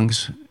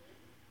songs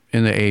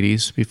in the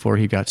 80s before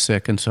he got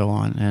sick and so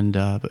on. And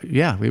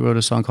we wrote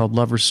a song called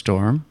Lover's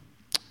Storm.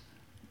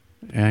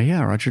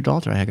 Roger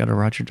Daltrey. I got a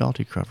Roger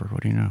Daltrey cover.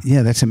 What do you know?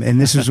 Yeah, that's him.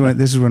 And this was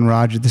when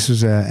Roger. This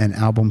was an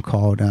album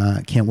called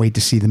 "Can't Wait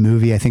to See the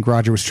Movie." I think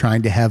Roger was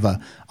trying to have a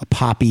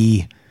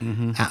poppy,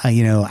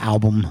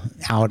 album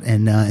out,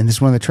 and this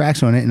is one of the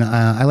tracks on it. And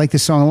I like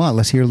this song a lot.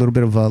 Let's hear a little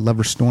bit of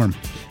 "Lover's Storm."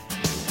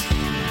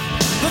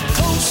 The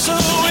closer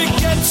we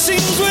get,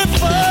 seems we're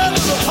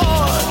further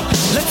apart.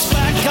 Let's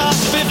back up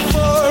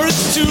before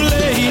it's too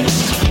late.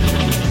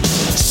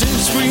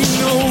 Since we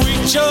know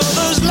each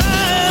other's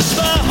lives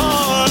by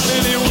heart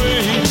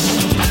anyway.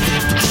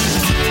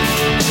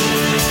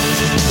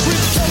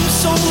 We've come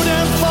so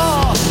damn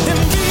far and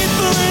been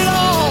through it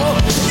all.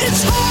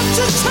 It's hard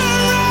to turn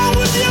around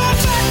with your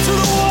back to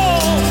the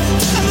wall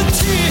and the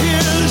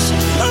tears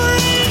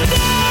rain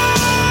down.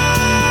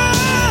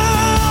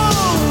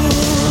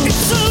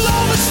 It's a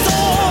lover's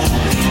storm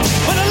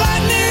when the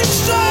lightning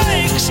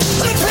strikes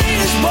and the pain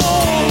is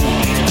born.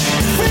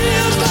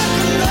 Feels like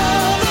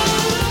another.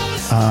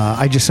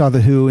 I just saw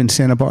The Who in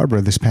Santa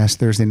Barbara this past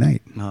Thursday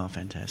night. Oh,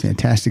 fantastic.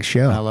 Fantastic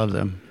show. I love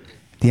them.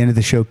 At the end of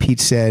the show, Pete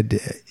said,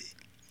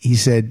 he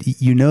said,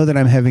 "You know that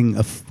I'm having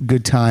a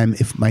good time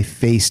if my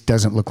face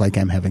doesn't look like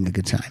I'm having a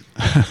good time."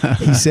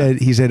 he said,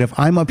 "If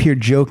I'm up here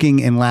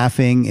joking and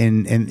laughing,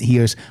 and he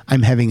goes,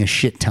 I'm having a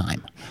shit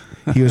time."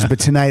 He goes, "But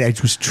tonight I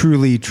was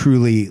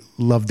truly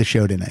loved the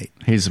show tonight."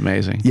 He's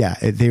amazing. Yeah,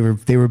 they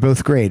were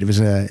both great. It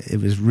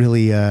was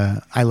really.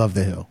 I love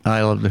the Who.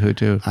 I love the Who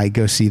too. I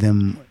go see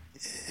them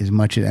as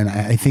much, and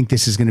I think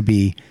this is going to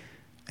be.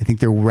 I think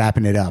they're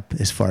wrapping it up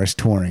as far as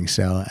touring,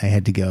 so I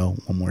had to go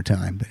one more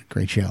time. But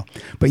great show.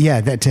 But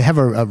yeah, that to have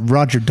a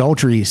Roger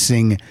Daltrey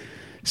sing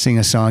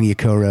a song you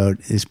co-wrote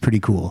is pretty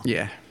cool.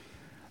 Yeah.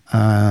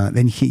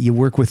 Then you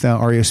work with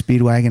REO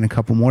Speedwagon a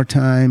couple more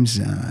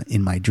times.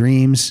 In My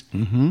Dreams,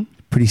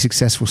 pretty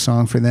successful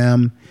song for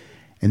them.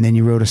 And then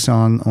you wrote a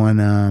song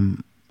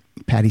on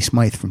Patti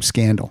Smythe from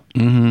Scandal.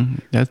 Mm-hmm.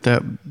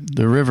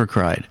 The River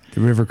Cried.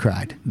 The River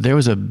Cried. There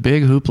was a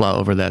big hoopla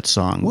over that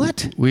song.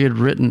 What?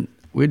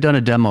 We'd done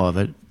a demo of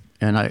it,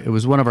 and it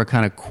was one of our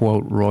kind of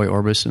quote Roy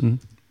Orbison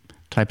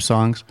type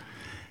songs,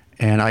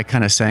 and I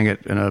kind of sang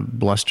it in a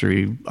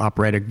blustery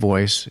operatic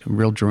voice, a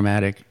real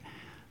dramatic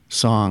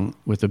song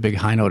with a big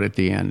high note at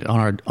the end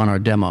on our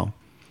demo,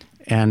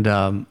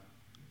 and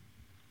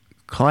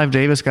Clive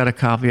Davis got a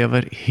copy of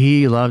it.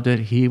 He loved it.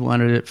 He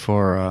wanted it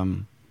for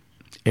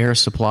Air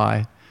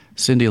Supply.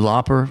 Cyndi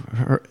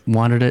Lauper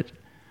wanted it.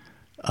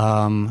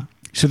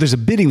 So there's a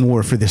bidding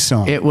war for this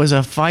song. It was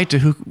a fight to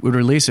who would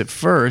release it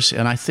first,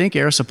 and I think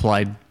Air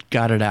Supply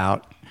got it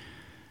out.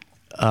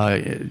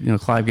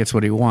 Clive gets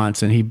what he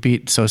wants, and he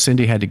so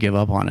Cyndi had to give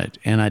up on it,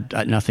 and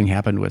nothing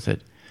happened with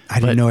it. I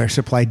didn't know Air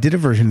Supply did a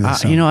version of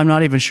this song. I'm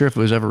not even sure if it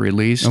was ever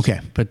released. Okay.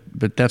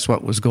 But that's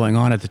what was going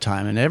on at the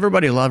time, and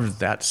everybody loved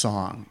that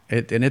song.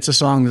 And it's a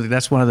song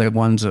that's one of the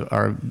ones that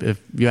are,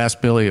 if you ask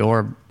Billy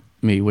or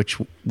me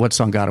what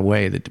song got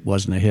away that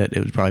wasn't a hit, it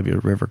would probably be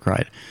River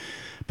Cried.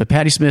 But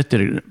Patti Smith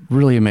did a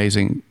really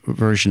amazing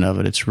version of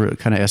it. It's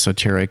kind of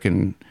esoteric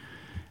and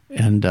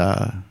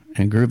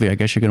groovy. I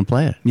guess you're going to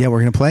play it. Yeah, we're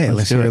going to play it.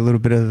 Let's hear it. a little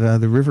bit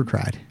of The River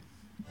Cried.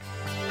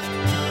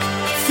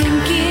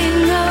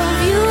 Thinking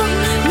of you,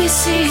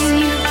 missing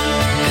you,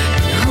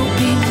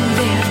 hoping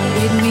there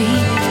with me.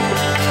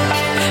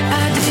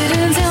 I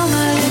didn't tell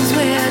my lips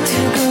where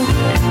to go.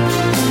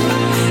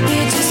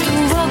 It just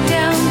walked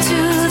down to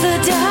the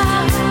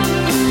dock.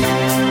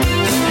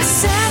 I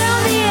sat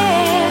on the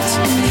edge,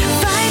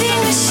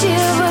 fighting a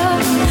shiver,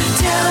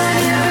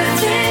 telling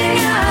everything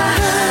I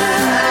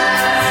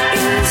heard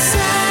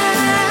inside.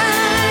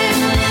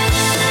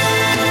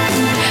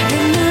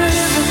 And the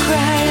river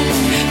cried,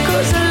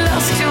 'cause I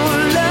lost your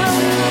love.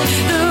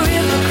 The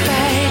river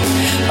cried,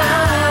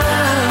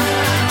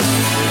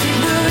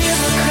 the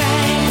river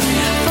cried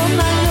for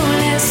my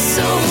lonely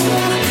soul.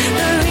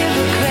 The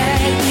river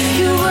cried,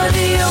 you were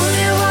the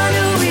only one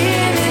who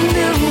really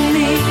knew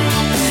me.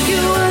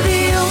 You were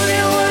the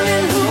only one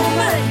in whom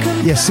I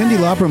could. Yeah, Cyndi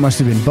Lauper must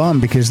have been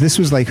bummed because this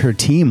was like her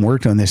team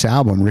worked on this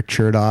album. Rick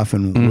Chertoff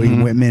and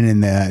William Whitman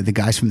and the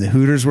guys from the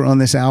Hooters were on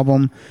this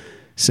album.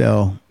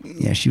 So,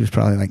 yeah, she was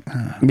probably like,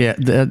 Yeah,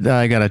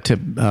 I got to tip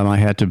my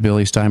hat to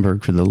Billy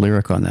Steinberg for the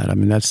lyric on that. I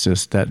mean,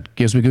 that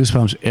gives me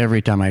goosebumps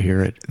every time I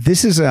hear it.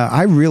 This is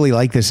I really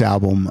like this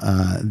album,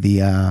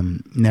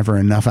 the Never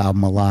Enough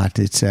album a lot.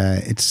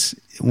 It's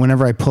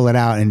whenever I pull it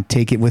out and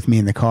take it with me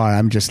in the car,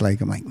 I'm like,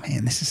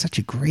 man, this is such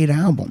a great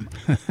album.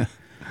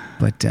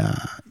 But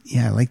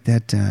yeah, I like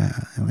that.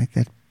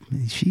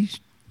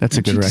 That's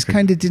a good record.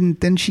 Kind of didn't.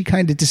 Then she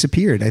kind of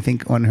disappeared. I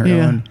think on her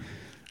own.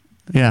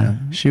 Yeah,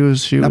 she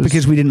was Not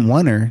because we didn't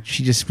want her.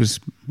 She just was,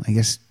 I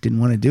guess,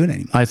 didn't want to do it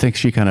anymore. I think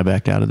she kind of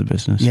backed out of the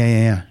business.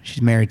 Yeah.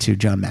 She's married to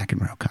John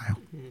McEnroe, Kyle.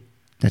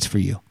 That's for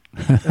you.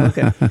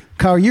 Okay.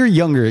 Kyle, you're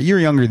younger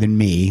than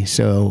me,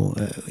 so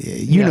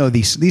you know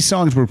these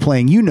songs we're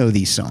playing. You know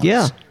these songs.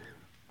 Yeah.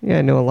 Yeah,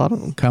 I know a lot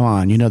of them. Come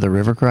on, you know the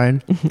River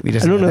Cried? We I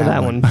just don't know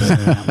that one.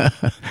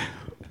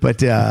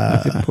 But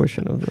A good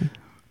portion of them.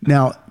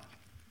 now,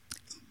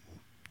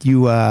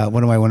 you what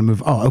do I want to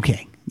move? Oh,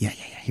 okay. Yeah.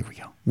 Here we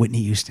go.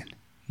 Whitney Houston.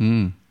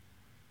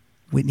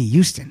 Whitney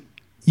Houston.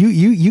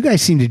 You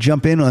guys seem to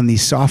jump in on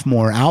these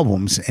sophomore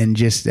albums and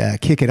just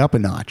kick it up a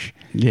notch.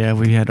 Yeah,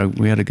 we had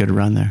a good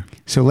run there.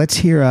 So let's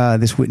hear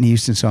this Whitney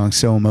Houston song,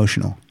 "So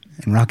Emotional,"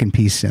 and rock in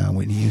peace,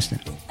 Whitney Houston.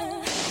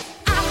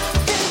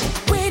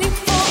 Waiting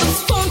for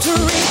this phone to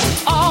ring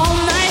all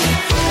night.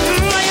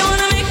 Why you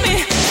wanna make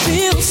me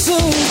feel so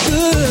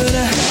good?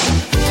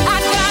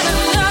 I got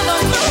another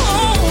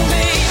home,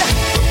 babe.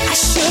 I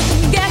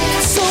shouldn't get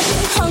so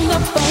hung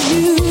up on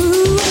you.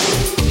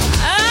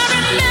 I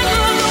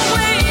remember the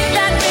way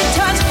that we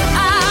touched.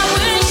 I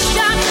wish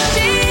I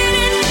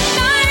didn't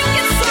like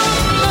it so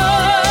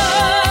much.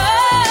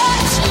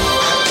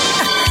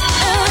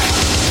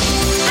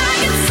 I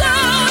get so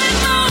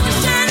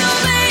emotional,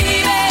 baby.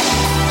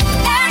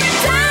 Every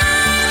time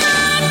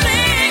I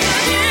think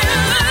of you,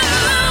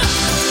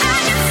 I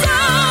get so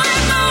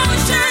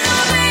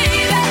emotional,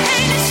 baby.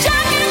 Ain't it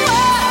shocking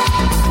what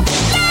love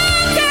can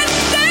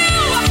do?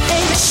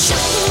 Ain't it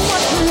shocking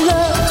what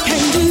love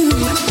can do?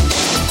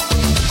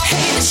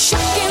 Ain't it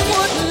shocking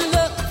what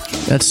love can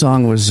do? That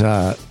song was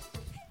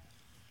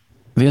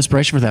the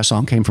inspiration for that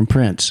song came from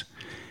Prince.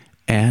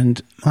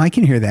 And I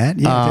can hear that.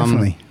 Yeah,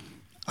 definitely.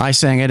 I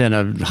sang it in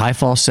a high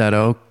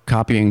falsetto,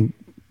 copying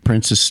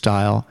Prince's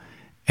style,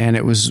 and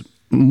it was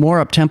more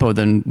up-tempo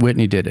than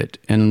Whitney did it,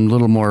 and a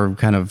little more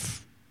kind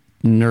of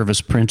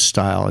nervous Prince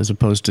style as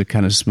opposed to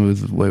kind of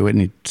smooth the way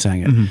Whitney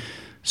sang it. Mm-hmm.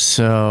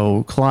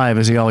 So Clive,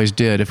 as he always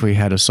did, if we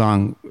had a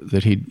song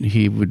that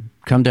he would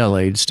come to LA,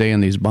 he'd stay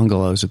in these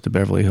bungalows at the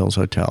Beverly Hills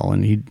Hotel,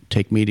 and he'd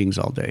take meetings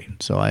all day.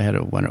 So I had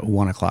one at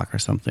 1 o'clock or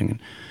something. And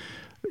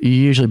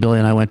usually Billy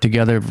and I went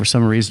together. For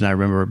some reason, I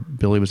remember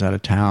Billy was out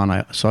of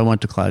town, so I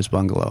went to Clive's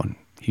bungalow, and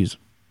he's,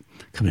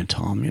 "Come in,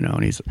 Tom,"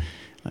 and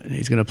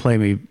he's going to play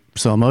me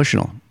So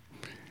Emotional.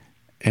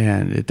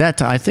 And at that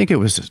time, I think it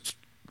was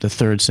the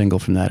third single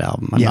from that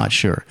album. I'm not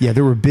sure. Yeah,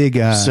 there were big...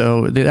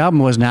 So the album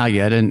wasn't out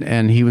yet,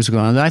 and he was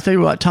going, I tell you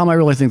what, Tom, I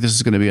really think this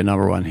is going to be a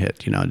number one hit,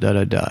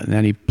 da-da-da. And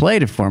then he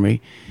played it for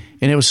me,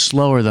 and it was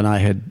slower than I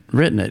had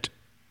written it,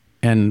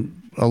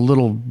 and a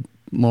little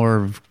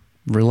more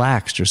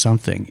relaxed or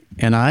something.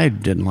 And I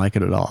didn't like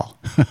it at all.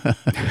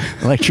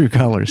 Like True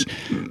Colors.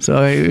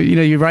 So,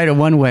 you write it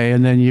one way,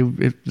 and then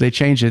if they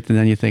change it, and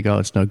then you think, oh,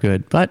 it's no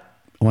good. But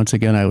once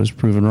again, I was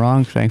proven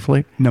wrong,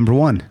 thankfully. Number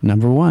one.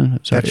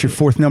 So that's your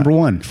fourth number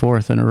one.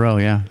 Fourth in a row,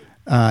 yeah.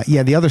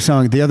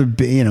 The other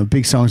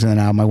big songs on that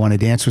album, I Want to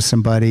Dance with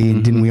Somebody,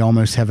 and Didn't We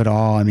Almost Have It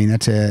All? I mean,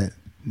 that's a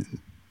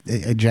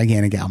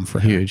gigantic album for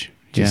her. Huge.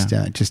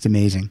 Just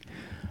amazing.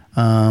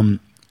 And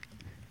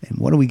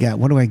what do we got?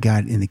 What do I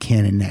got in the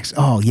canon next?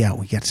 Oh, yeah,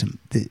 we got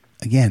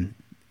again,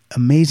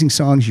 amazing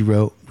songs you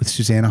wrote with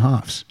Susanna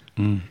Hoffs.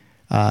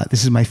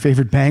 This is my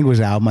favorite Bangles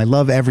album. I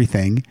love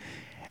everything.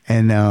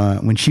 And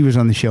when she was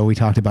on the show, we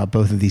talked about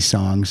both of these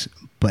songs.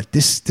 But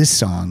this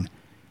song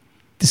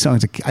is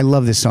I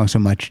love this song so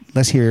much.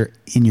 Let's hear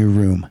In Your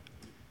Room.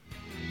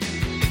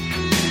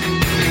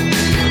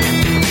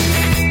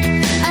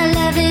 I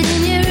love it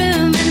in your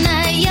room at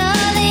night.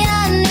 You're the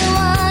only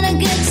one who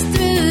gets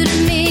through to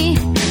me.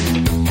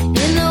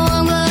 In the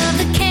warm glow of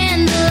the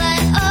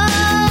candlelight. Oh, I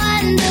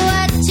wonder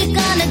what you're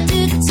gonna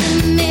do to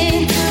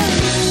me.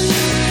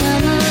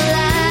 Come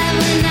alive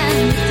when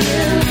I'm with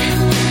you.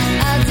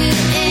 I'll do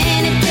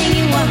anything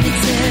you want me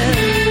to.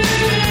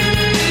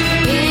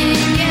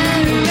 In your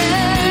room.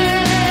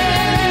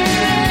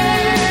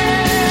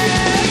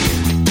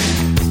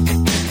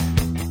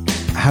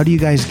 How do you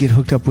guys get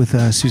hooked up with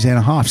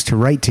Susanna Hoffs to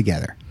write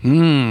together?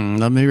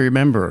 Let me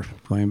remember,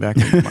 going back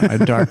to my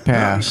dark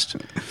past.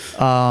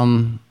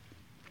 I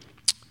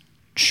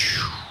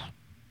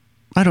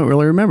don't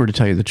really remember, to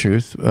tell you the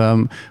truth.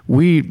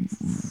 We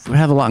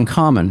have a lot in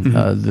common,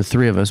 the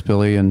three of us,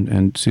 Billy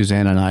and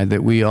Susanna and I,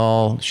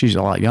 that she's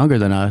a lot younger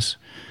than us,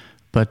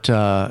 but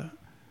I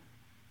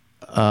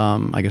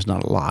guess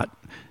not a lot.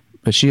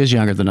 But she is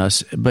younger than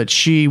us. But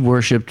she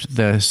worshipped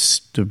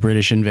the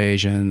British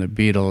invasion, the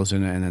Beatles,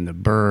 and then the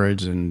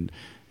Byrds, and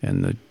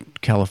the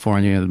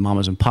California, the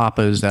Mamas and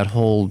Papas, that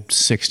whole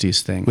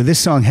 60s thing. Well, this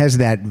song has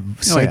that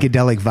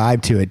psychedelic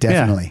vibe to it,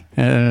 definitely.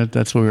 Yeah,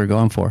 that's what we were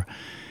going for.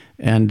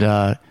 And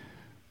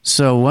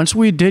so once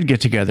we did get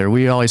together,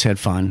 we always had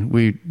fun.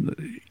 We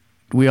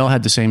all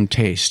had the same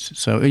taste.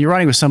 So you're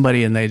writing with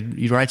somebody, and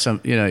you write some.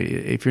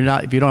 If you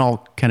don't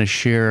all kind of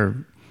share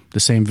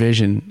the same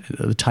vision,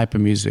 the type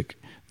of music,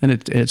 then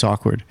it's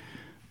awkward.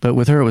 But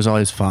with her, it was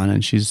always fun,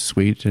 and she's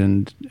sweet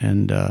and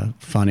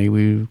funny.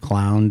 We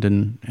clowned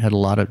and had a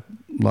lot of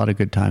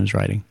good times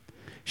writing.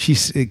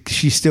 She's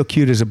still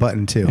cute as a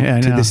button too.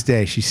 Yeah, to this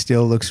day, she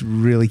still looks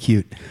really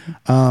cute.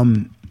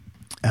 I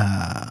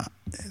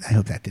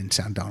hope that didn't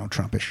sound Donald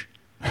Trumpish.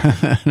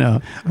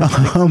 No,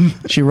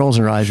 she rolls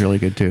her eyes really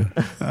good too.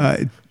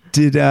 Were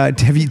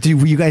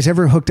you guys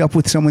ever hooked up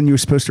with someone you were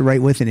supposed to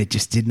write with and it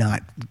just did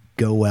not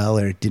go well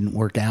or it didn't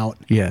work out?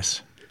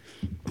 Yes.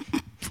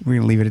 We're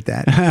gonna leave it at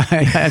that.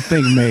 I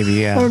think maybe,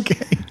 yeah.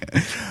 Okay.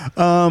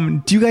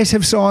 Do you guys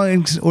have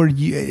songs or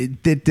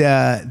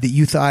that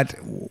you thought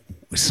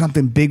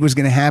something big was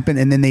going to happen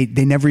and then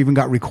they never even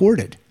got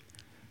recorded?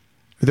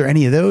 Are there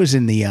any of those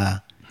in the?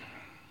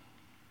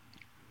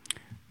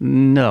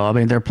 No, I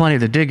mean there are plenty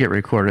that did get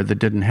recorded that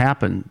didn't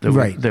happen.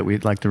 Right. That we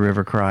like The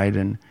River Cried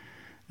and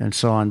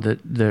so on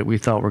that we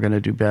thought were going to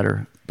do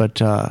better,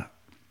 but.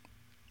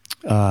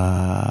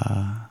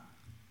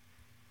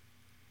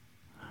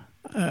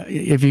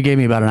 If you gave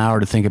me about an hour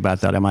to think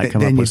about that, I might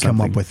come up with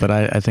something. But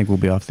I think we'll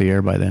be off the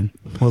air by then.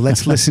 Well,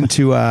 let's listen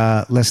to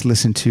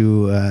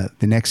the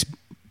next,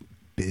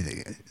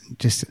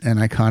 just an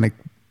iconic,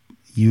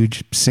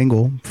 huge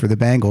single for the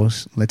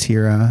Bangles. Let's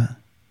hear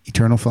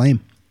 "Eternal Flame."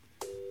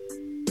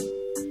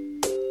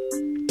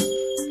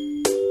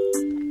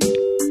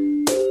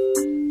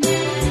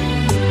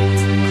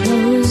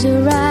 Close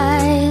your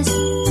eyes,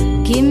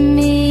 give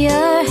me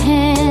your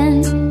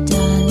hand,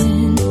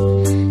 darling.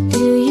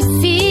 Do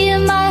you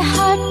feel my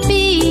heart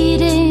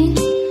beating?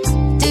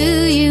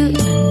 Do you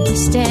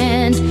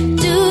understand?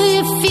 Do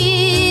you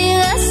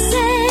feel the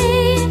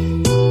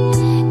same?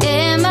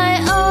 Am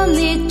I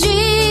only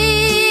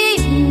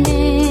dreaming?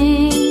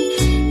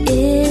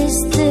 Is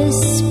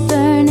this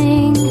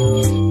burning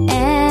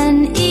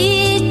an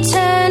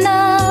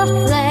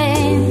eternal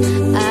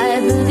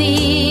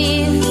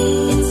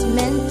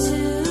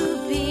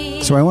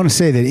So I want to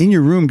say that In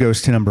Your Room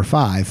goes to number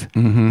 5,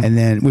 and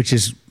then, which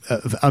is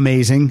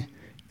amazing.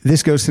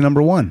 This goes to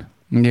number 1.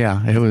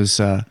 Yeah, it was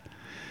our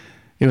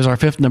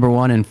 5th number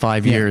 1 in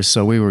 5 years,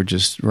 so we were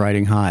just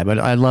riding high. But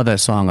I love that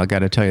song. I got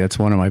to tell you, that's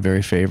one of my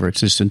very favorites,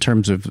 just in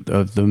terms of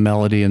the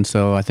melody. And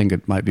so I think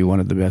it might be one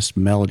of the best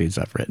melodies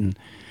I've written.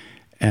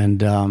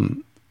 And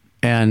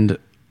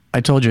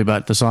I told you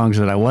about the songs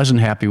that I wasn't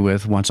happy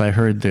with once I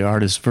heard the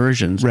artist's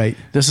versions. Right.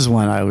 This is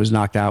one I was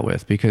knocked out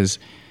with because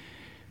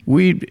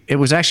it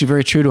was actually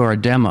very true to our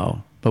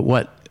demo. But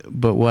what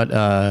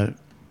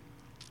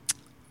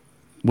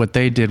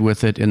they did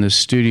with it in the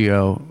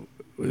studio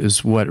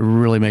is what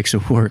really makes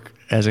it work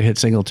as a hit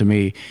single to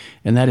me.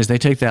 And that is they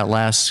take that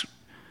last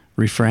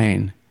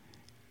refrain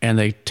and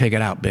they take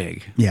it out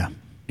big. Yeah.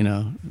 You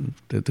know,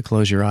 the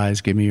close your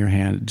eyes, give me your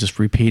hand, just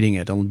repeating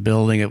it and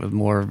building it with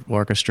more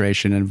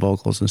orchestration and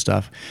vocals and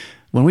stuff.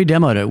 When we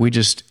demoed it, we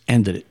just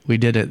ended it. We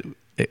did it,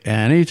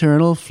 an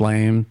eternal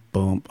flame,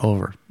 boom,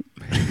 over.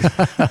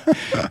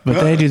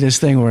 But they do this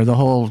thing where the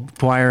whole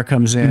choir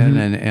comes in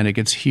and it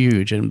gets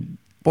huge. And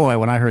boy,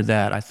 when I heard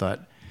that, I thought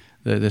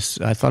it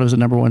was a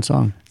number 1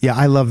 song. Yeah,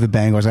 I love the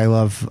Bangles. I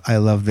love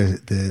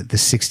the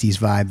 60s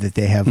vibe that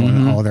they have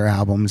on all their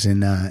albums.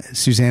 And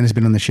Suzanne has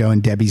been on the show,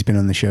 and Debbie's been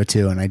on the show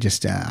too. And I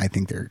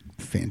think they're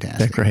fantastic.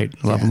 They're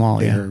great. Love them all.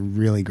 They're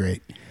really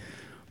great.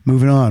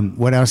 Moving on.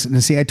 What else?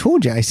 And see, I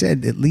told you. I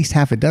said at least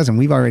half a dozen.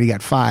 We've already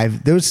got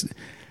 5.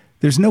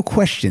 There's no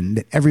question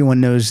that everyone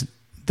knows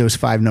those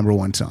 5 number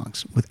 1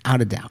 songs without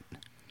a doubt.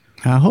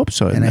 I hope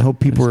so. And I hope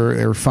people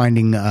are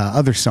finding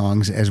other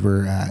songs as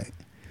we're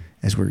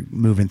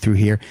moving through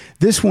here.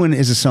 This one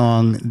is a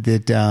song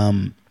that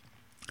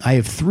I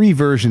have 3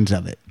 versions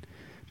of it,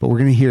 but we're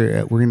gonna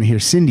hear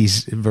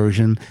Cindy's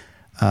version,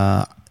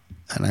 and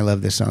I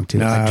love this song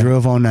too. I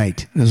Drove All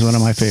Night. This is one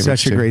of my favorites.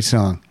 Such a great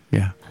song.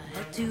 Yeah. I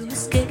had to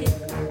escape.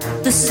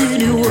 The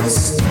city was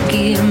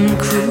sticky and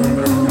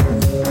cruel.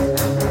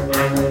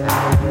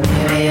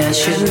 Maybe I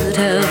should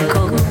have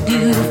called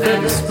you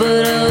first,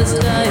 but I was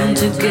dying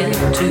to get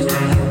to you.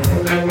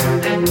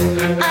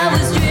 I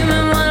was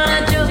dreaming when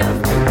I drove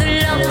the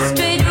long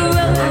straight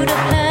road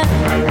ahead.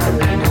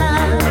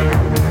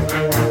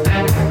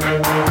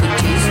 Could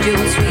taste your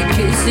sweet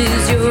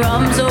kisses, your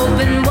arms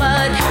open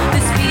wide.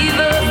 This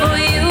fever for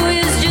you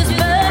is just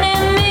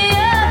burning me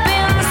up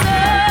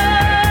inside.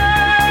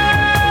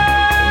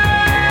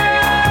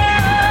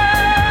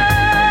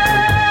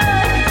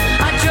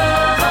 I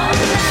drove all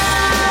night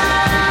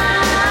to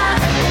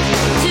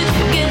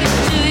get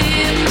to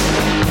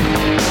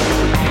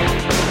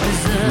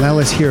you. Now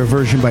let's hear a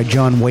version by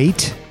John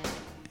Waite.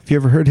 Have you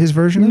ever heard his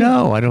version?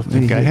 No, I don't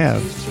think I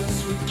have.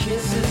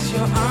 Kisses,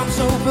 your arms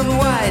open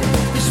wide.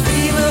 This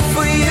fever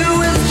for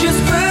you is just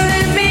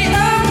burning me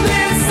up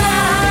inside.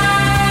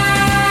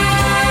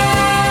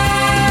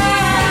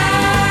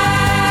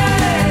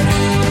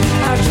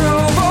 I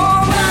drove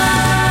all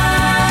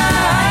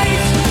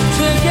night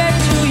to get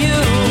to you.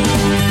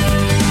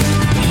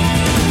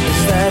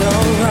 Is that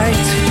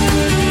alright?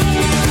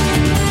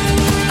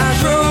 I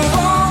drove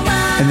all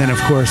night. And then, of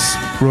course,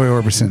 Roy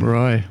Orbison.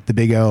 Roy. The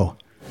Big O.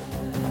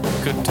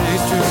 Could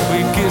taste your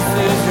sweet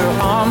kisses, your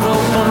arms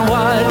open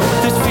wide.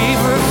 This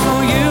fever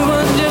for you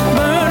was just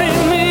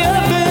burning me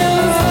up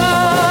inside.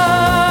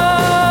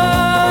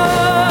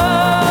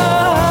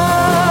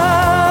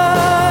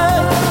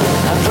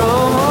 I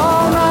drove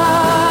all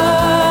night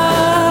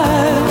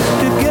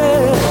to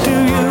get to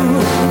you.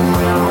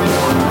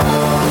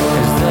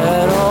 Is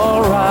that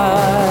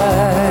alright?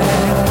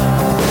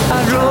 I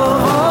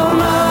drove all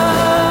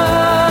night,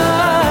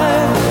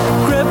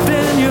 crept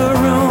in your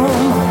room,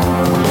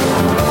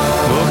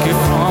 woke you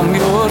from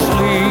your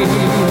sleep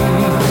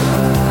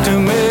to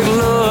make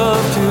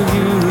love to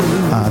you.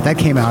 That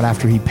came out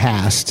after he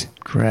passed.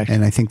 Correct.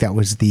 And I think that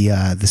was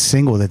the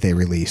single that they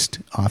released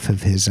off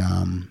of his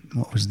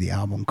what was the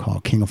album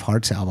called? King of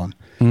Hearts album.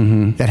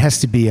 Mm-hmm. That has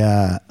to be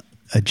a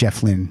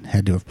Jeff Lynne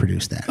had to have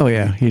produced that. Oh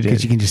yeah, he did.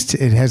 Because you can just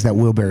it has that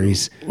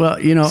Wilburys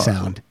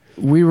sound.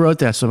 We wrote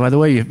that. So by the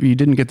way, you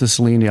didn't get the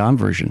Celine Dion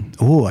version.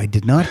 Oh, I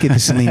did not get the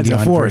Celine That's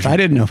Dion a 4th. version. I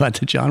didn't know about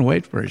the John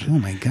Waite version. Oh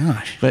my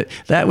gosh! But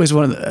that was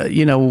one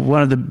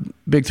of the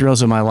big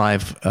thrills of my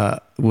life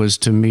was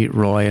to meet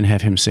Roy and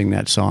have him sing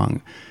that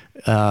song.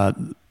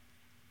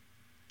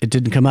 It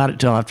didn't come out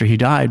until after he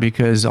died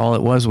because all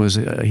it was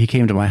he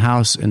came to my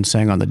house and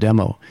sang on the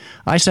demo.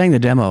 I sang the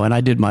demo and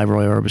I did my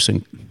Roy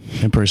Orbison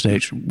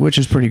impersonation, which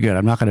is pretty good.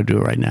 I'm not going to do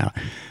it right now.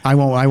 I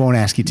won't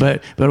ask you to.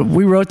 But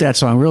we wrote that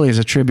song really as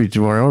a tribute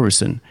to Roy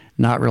Orbison,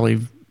 not really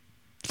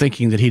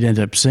thinking that he'd end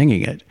up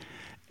singing it.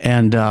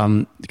 And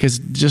because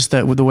just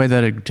that with the way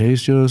that it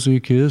tastes your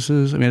sweet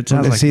kisses, I mean, it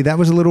sounds like. See, that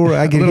was a little.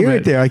 I could hear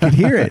it there. I could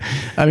hear it.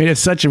 I mean,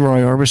 it's such a Roy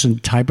Orbison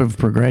type of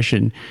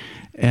progression,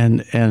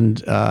 and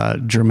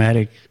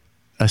dramatic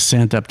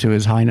ascent up to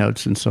his high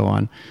notes and so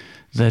on.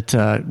 That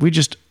we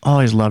just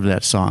always loved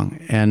that song,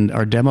 and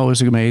our demo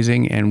was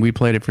amazing, and we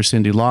played it for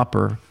Cyndi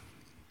Lauper.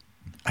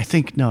 I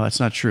think no, that's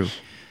not true.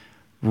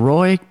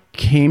 Roy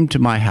came to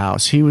my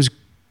house. He was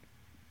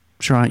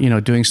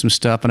doing some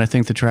stuff, and I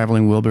think the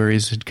Traveling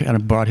Wilburys had kind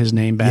of brought his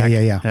name back.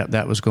 Yeah.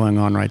 That was going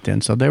on right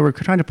then. So they were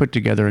trying to put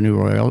together a new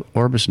Roy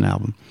Orbison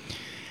album.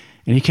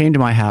 And he came to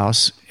my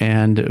house,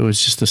 and it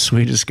was just the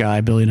sweetest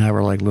guy. Billy and I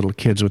were like little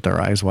kids with our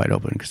eyes wide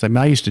open, because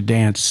I used to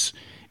dance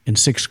in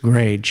 6th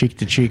grade, cheek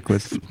to cheek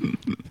with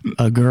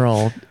a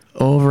girl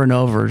over and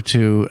over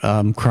to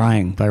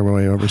Crying by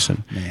Roy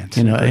Orbison. Man,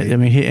 you know, I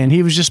mean,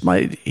 he was just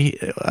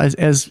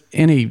as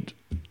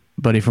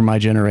anybody from my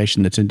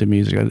generation that's into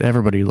music,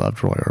 everybody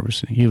loved Roy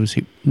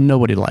Orbison.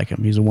 Nobody like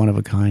him. He's a one of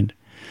a kind.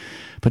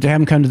 But to have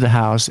him come to the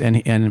house,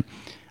 and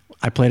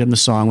I played him the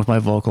song with my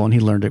vocal, and he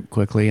learned it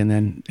quickly, and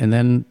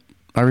then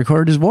I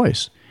recorded his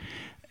voice,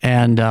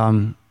 and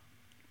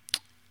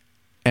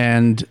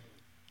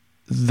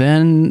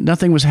then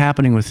nothing was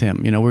happening with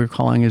him. You know, we were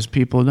calling his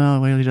people. No,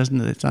 well,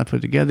 it's not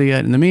put together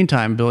yet. In the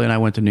meantime, Billy and I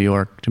went to New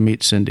York to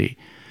meet Cindy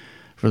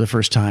for the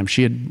first time.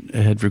 She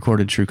had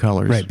recorded True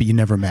Colors. Right, but you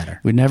never met her.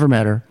 We'd never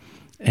met her,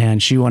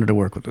 and she wanted to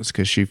work with us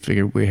because she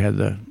figured we had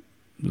the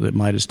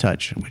Midas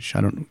touch, which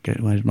I don't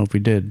know if we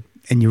did.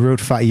 And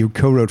you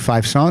co-wrote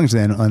 5 songs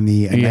then on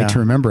the A Night to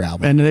Remember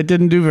album. And it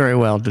didn't do very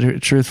well,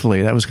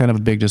 truthfully. That was kind of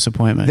a big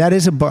disappointment. That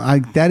is a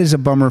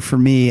bummer for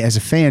me as a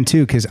fan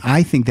too, because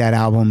I think that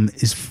album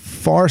is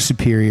far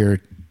superior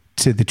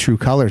to the True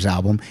Colors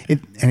album. And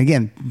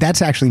again,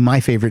 that's actually my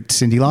favorite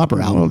Cyndi Lauper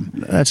album.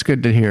 Well, that's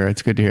good to hear.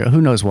 It's good to hear.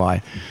 Who knows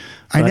why?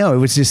 I know. It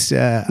was just,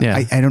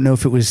 I don't know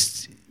if it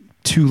was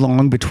too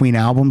long between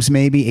albums,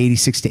 maybe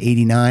 86 to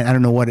 89. I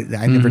don't know what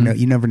never know.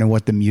 You never know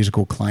what the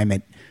musical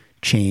climate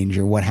change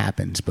or what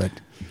happens, but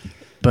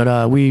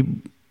I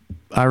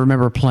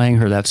remember playing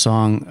her that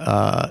song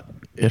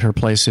at her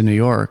place in New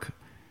York,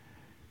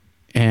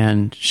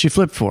 and she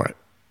flipped for it,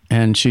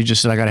 and she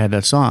just said, "I gotta have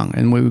that song."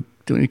 And we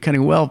doing kind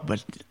of well,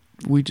 but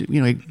Roy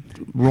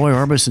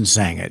Orbison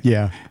sang it,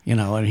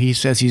 and he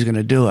says he's going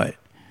to do it.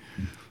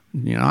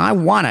 I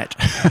want it.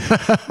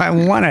 I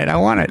want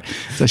it.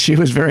 So she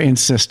was very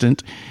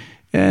insistent,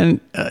 and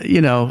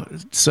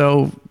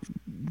so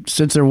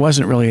since there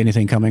wasn't really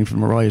anything coming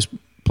from Roy's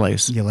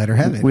place, you let her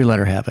have it. We let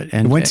her have it,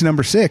 and it went to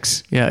number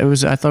 6. Yeah, it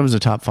was. I thought it was a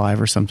top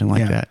 5 or something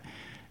like that.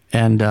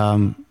 And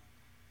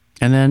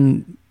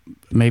then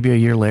maybe a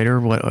year later,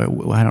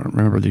 I don't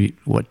remember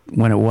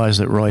when it was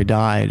that Roy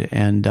died,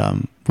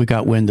 and we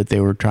got wind that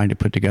they were trying to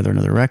put together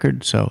another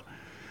record. So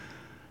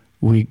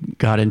we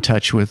got in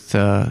touch with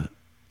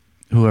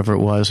whoever it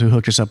was who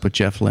hooked us up with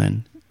Jeff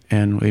Lynne,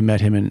 and we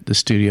met him in the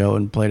studio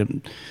and played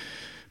him.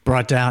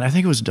 Brought down, I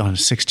think it was on a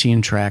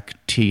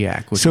 16-track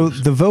TEAC. So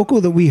the vocal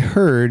that we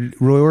heard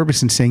Roy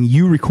Orbison sing,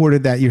 you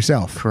recorded that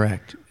yourself?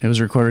 Correct. It was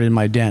recorded in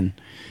my den,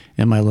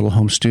 in my little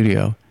home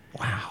studio.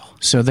 Wow.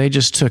 So they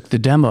just took the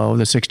demo,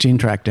 the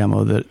 16-track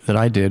demo that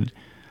I did,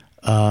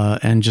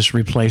 and just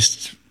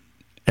replaced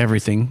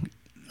everything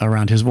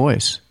around his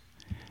voice.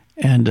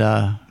 And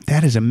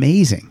that is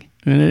amazing.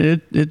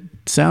 And it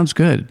sounds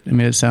good. I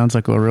mean, it sounds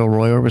like a real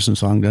Roy Orbison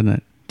song, doesn't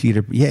it?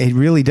 Yeah, it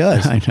really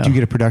does. I know. Do you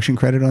get a production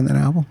credit on that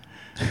album?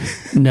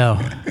 No,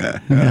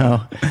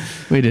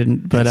 we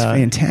didn't. But that's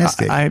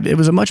fantastic. It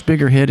was a much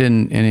bigger hit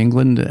in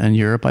England and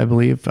Europe, I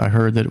believe. I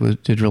heard that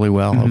it did really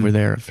well over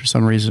there. For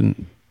some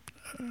reason,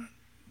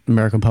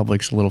 American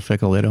public's a little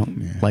fickle. They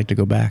don't like to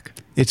go back.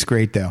 It's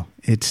great though.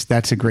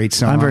 That's a great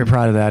song. I'm very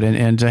proud of that,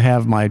 and to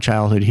have my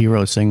childhood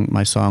hero sing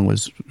my song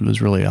was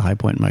really a high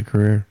point in my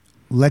career.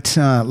 Let's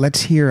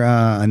hear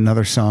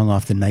another song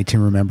off the Night to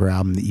Remember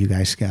album that you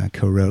guys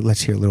co-wrote.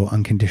 Let's hear a little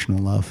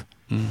Unconditional Love.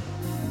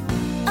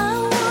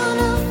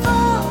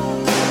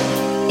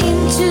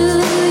 To you,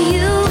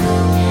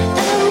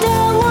 and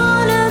I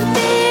wanna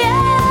be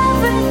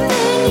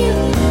everything you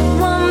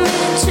want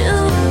me to,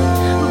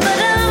 but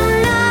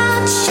I'm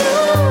not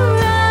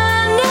sure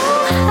I know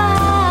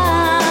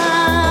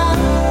how.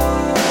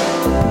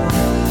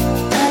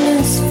 I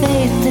lose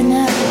faith and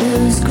I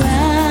lose ground.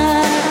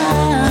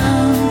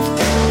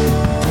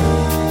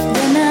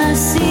 Then I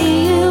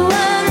see you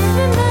and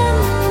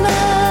remember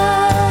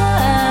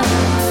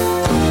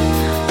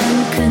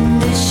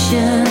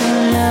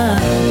unconditional love.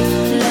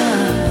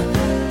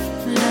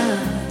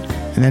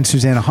 And then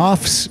Susanna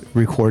Hoffs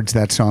records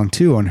that song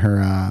too on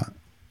her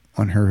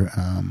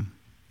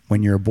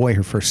When You're a Boy,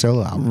 her first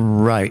solo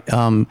album. Right.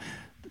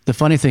 The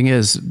funny thing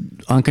is,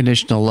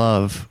 Unconditional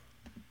Love,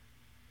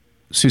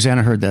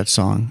 Susanna heard that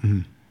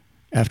song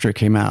after it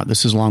came out.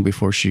 This is long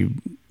before she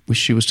was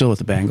still with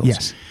the Bangles.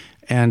 Yes.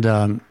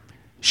 And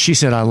she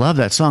said, I love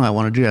that song. I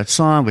want to do that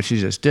song, but she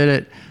just did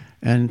it.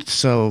 And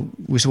so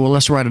we said, well,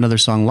 let's write another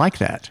song like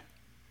that.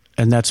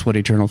 And that's what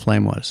Eternal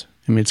Flame was.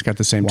 I mean, it's got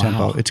the same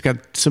tempo. It's got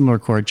similar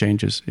chord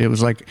changes. It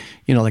was like,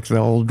 like the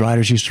old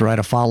writers used to write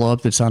a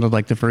follow-up that sounded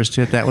like the first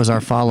hit. That was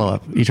our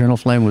follow-up. Eternal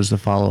Flame was the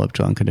follow-up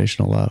to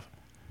Unconditional Love.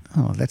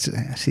 Oh, that's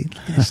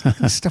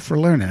stuff we're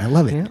learning. I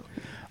love it. Yeah.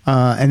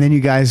 And then you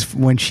guys,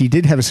 when she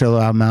did have a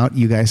solo album out,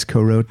 you guys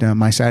co-wrote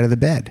My Side of the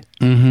Bed.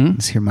 Mm-hmm.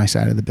 Let's hear My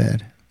Side of the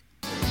Bed.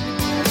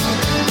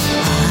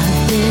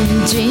 I've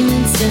been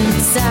dreaming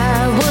since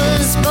I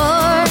was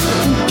born.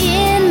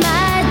 In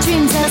my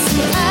dreams I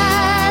see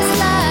eyes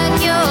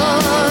like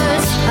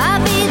yours.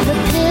 I'll be the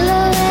pillow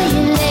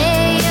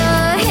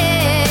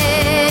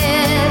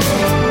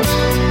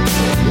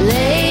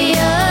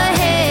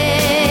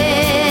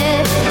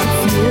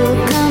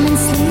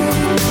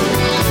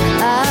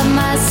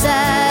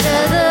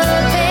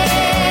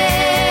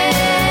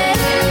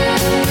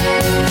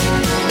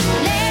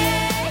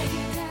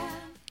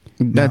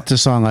That's a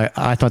song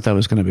I thought that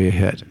was going to be a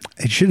hit.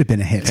 It should have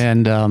been a hit.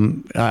 And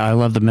I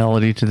love the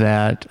melody to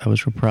that. I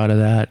was real proud of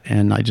that.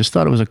 And I just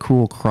thought it was a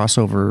cool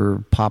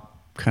crossover pop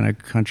kind of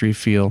country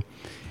feel.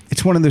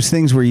 It's one of those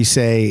things where you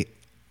say,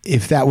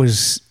 if that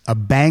was a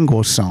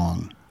Bangles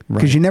song,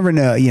 because Right. you never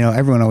know,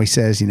 everyone always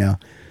says,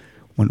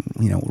 when,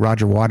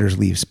 Roger Waters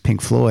leaves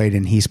Pink Floyd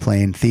and he's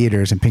playing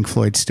theaters and Pink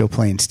Floyd's still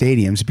playing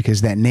stadiums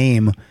because that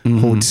name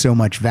holds so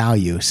much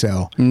value.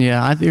 So,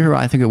 Yeah, I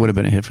think it would have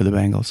been a hit for the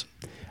Bangles.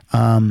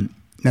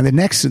 now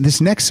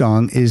this next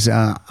song is,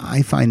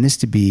 I find this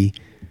to be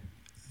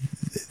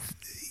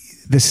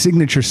the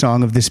signature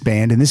song of this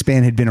band, and this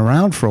band had been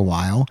around for a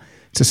while.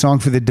 It's a song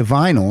for the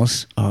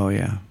Divinyls. Oh,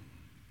 yeah.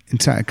 And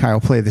Kyle,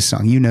 play this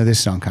song. You know this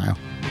song, Kyle.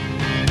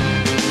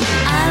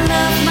 I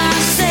love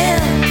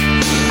myself.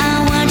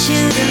 I want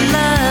you to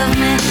love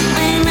me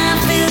when I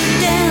feel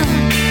down.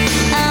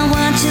 I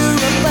want you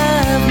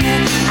above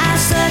me. I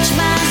search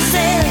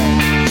myself.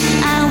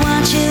 I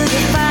want you to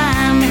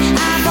find me.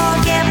 I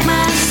forget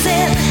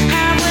myself.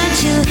 I want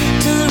you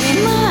to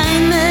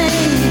remind me.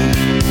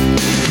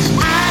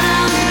 I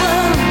don't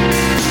want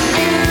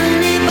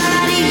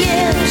anybody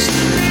else.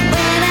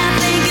 When I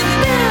think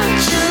about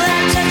you,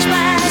 I touch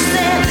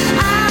myself.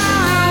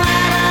 Oh,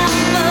 I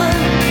don't want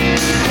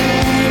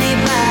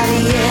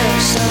anybody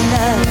else. Oh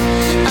no,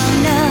 oh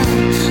no,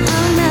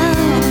 oh no.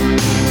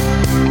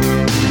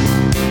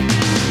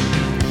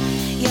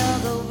 You're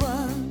the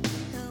one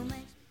who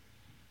makes.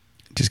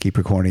 Just keep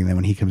recording. Then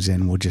when he comes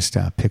in, we'll just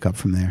pick up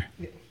from there.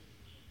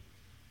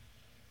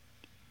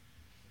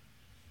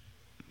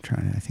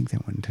 I think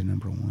that went to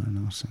number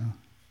 1 also. Let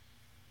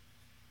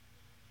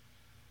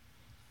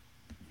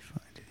me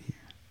find it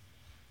here.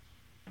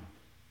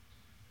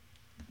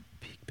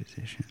 Peak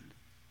position.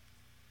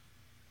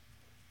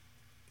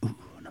 Ooh,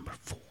 number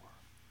 4.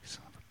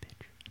 Son of a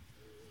bitch.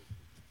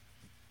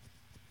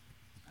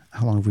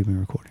 How long have we been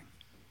recording?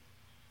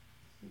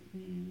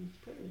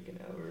 Probably like an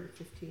hour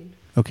 15.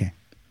 Okay.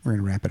 We're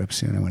going to wrap it up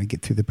soon. I want to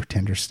get through the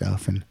Pretender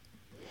stuff, and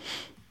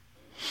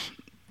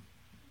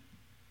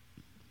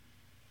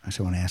I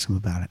also want to ask him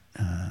about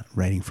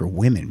writing for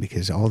women,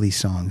 because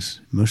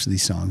most of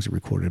these songs are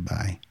recorded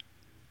by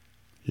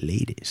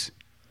ladies.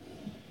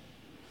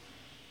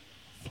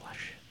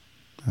 Flush.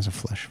 That was a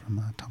flush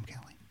from Tom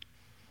Kelly.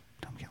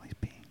 Tom Kelly's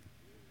peeing.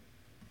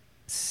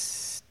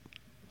 Psst.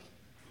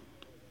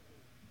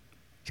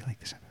 Do you like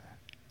this episode?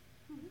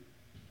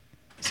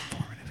 It's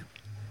informative.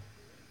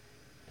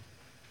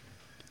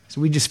 So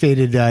we just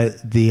faded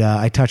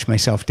I touched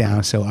myself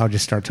down, so I'll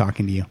just start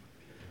talking to you.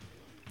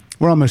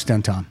 We're almost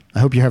done, Tom. I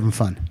hope you're having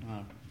fun.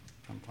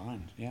 I'm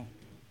fine, yeah.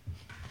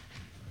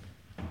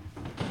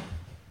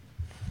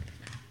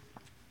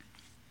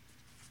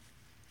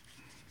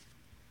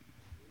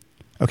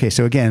 Okay,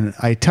 so again,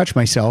 I touch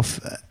myself.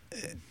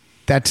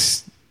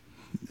 That's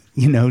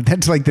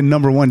like the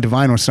number 1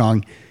 Divinyl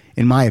song,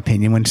 in my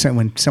opinion. When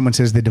someone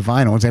says the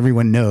Divinyls,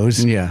 everyone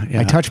knows. Yeah.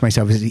 I touch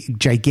myself. It's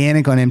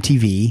gigantic on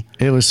MTV.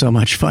 It was so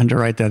much fun to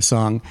write that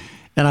song.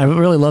 And I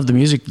really love the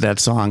music of that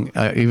song,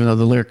 even though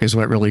the lyric is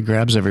what really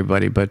grabs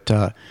everybody. But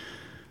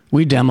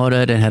we demoed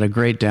it and had a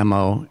great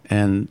demo.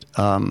 And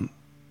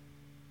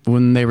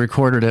when they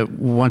recorded it,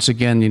 once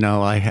again,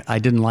 I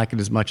didn't like it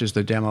as much as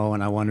the demo,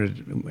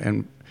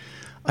 and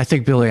I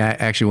think Billy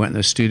actually went in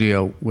the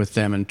studio with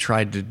them and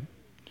tried to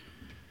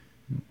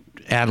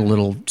add a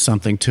little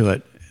something to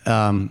it.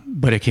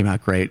 But it came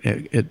out great.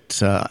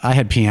 I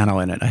had piano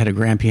in it. I had a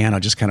grand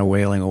piano just kind of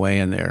wailing away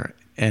in there.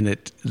 And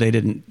they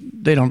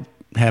don't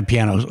have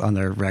pianos on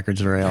their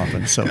records very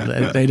often, so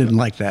they didn't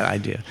like that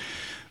idea.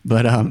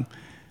 But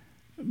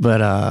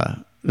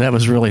that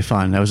was really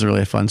fun. That was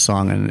really a fun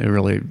song, and it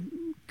really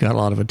got a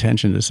lot of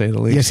attention, to say the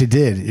least. Yes, it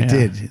did. It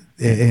did.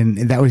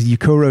 And that was, you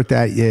co-wrote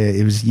that.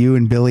 It was you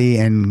and Billy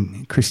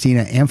and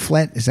Christina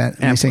Amphlett. Is that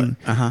am I saying?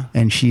 Uh-huh.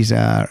 And she's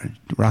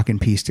rock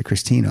and peace to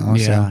Christina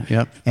also. Yeah,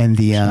 yep. And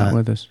She's not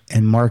with us.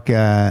 And Mark,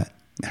 I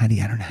don't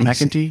know how you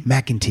say it.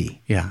 McEntee?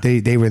 Yeah.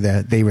 They were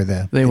the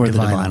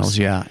Divinyls,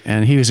 yeah.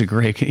 And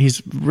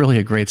he's really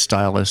a great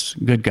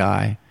stylist, good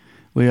guy.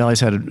 We always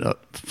had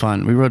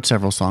fun. We wrote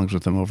several songs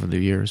with him over the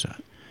years.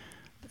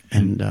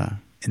 And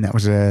that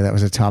was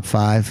a top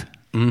 5.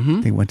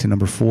 Mm-hmm. They went to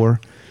number 4.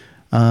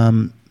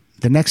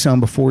 The next song,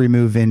 before we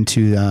move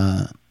into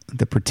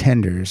the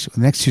Pretenders,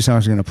 the next 2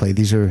 songs we're going to play,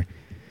 this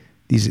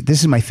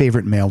is my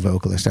favorite male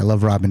vocalist. I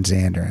love Robin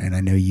Zander, and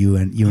I know you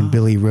and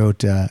Billy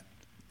wrote a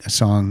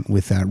song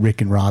with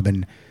Rick and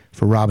Robin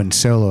for Robin's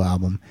solo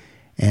album,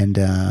 and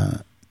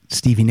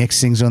Stevie Nicks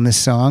sings on this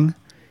song,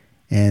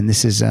 and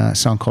this is a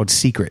song called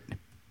Secret.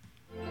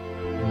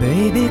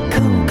 Baby,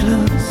 come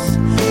close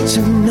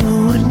so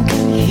no one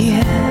can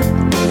hear.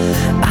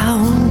 I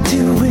want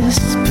to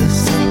whisper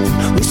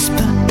something,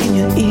 whisper in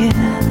your ear.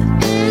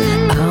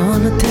 I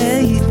want to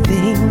tell you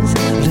things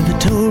never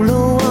told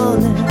no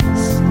one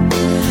else.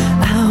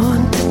 I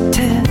want to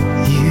tell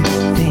you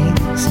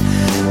things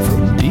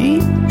from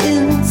deep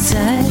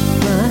inside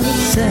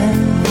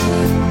myself.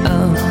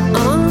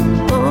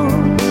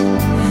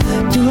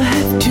 Do I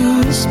have to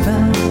whisper?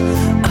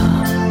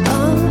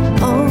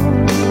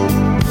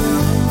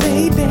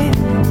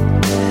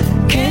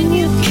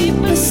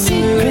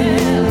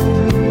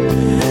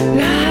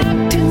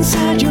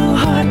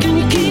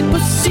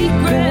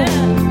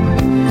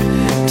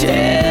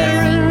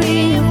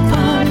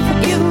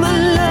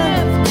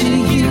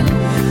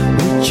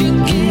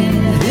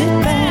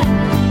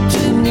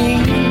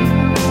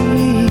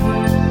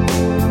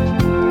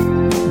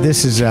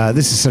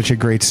 this is such a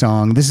great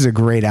song. This is a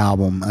great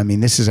album. I mean,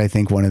 this is, I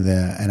think,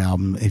 an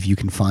album, if you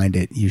can find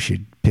it, you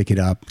should pick it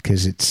up,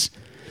 because it's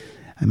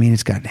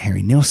got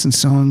Harry Nilsson's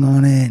song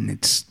on it, and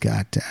it's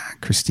got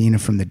Christina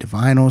from the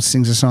Divinyls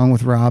sings a song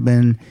with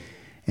Robin,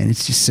 and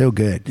it's just so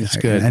good. It's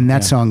good. And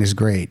that song is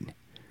great.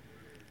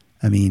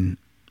 I mean,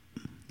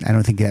 I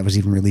don't think that was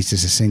even released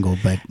as a single,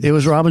 but it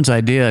was Robin's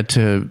idea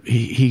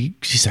she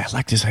said, I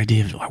like this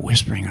idea of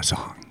whispering a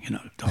song,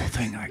 the whole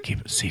thing, I keep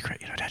it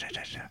secret, da, da, da,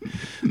 da.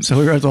 So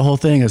we wrote the whole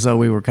thing as though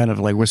we were kind of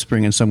like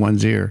whispering in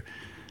someone's ear.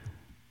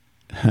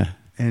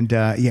 And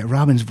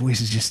Robin's voice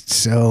is just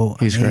so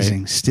He's amazing.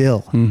 great.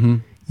 Still,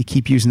 you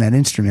keep using that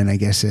instrument, I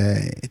guess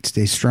it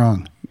stays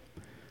strong.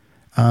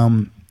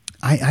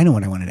 I know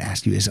what I wanted to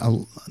ask you is,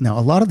 now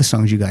a lot of the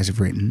songs you guys have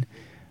written,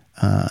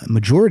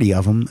 majority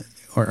of them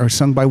are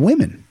sung by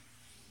women.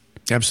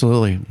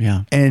 Absolutely,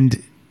 yeah.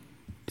 And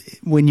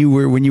when you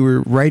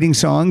were writing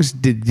songs,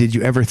 did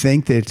you ever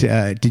think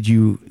that? Did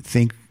you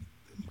think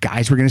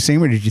guys were going to sing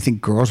them, or did you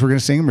think girls were going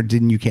to sing them, or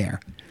didn't you care?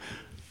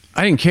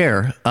 I didn't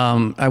care.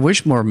 I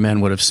wish more men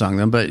would have sung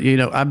them, but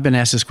I've been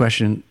asked this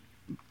question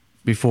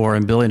before,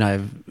 and Billy and I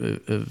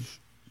have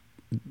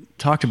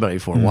talked about it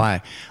before.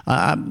 Why?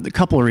 A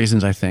couple of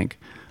reasons, I think.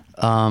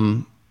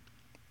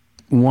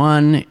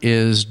 One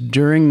is,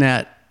 during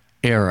that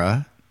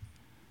era,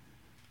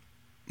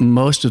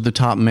 most of the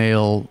top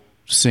male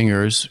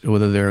singers,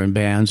 whether they're in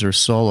bands or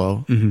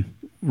solo,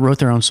 wrote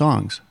their own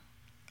songs.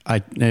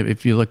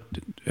 If you look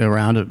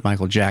around at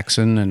Michael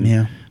Jackson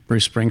and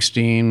Bruce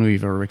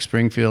Springsteen, Rick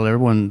Springfield,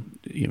 everyone,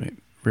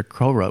 Rick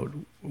co-wrote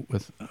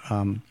with,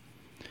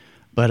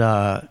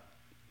 but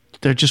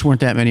there just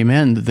weren't that many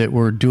men that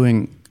were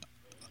doing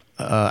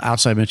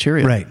outside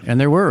material, right? And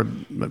there were,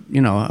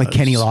 like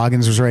Kenny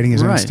Loggins was writing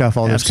his own stuff,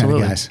 all those kind of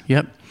guys.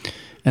 Yep.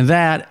 And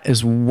that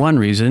is one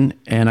reason,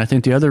 and I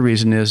think the other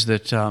reason is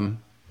that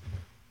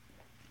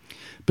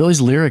Billy's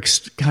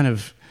lyrics kind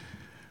of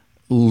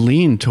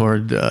lean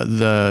toward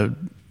the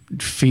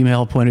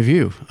female point of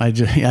view.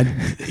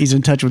 He's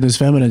in touch with his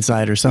feminine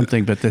side or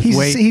something, but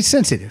he's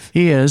sensitive.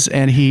 He is,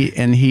 and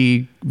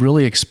he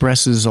really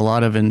expresses a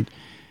lot of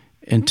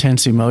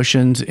intense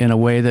emotions in a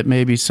way that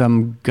maybe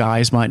some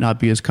guys might not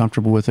be as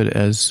comfortable with it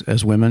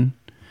as women.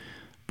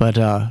 But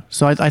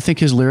so I think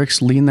his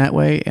lyrics lean that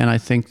way, and I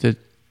think that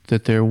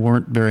there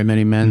weren't very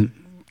many men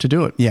to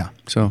do it. Yeah.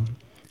 So,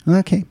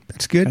 okay,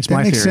 that's good. That's that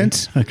my makes theory.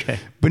 sense. Okay.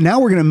 But now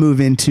we're going to move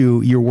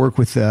into your work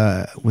with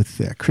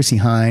Chrissie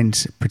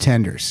Hynde,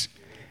 Pretenders.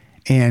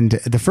 And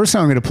the first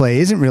song I'm going to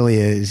play isn't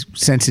really a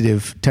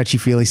sensitive,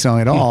 touchy-feely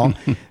song at all.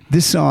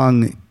 This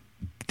song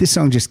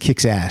just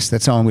kicks ass.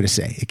 That's all I'm going to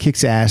say. It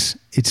kicks ass.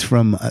 It's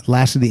from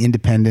Last of the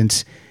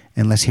Independents,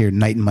 and let's hear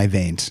Night in My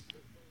Veins.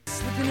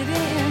 Slipping it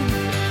in.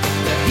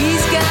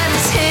 He's got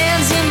his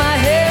hands in my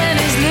hair and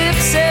his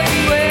lips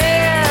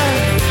everywhere.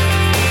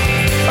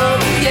 Oh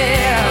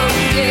yeah,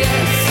 it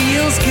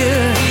feels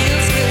good.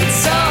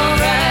 It's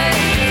alright,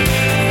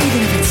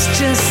 even if it's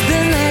just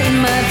the night in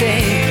my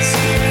veins.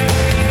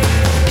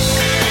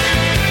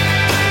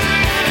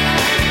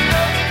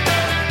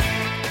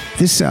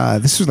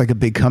 This was like a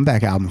big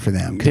comeback album for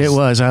them. It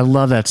was. I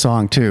love that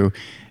song too,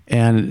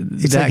 and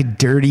it's like a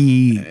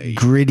dirty,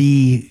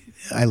 gritty.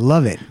 I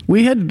love it.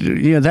 We had,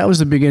 that was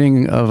the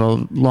beginning of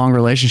a long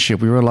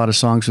relationship. We wrote a lot of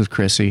songs with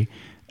Chrissie,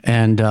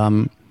 and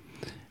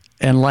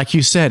like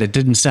you said, it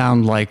didn't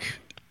sound like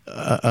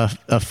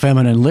a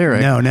feminine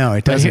lyric. No,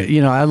 it doesn't.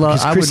 But,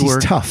 I would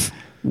work tough.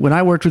 When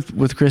I worked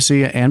with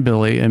Chrissie and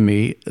Billy and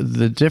me,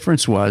 the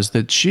difference was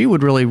that she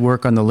would really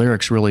work on the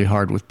lyrics really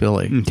hard with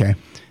Billy. Okay,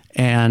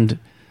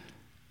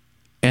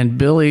 and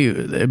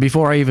Billy,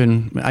 before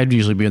I'd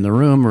usually be in the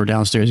room or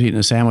downstairs eating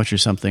a sandwich or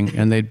something,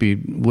 and they'd be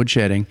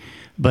woodshedding.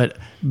 But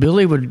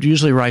Billy would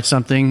usually write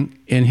something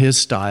in his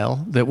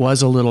style that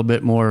was a little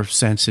bit more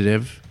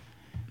sensitive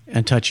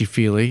and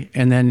touchy-feely,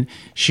 and then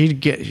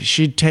she'd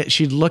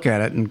look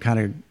at it and kind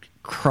of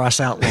cross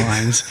out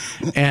lines,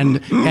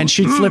 and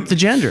she'd flip the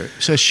gender.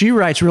 So she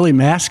writes really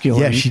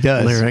masculine she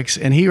does. lyrics,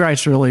 and he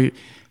writes really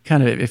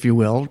kind of, if you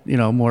will,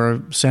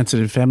 more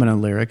sensitive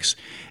feminine lyrics.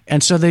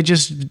 And so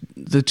between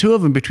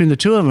the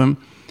two of them,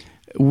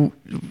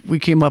 we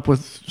came up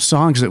with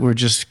songs that were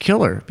just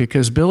killer,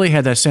 because Billy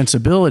had that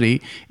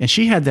sensibility and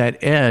she had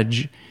that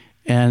edge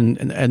and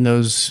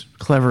those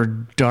clever,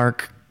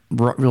 dark,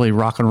 really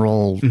rock and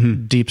roll,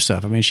 deep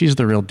stuff. I mean, she's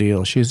the real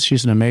deal.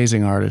 She's an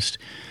amazing artist.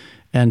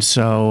 And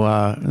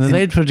so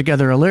they'd put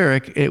together a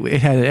lyric.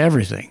 It had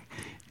everything.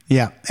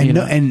 Yeah,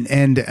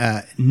 and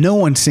no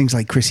one sings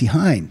like Chrissie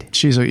Hynde.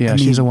 She's a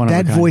one of a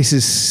kind. That voice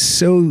is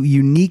so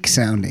unique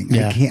sounding.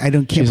 Yeah. I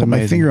can't put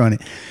my finger on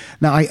it.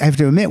 Now I have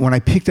to admit, when I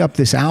picked up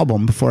this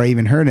album before I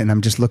even heard it, and I'm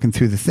just looking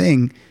through the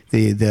thing,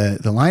 the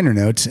liner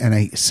notes, and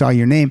I saw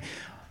your name,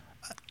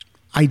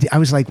 I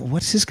was like,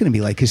 what's this going to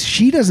be like? Because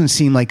she doesn't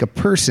seem like a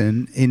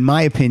person, in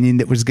my opinion,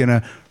 that was going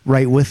to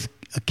write with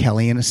a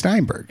Kelly and a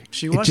Steinberg.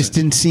 She wasn't. It just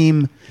didn't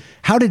seem.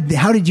 How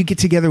did you get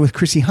together with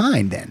Chrissie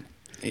Hynde then?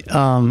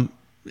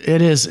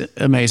 It is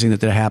amazing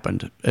that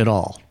happened at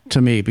all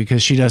to me,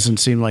 because she doesn't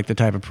seem like the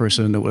type of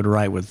person that would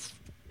write with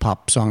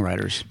pop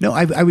songwriters. No,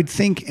 I would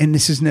think, and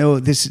this is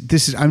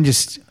I'm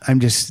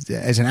just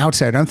as an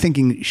outsider, I'm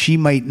thinking she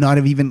might not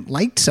have even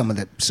liked some of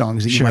the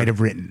songs that you Sure. might have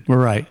written.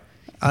 We're right.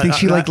 I think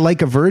she liked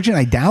Like a Virgin.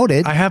 I doubt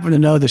it. I happen to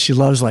know that she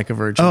loves Like a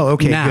Virgin. Oh,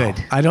 okay, now.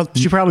 good. I don't.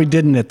 She probably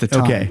didn't at the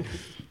time. Okay.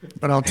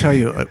 But I'll tell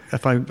you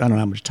if I don't know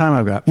how much time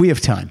I've got. We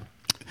have time.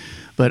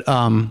 But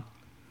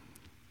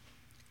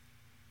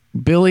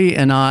Billy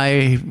and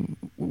I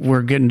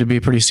were getting to be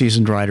pretty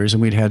seasoned writers,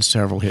 and we'd had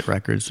several hit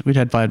records. We'd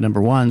had 5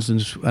 number ones,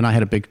 and I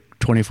had a big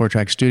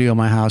 24-track studio in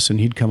my house, and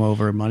he'd come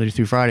over Monday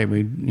through Friday.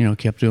 We,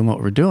 kept doing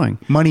what we're doing.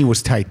 Money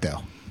was tight,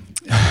 though.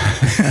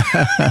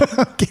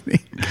 I'm kidding.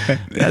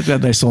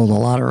 They sold a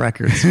lot of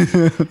records.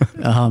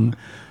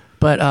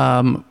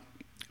 But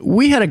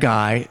we had a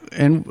guy,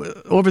 and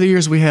over the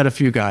years we had a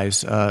few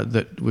guys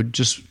that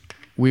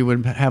we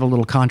would have a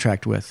little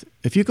contract with.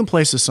 If you can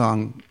place a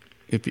song,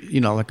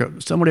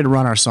 somebody to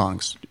run our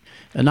songs,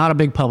 and not a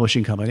big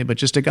publishing company, but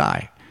just a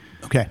guy.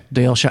 Okay.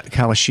 Dale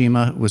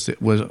Kawashima was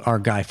our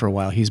guy for a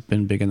while. He's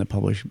been big in the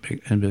publishing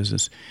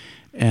business.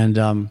 And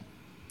a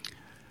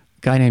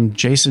guy named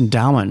Jason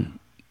Dowman,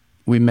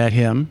 we met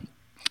him,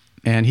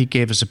 and he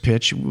gave us a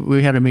pitch.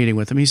 We had a meeting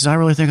with him. He says, I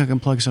really think I can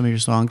plug some of your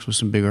songs with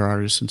some bigger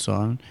artists and so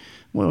on.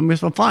 Well,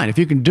 fine. If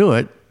you can do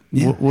it,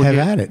 Yeah, have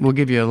at it. We'll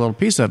give you a little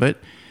piece of it.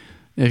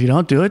 If you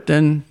don't do it,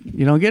 then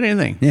you don't get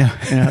anything.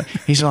 Yeah.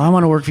 He said, I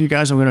want to work for you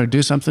guys. I'm going to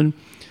do something.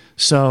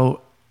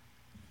 So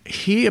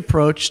he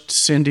approached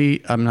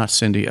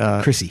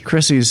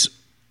Chrissy's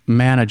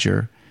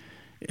manager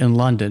in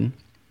London.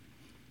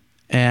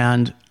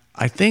 And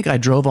I think I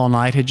Drove All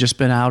Night had just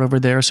been out over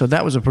there. So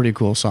that was a pretty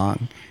cool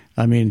song.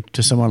 I mean,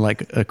 to someone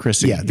like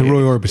Chrissy. Yeah, the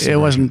Roy Orbison It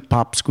wasn't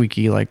pop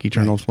squeaky like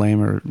Eternal Flame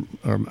or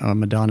a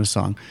Madonna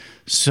song.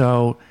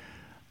 So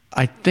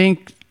I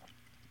think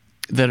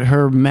that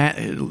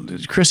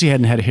Chrissy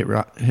hadn't had a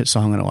hit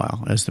song in a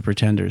while as the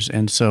Pretenders,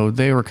 and so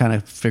they were kind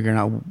of figuring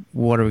out,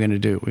 what are we going to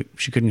do?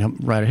 She couldn't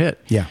write a hit.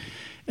 Yeah.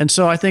 And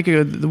so I think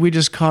we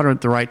just caught her at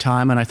the right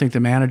time, and I think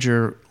the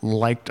manager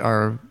liked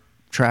our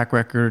track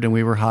record, and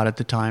we were hot at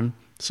the time.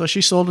 So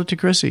she sold it to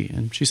Chrissy,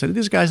 and she said,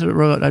 these guys that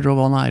wrote I Drove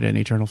All Night and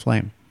Eternal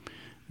Flame,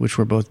 which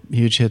were both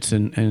huge hits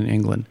in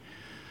England,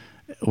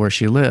 where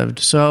she lived.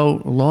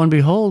 So lo and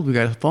behold, we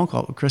got a phone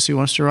call. Chrissy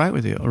wants to write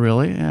with you. Oh,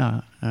 really?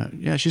 Yeah.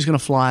 Yeah, she's going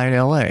to fly to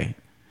L.A.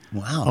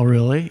 Wow. Oh,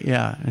 really?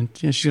 Yeah. And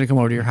she's going to come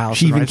over to your house.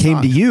 She and even write came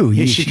songs. to you.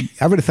 Yeah,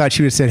 I would have thought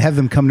she would have said, have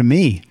them come to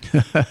me.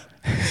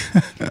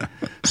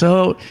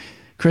 So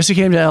Chrissy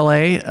came to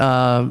L.A.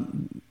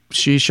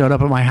 She showed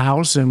up at my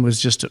house and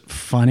was just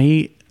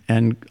funny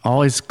and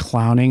always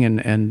clowning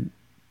and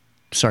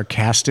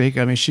sarcastic.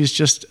 I mean, she's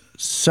just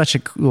such a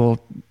cool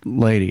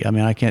lady. I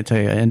mean, I can't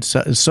tell you. And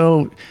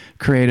so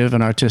creative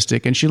and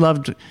artistic. And she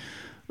loved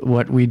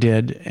what we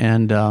did.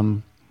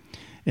 And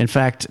in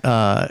fact,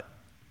 when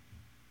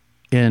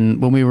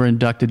we were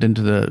inducted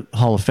into the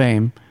Hall of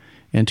Fame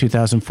in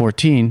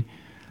 2014,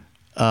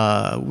 we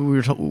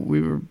were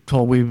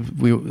told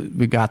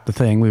we got the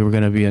thing. We were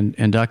going to be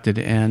inducted,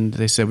 and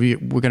they said we're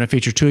going to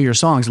feature 2 of your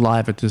songs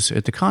live at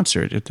the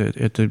concert at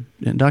the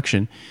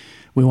induction.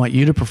 We want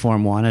you to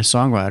perform one as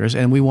songwriters,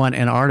 and we want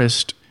an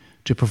artist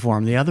to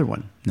perform the other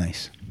one.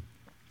 Nice.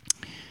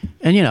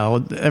 And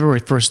everybody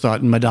first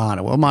thought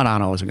Madonna. Well,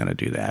 Madonna wasn't going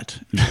to do that.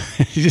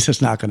 She's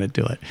just not going to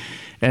do it.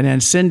 And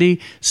then Cindy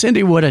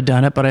would have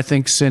done it, but I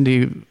think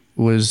Cindy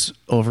was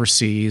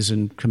overseas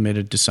and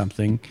committed to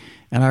something.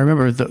 And I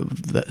remember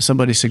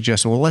somebody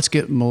suggested, well, let's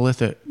get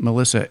Melissa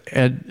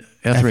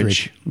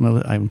Etheridge.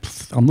 I'm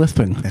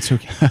lisping. That's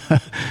okay.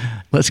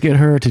 Let's get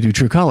her to do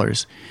True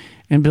Colors.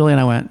 And Billy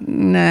and I went,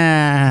 nah,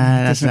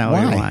 that's not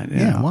what we want.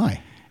 Yeah,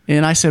 why?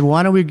 And I said,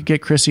 why don't we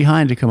get Chrissy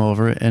Hynde to come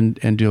over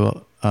and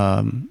do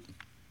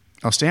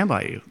I'll Stand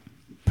By You.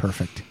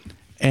 Perfect.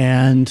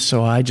 And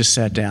so I just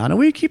sat down, and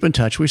we keep in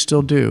touch. We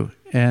still do.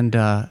 And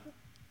I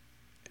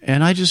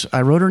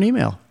wrote her an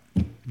email.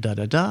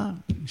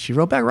 She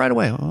wrote back right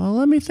away. Well,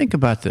 let me think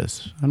about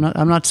this. I'm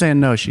not saying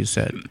no, she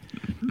said.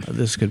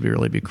 This could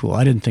really be cool.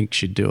 I didn't think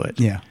she'd do it.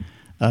 Yeah.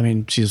 I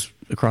mean, she's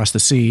across the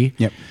sea.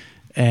 Yep.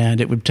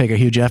 And it would take a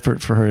huge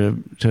effort for her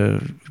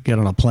to get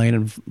on a plane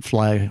and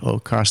fly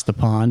across the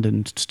pond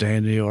and stay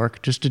in New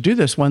York just to do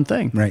this one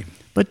thing. Right.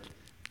 But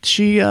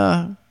she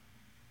sat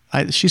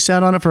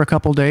on it for a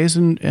couple of days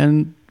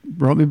and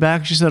wrote me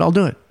back. She said, I'll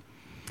do it.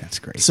 That's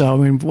great. So, I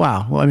mean,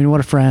 wow. Well, I mean, what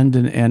a friend.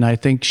 And I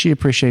think she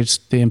appreciates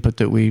the input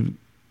that we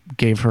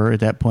gave her at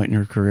that point in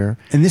her career.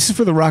 And this is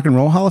for the Rock and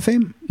Roll Hall of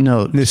Fame?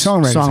 No. The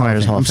Songwriters Hall of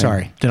Fame. Hall I'm of Fame.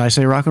 sorry. Did I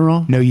say rock and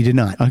roll? No, you did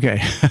not. Okay.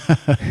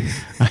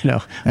 I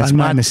know. That's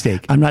my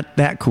mistake. I'm not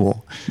that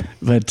cool.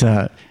 But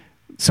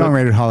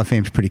Songwriter Hall of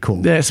Fame is pretty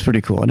cool. That's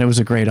pretty cool. And it was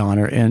a great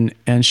honor. And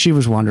she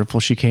was wonderful.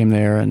 She came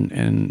there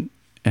and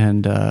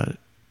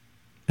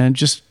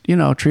just,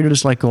 treated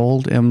us like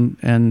gold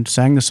and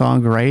sang the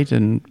song great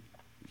and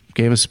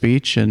gave a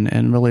speech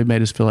and really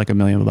made us feel like $1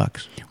 million. Well,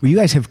 you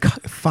guys have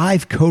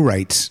 5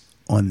 co-writes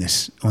on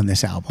this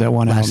album. That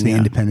one Last album, of the yeah.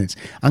 Independents.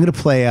 I'm going to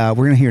play,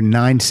 we're going to hear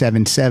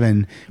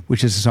 977,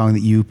 which is a song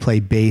that you play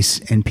bass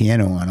and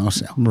piano on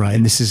also. Right.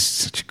 And this is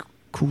such a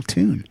cool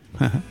tune.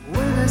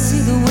 When I see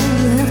the way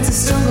you have to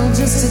struggle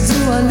just to do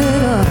a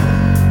little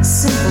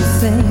simple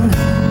thing.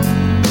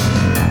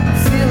 I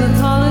feel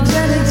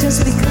apologetic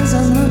just because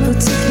I'm not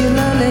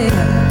particularly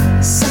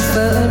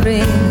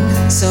suffering.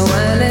 So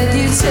I let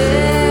you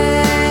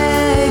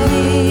take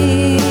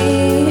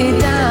me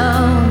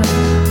down.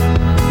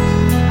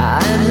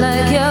 I'm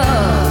like your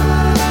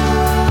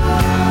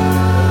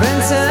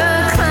renter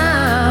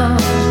clown.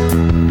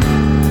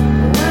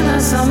 When I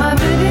saw my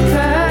baby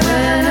cry,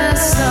 when I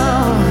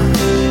saw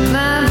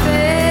my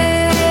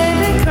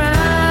baby cry,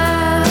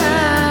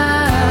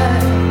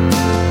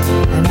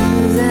 I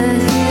knew that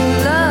he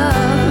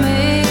loved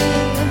me.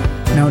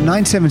 Now,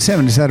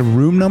 977, is that a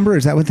room number?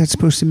 Is that what that's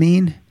supposed to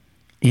mean?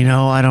 You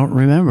know, I don't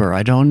remember.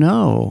 I don't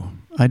know.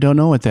 I don't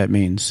know what that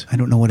means. I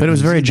don't know what but it it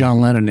was means very either.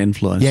 John Lennon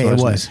influence. Yeah, it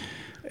wasn't was.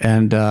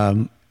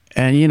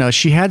 And you know,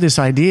 she had this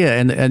idea,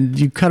 and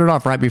you cut it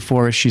off right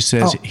before she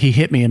says, Oh. he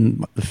hit me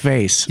in the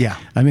face. Yeah.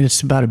 I mean,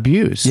 it's about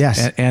abuse.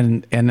 Yes.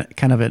 And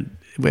kind of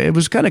it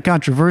was kind of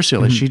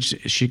controversial. Mm-hmm.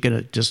 Is she going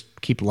to just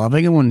keep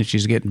loving him when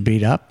she's getting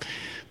beat up?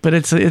 But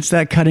it's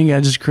that cutting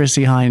edge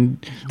Chrissie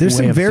Hynde. There's way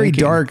some of very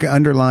thinking. dark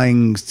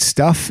underlying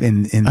stuff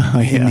in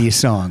yeah. these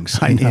songs.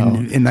 I know.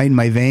 In Night in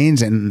My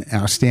Veins and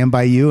I'll Stand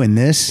By You and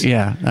this.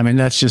 Yeah, I mean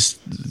that's just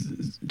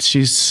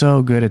she's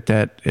so good at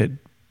that.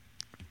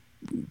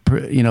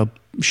 You know,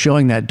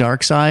 showing that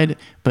dark side,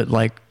 but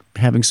like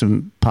having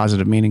some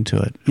positive meaning to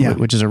it. Yeah.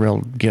 Which is a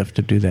real gift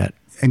to do that.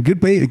 And good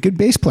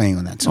bass playing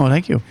on that song. Oh,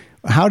 thank you.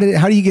 How do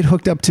you get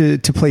hooked up to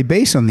play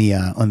bass on the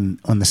on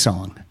the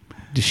song?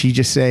 Does she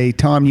just say,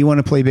 "Tom, you want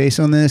to play bass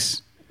on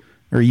this?"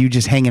 Or are you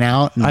just hanging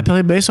out? And I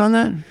played bass on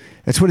that.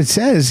 that's what it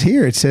says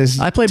here. It says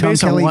I played Tom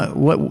bass Kelly, on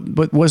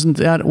what wasn't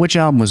that? Which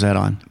album was that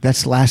on?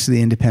 That's Last of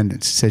the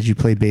Independents. It says you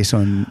played bass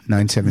on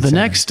 977. The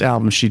next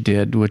album she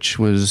did, which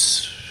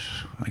was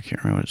I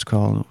can't remember what it's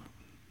called.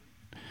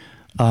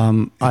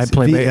 I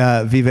played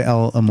Viva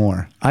El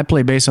Amor. I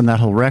played bass on that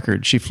whole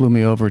record. She flew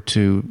me over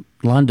to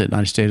London.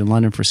 I stayed in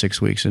London for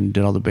 6 weeks and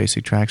did all the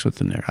basic tracks with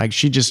them there.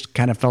 She just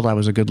kind of felt I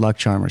was a good luck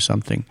charm or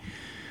something.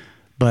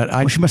 But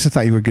Well, she must have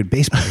thought you were a good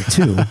bass player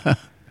too.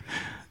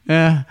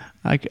 yeah,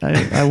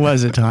 I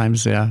was at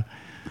times, yeah.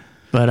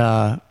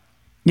 But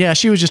yeah,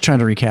 she was just trying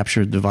to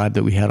recapture the vibe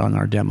that we had on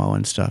our demo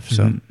and stuff.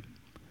 So Well,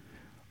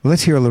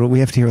 let's hear a little. We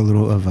have to hear a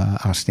little of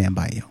 "I'll Stand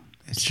By You."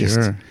 It's just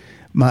Sure.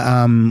 my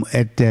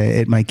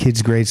at my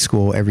kids' grade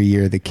school every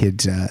year. The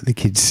kids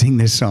sing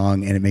this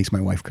song, and it makes my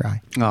wife cry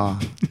oh,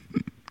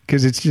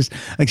 because it's just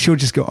like she'll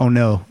just go, "Oh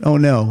no,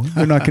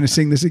 they're not going to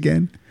sing this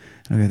again."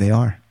 Okay, they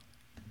are.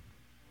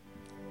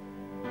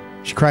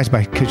 She cries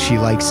because she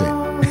likes it,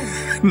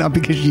 not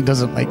because she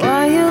doesn't like it.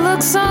 Why you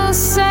look so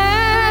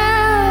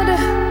sad?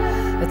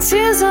 The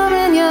tears are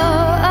in your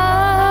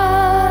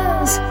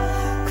eyes.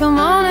 Come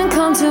on and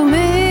come to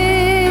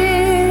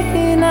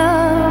me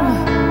now.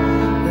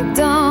 But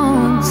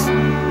don't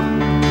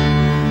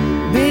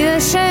be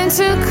ashamed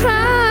to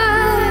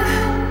cry.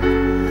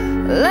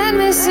 Let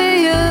me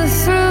see you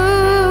through.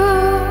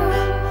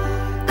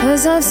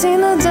 'Cause I've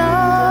seen the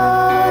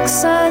dark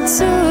side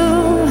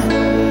too.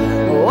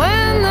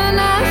 When the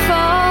night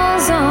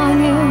falls on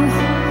you,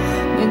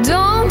 you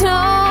don't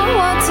know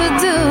what to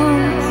do.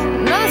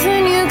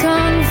 Nothing you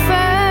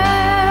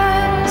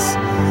confess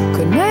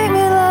could make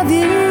me love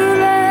you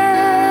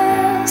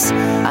less.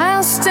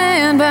 I'll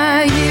stand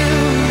by you.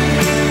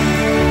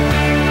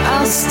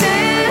 I'll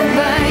stand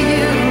by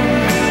you.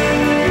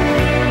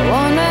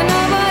 Won't let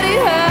nobody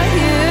hurt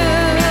you.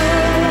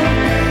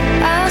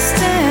 I'll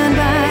stand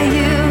by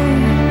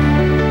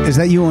you. Is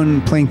that you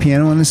on playing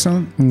piano on this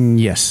song?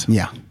 yes.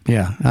 Yeah.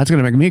 Yeah, that's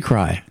going to make me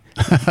cry.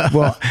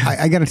 Well,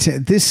 I got to tell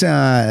this,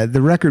 the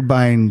record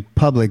buying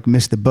public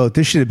missed the boat.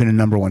 This should have been a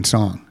number one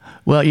song.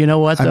 Well, you know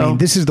what, though? I mean,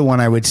 this is the one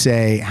I would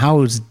say,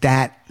 how is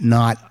that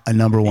not a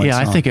number one yeah,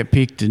 song? I think it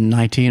peaked in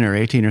 19 or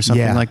 18 or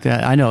something Yeah. like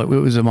that. I know it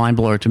was a mind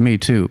blower to me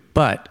too.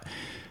 But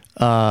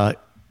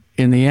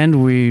in the end,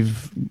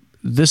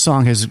 this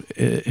song has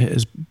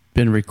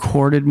been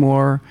recorded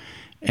more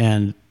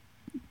and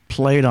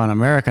played on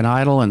American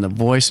Idol and The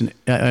Voice. And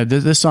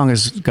this song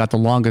has got the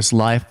longest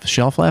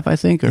shelf life, I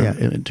think, or Yeah.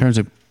 in terms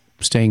of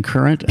staying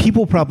current.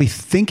 People probably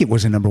think it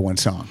was a number one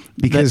song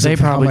because They of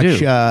how probably much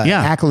do.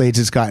 Yeah. accolades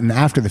it's gotten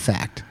after the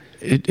fact.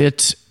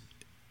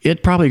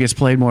 It probably gets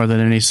played more than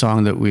any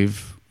song that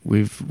we've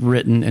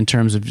written in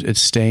terms of its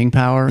staying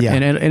power. Yeah.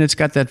 And it's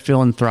got that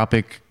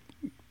philanthropic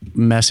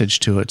message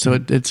to it. So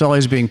it's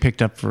always being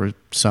picked up for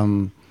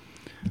some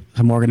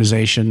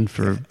organization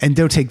for. And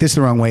don't take this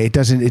the wrong way. It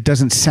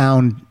doesn't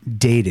sound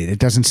dated. It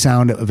doesn't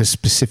sound of a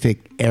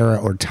specific era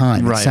or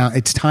time. Right.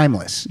 It's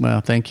timeless.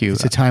 Well, thank you.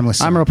 It's a timeless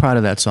song. I'm real proud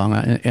of that song,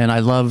 and I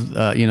love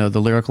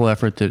the lyrical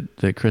effort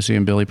that Chrissie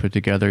and Billy put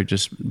together.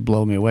 Just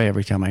blow me away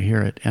every time I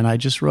hear it. And I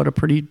just wrote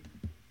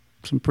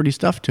some pretty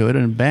stuff to it,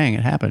 and bang,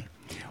 it happened.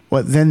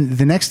 Well, then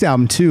the next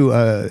album too,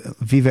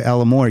 Viva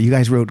El Amor. You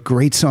guys wrote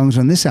great songs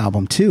on this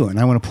album too, and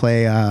I want to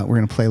play. We're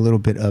going to play a little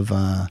bit of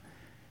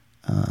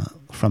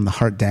From the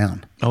Heart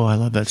Down. Oh, I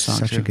love that song.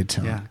 Such a too. good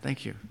song. Yeah,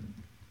 thank you.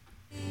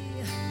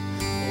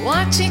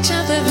 Watch each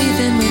other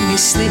even when we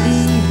sleep.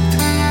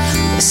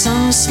 The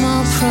some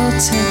small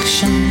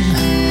protection.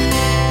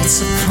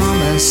 It's a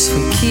promise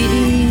we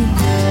keep.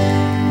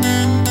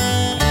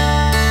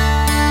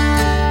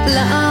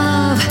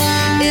 Love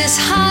is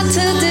hard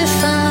to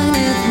define.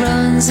 It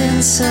runs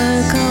in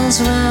circles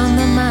round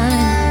the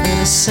mind. But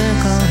a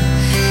circle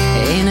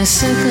ain't a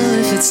circle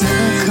if it's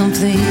not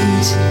complete.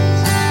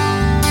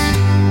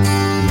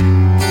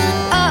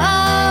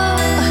 Oh,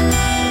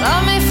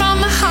 love me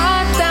from the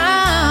heart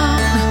down.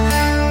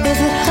 If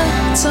it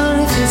hurts or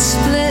if it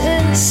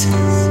splits,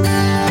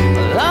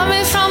 love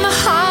me from the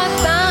heart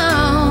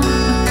down.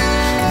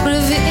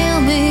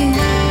 Reveal me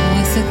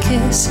with a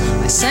kiss.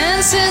 My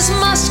senses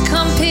must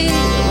compete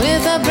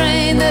with a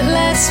brain that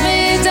lets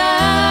me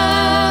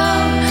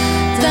down,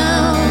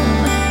 down,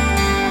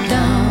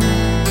 down.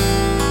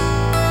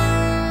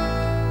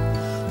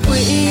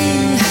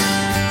 We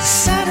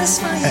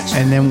satisfy each other.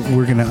 And then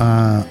we're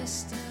gonna.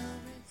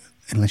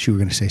 Unless you were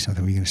gonna say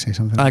something, were you gonna say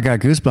something? I got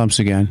goosebumps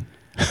again.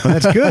 Well,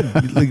 that's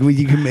good. Like when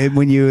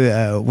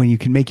you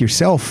can make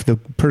yourself the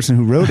person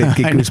who wrote it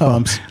get I know.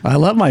 goosebumps. I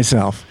love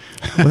myself.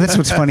 Well, that's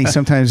what's funny.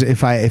 Sometimes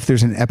if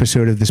there's an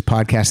episode of this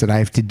podcast that I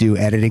have to do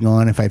editing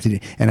on,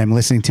 and I'm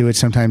listening to it,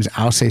 sometimes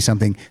I'll say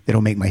something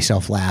that'll make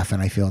myself laugh,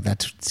 and I feel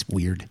it's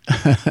weird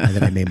that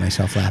I made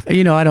myself laugh.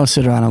 You know, I don't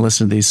sit around and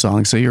listen to these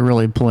songs, so you're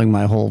really pulling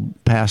my whole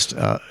past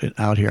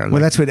out here.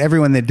 Well, that's what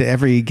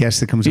every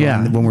guest that comes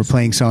on, when we're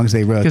playing songs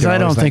they wrote. Because they're I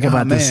don't always think like,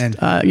 about "Oh, this. man."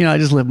 I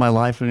just live my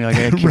life, and I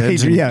got kids,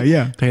 Right, and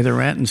yeah. pay the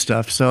rent and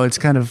stuff. So it's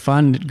kind of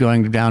fun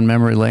going down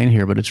memory lane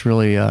here, but it's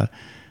really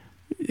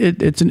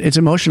it's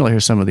emotional to hear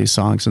some of these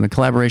songs, and the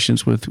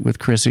collaborations with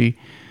Chrissy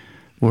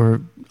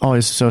were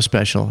always so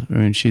special. I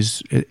mean,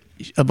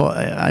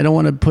 I don't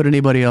want to put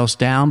anybody else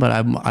down, but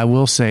I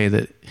will say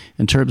that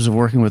in terms of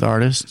working with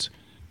artists,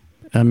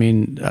 I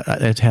mean,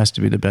 it has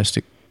to be the best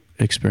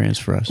experience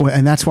for us. Well,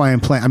 and that's why I'm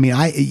playing. I mean,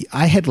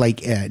 I had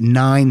like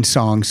 9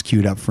 songs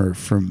queued up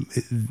from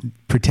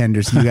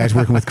Pretenders. You guys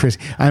working with Chris.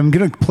 I'm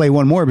gonna play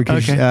one more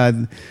because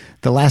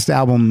the last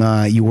album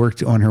you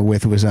worked on her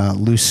with was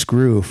Loose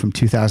Screw from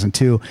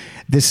 2002.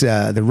 This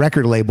the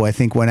record label I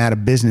think went out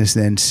of business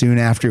then soon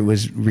after it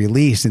was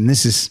released, and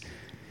this is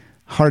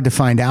hard to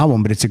find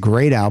album, but it's a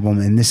great album.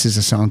 And this is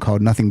a song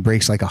called Nothing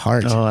Breaks Like a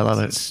Heart. Oh, I love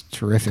it. It's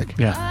terrific.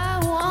 Yeah. I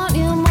want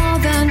you more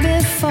than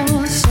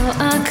before, so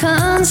I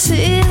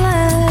conceal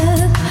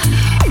it.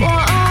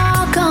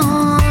 Walk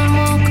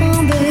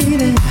on,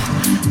 baby.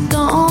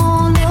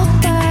 Don't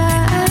look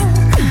back.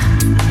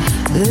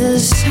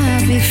 This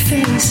happy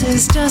face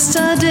is just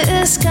a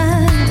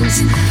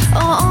disguise.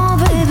 Oh,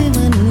 baby,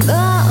 when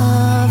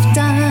love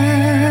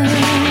dies,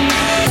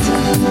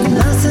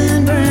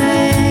 nothing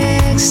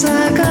breaks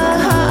like a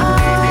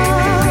heart.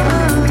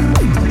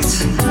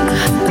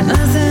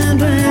 Nothing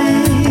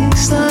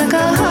breaks like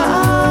a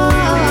heart.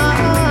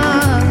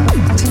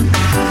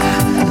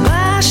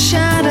 Glass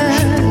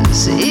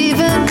shatters,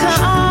 even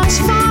cars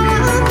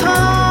fall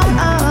apart.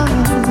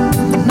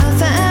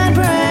 Nothing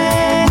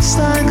breaks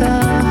like a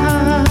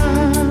heart.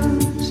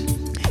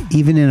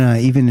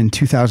 Even in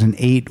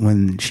 2008,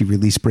 when she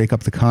released "Break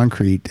Up the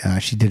Concrete,"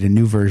 she did a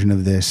new version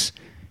of this.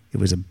 It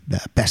was a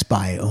Best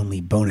Buy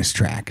only bonus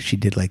track. She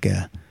did like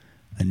a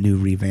new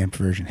revamped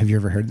version. Have you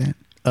ever heard that?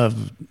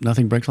 Of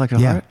Nothing Breaks Like a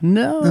Yeah. Heart?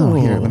 No. Oh,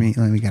 here, let me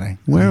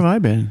Where have I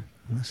been?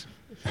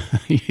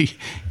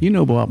 You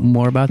know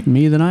more about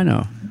me than I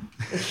know.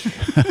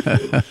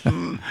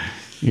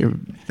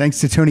 Thanks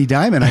to Tony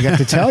Diamond, I got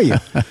to tell you.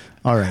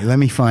 All right, let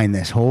me find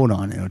this. Hold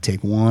on. It'll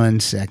take 1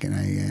 second.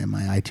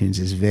 My iTunes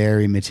is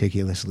very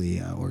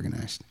meticulously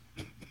organized.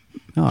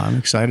 Oh, I'm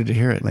excited to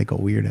hear it. Like a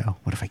weirdo.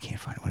 What if I can't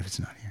find it? What if it's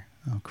not here?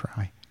 I'll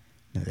cry.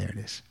 No, there it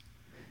is.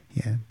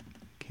 Yeah.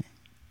 Okay.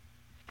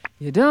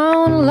 You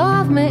don't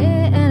love me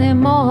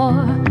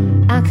anymore.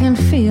 I can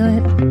feel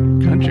it.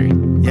 Country.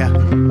 Yeah.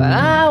 But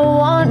I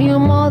want you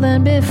more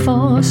than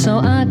before, so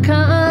I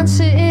can't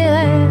see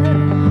it.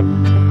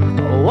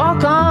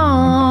 Walk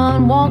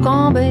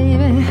on,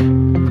 baby.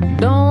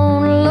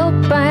 Don't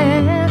look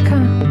back.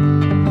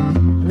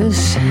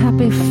 This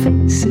happy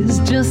face is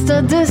just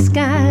a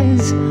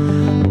disguise.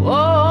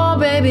 Oh,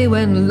 baby,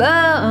 when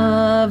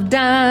love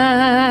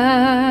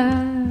dies,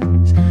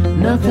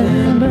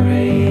 nothing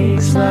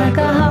breaks like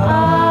a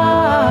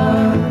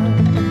heart.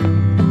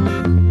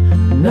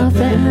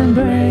 Nothing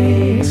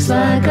breaks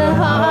like a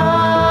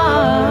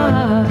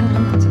heart.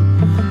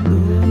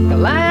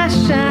 Glass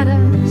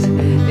shatters,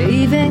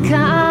 even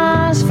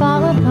cars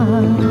fall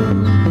apart.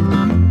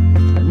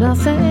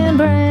 Nothing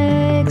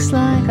breaks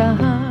like a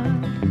heart.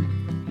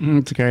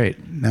 It's great.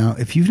 Now,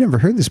 if you've never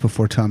heard this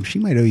before, Tom, she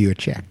might owe you a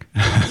check.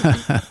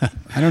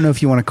 I don't know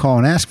if you want to call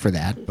and ask for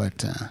that,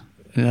 but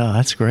No,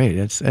 that's great.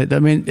 It's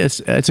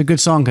a good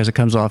song because it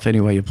comes off any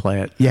way you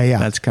play it. Yeah.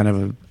 That's kind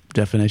of a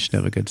definition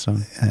of a good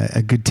song.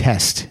 a good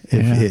test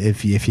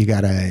if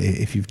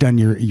you've done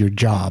your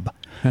job.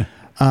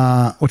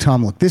 Well,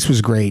 Tom, look, this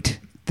was great.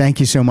 Thank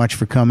you so much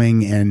for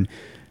coming and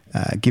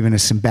giving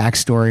us some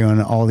backstory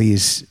on all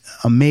these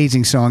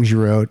amazing songs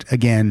you wrote.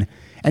 Again,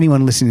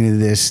 anyone listening to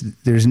this,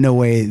 there's no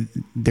way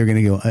they're going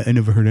to go, I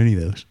never heard any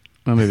of those.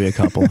 Well, maybe a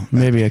couple.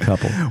 Maybe a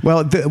couple.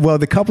 Well,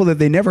 the couple that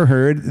they never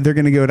heard, they're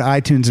going to go to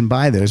iTunes and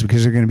buy those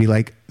because they're going to be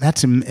like,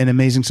 "That's an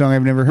amazing song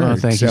I've never heard." Oh,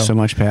 thank you so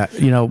much, Pat.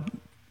 You know,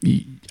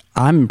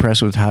 I'm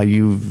impressed with how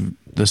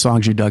the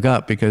songs you dug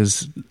up,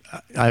 because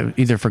I've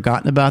either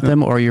forgotten about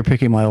them or you're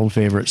picking my old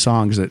favorite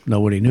songs that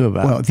nobody knew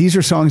about. Well, these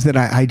are songs that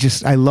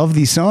I love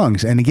these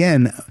songs, and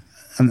again,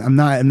 I'm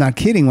not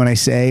kidding when I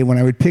say when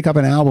I would pick up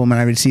an album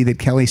and I would see that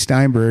Kelly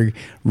Steinberg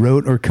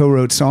wrote or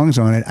co-wrote songs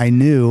on it, I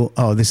knew,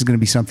 oh, this is going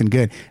to be something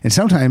good. And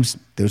sometimes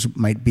those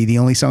might be the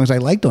only songs I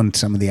liked on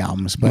some of the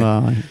albums.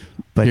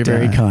 But you're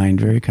very kind,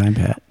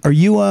 Pat. Do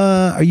you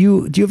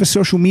have a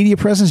social media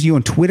presence? Are you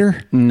on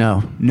Twitter?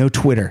 No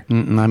Twitter.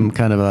 I'm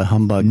kind of a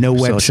humbug. No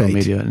social website.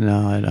 media.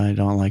 No, I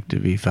don't like to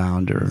be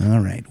found. Or all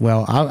right.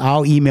 Well,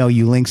 I'll email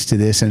you links to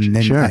this, and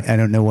then sure. I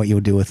don't know what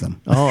you'll do with them.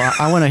 Oh,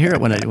 I want to hear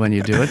it when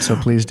you do it. So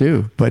please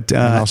do. But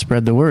and I'll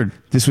spread the word.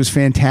 This was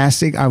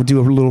fantastic. I'll do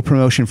a little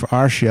promotion for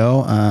our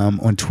show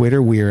on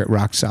Twitter. We're at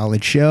Rock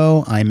Solid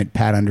Show. I'm at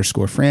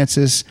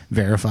Pat_Francis,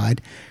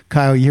 verified.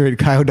 Kyle, you're at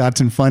Kyle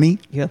Dotson Funny.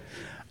 Yeah.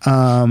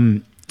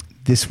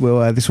 This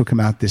will come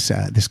out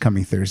this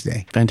coming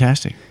Thursday.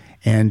 Fantastic.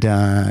 And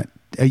are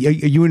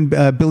you and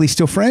Billy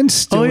still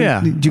friends? Oh, yeah.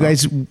 Do you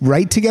guys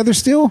write together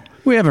still?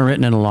 We haven't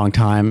written in a long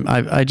time.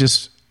 I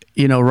just,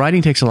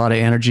 writing takes a lot of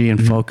energy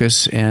and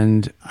focus,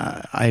 and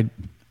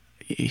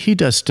he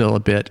does still a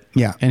bit.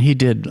 Yeah. And he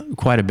did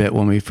quite a bit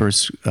when we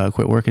first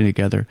quit working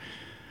together.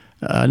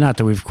 Not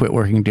that we've quit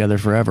working together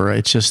forever.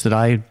 It's just that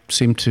I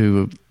seem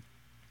to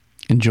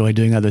enjoy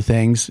doing other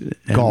things.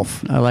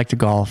 Golf. I like to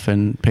golf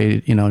and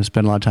spend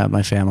a lot of time with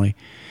my family.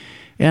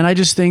 And I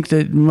just think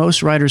that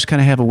most writers kind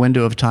of have a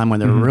window of time when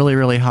they're really,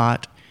 really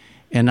hot.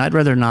 And I'd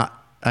rather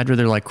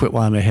like quit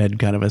while I'm ahead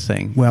kind of a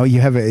thing. Well,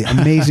 you have an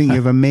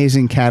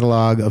amazing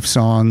catalog of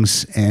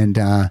songs, and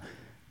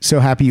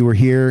so happy you were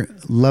here.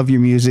 Love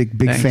your music.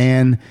 Big Thanks.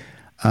 fan.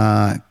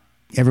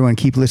 Everyone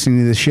keep listening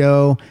to the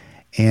show.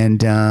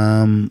 And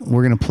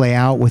we're going to play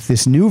out with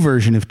this new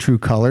version of True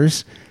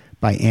Colors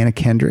by Anna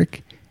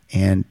Kendrick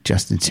and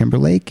Justin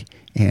Timberlake.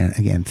 And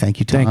again, thank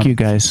you, Tom. Thank you,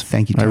 guys.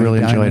 Thank you, I Tony really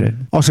Diamond. enjoyed it.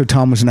 Also,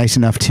 Tom was nice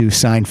enough to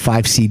sign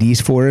 5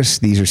 CDs for us.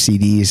 These are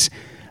CDs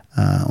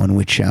on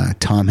which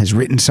Tom has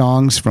written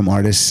songs from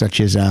artists such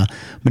as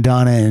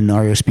Madonna and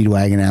REO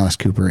Speedwagon, Alice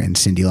Cooper, and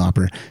Cyndi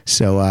Lauper.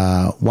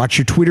 So watch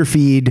your Twitter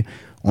feed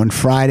on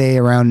Friday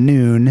around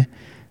noon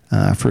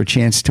for a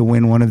chance to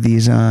win one of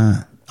these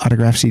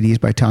autographed CDs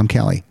by Tom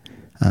Kelly.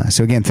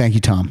 So again, thank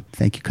you, Tom.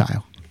 Thank you,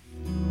 Kyle.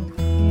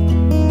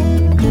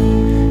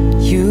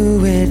 You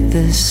with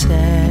the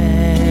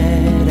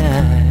sad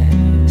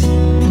eyes,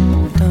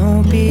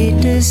 don't be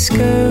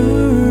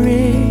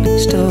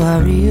discouraged. Oh, I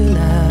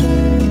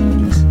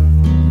realize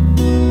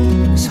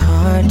it's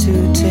hard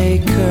to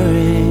take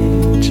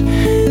courage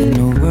in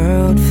a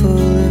world full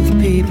of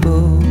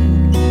people.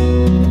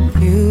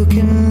 You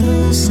can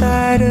lose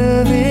sight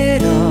of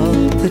it all.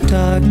 The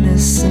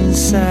darkness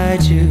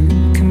inside you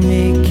can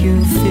make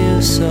you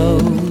feel so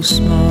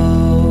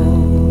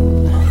small.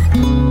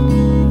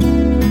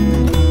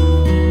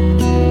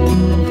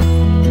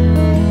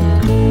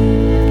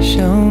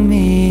 Show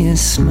me a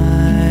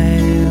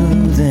smile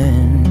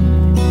then.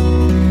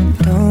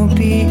 Don't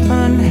be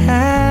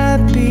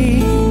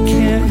unhappy.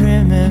 Can't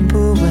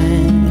remember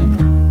when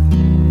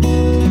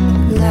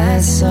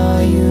last saw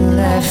you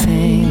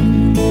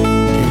laughing.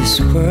 This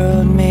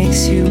world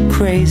makes you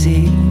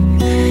crazy,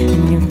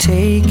 and you've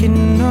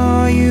taken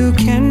all you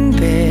can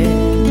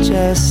bear.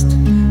 Just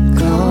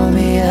call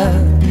me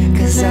up,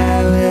 'cause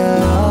I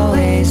will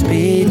always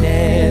be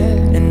there.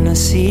 And I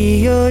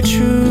see your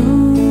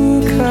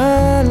true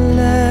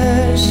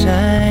colors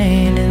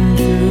shining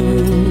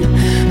through.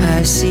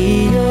 I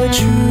see your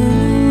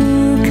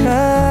true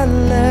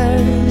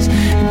colors,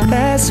 and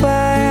that's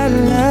why I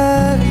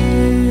love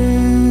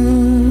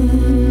you.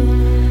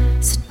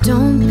 So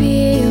don't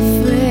be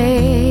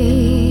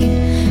afraid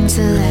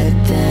to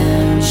let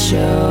them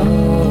show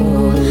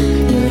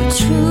your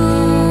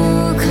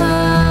true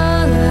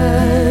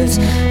colors.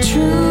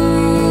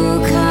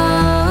 True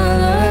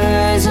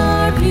colors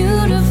are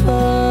beautiful.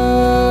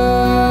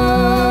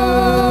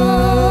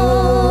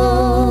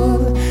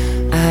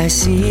 I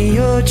see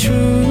your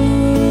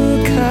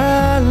true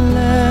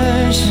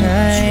colors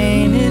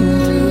shining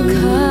through.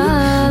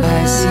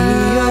 I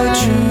see your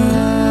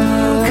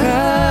true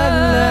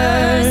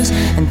colors,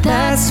 and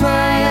that's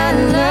why I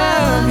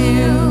love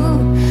you.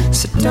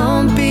 So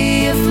don't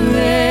be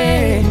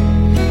afraid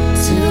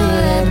to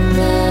let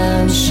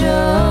them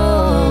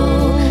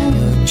show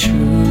your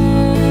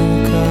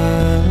true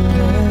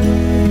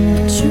colors.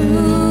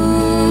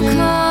 True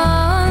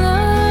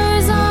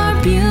colors are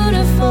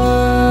beautiful.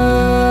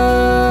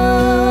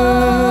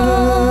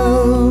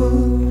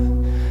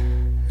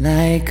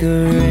 Like a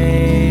rainbow.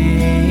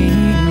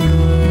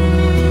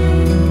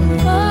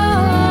 Oh,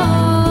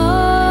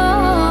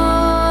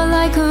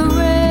 like a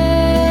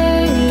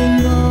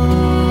rainbow.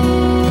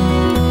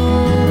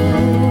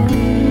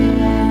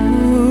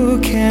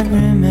 Can't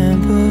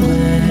remember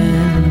when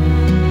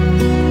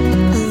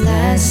I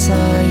last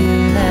saw you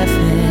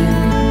laughing.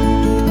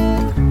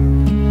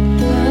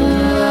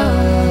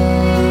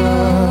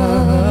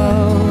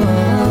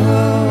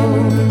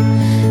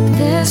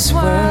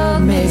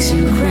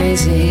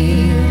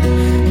 crazy,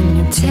 and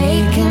you're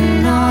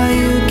taking all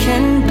you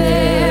can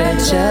bear.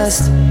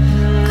 Just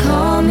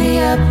call me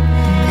up,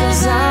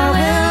 'cause I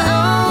will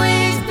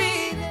always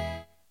be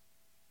there.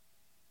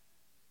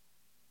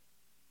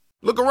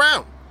 Look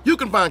around. You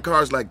can find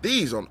cars like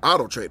these on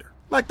AutoTrader,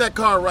 like that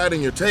car right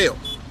in your tail.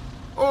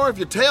 Or if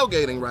you're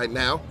tailgating right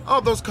now,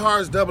 all those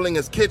cars doubling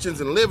as kitchens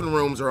and living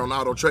rooms are on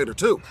AutoTrader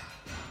too.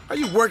 Are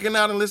you working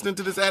out and listening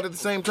to this ad at the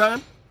same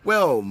time?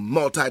 Well,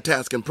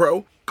 multitasking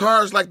pro,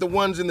 cars like the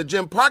ones in the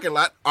gym parking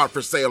lot are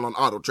for sale on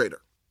AutoTrader.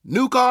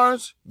 New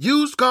cars,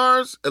 used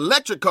cars,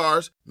 electric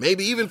cars,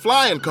 maybe even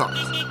flying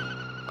cars.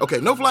 Okay,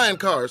 no flying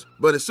cars,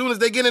 but as soon as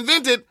they get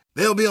invented,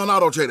 they'll be on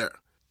AutoTrader.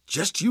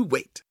 Just you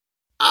wait.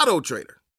 AutoTrader.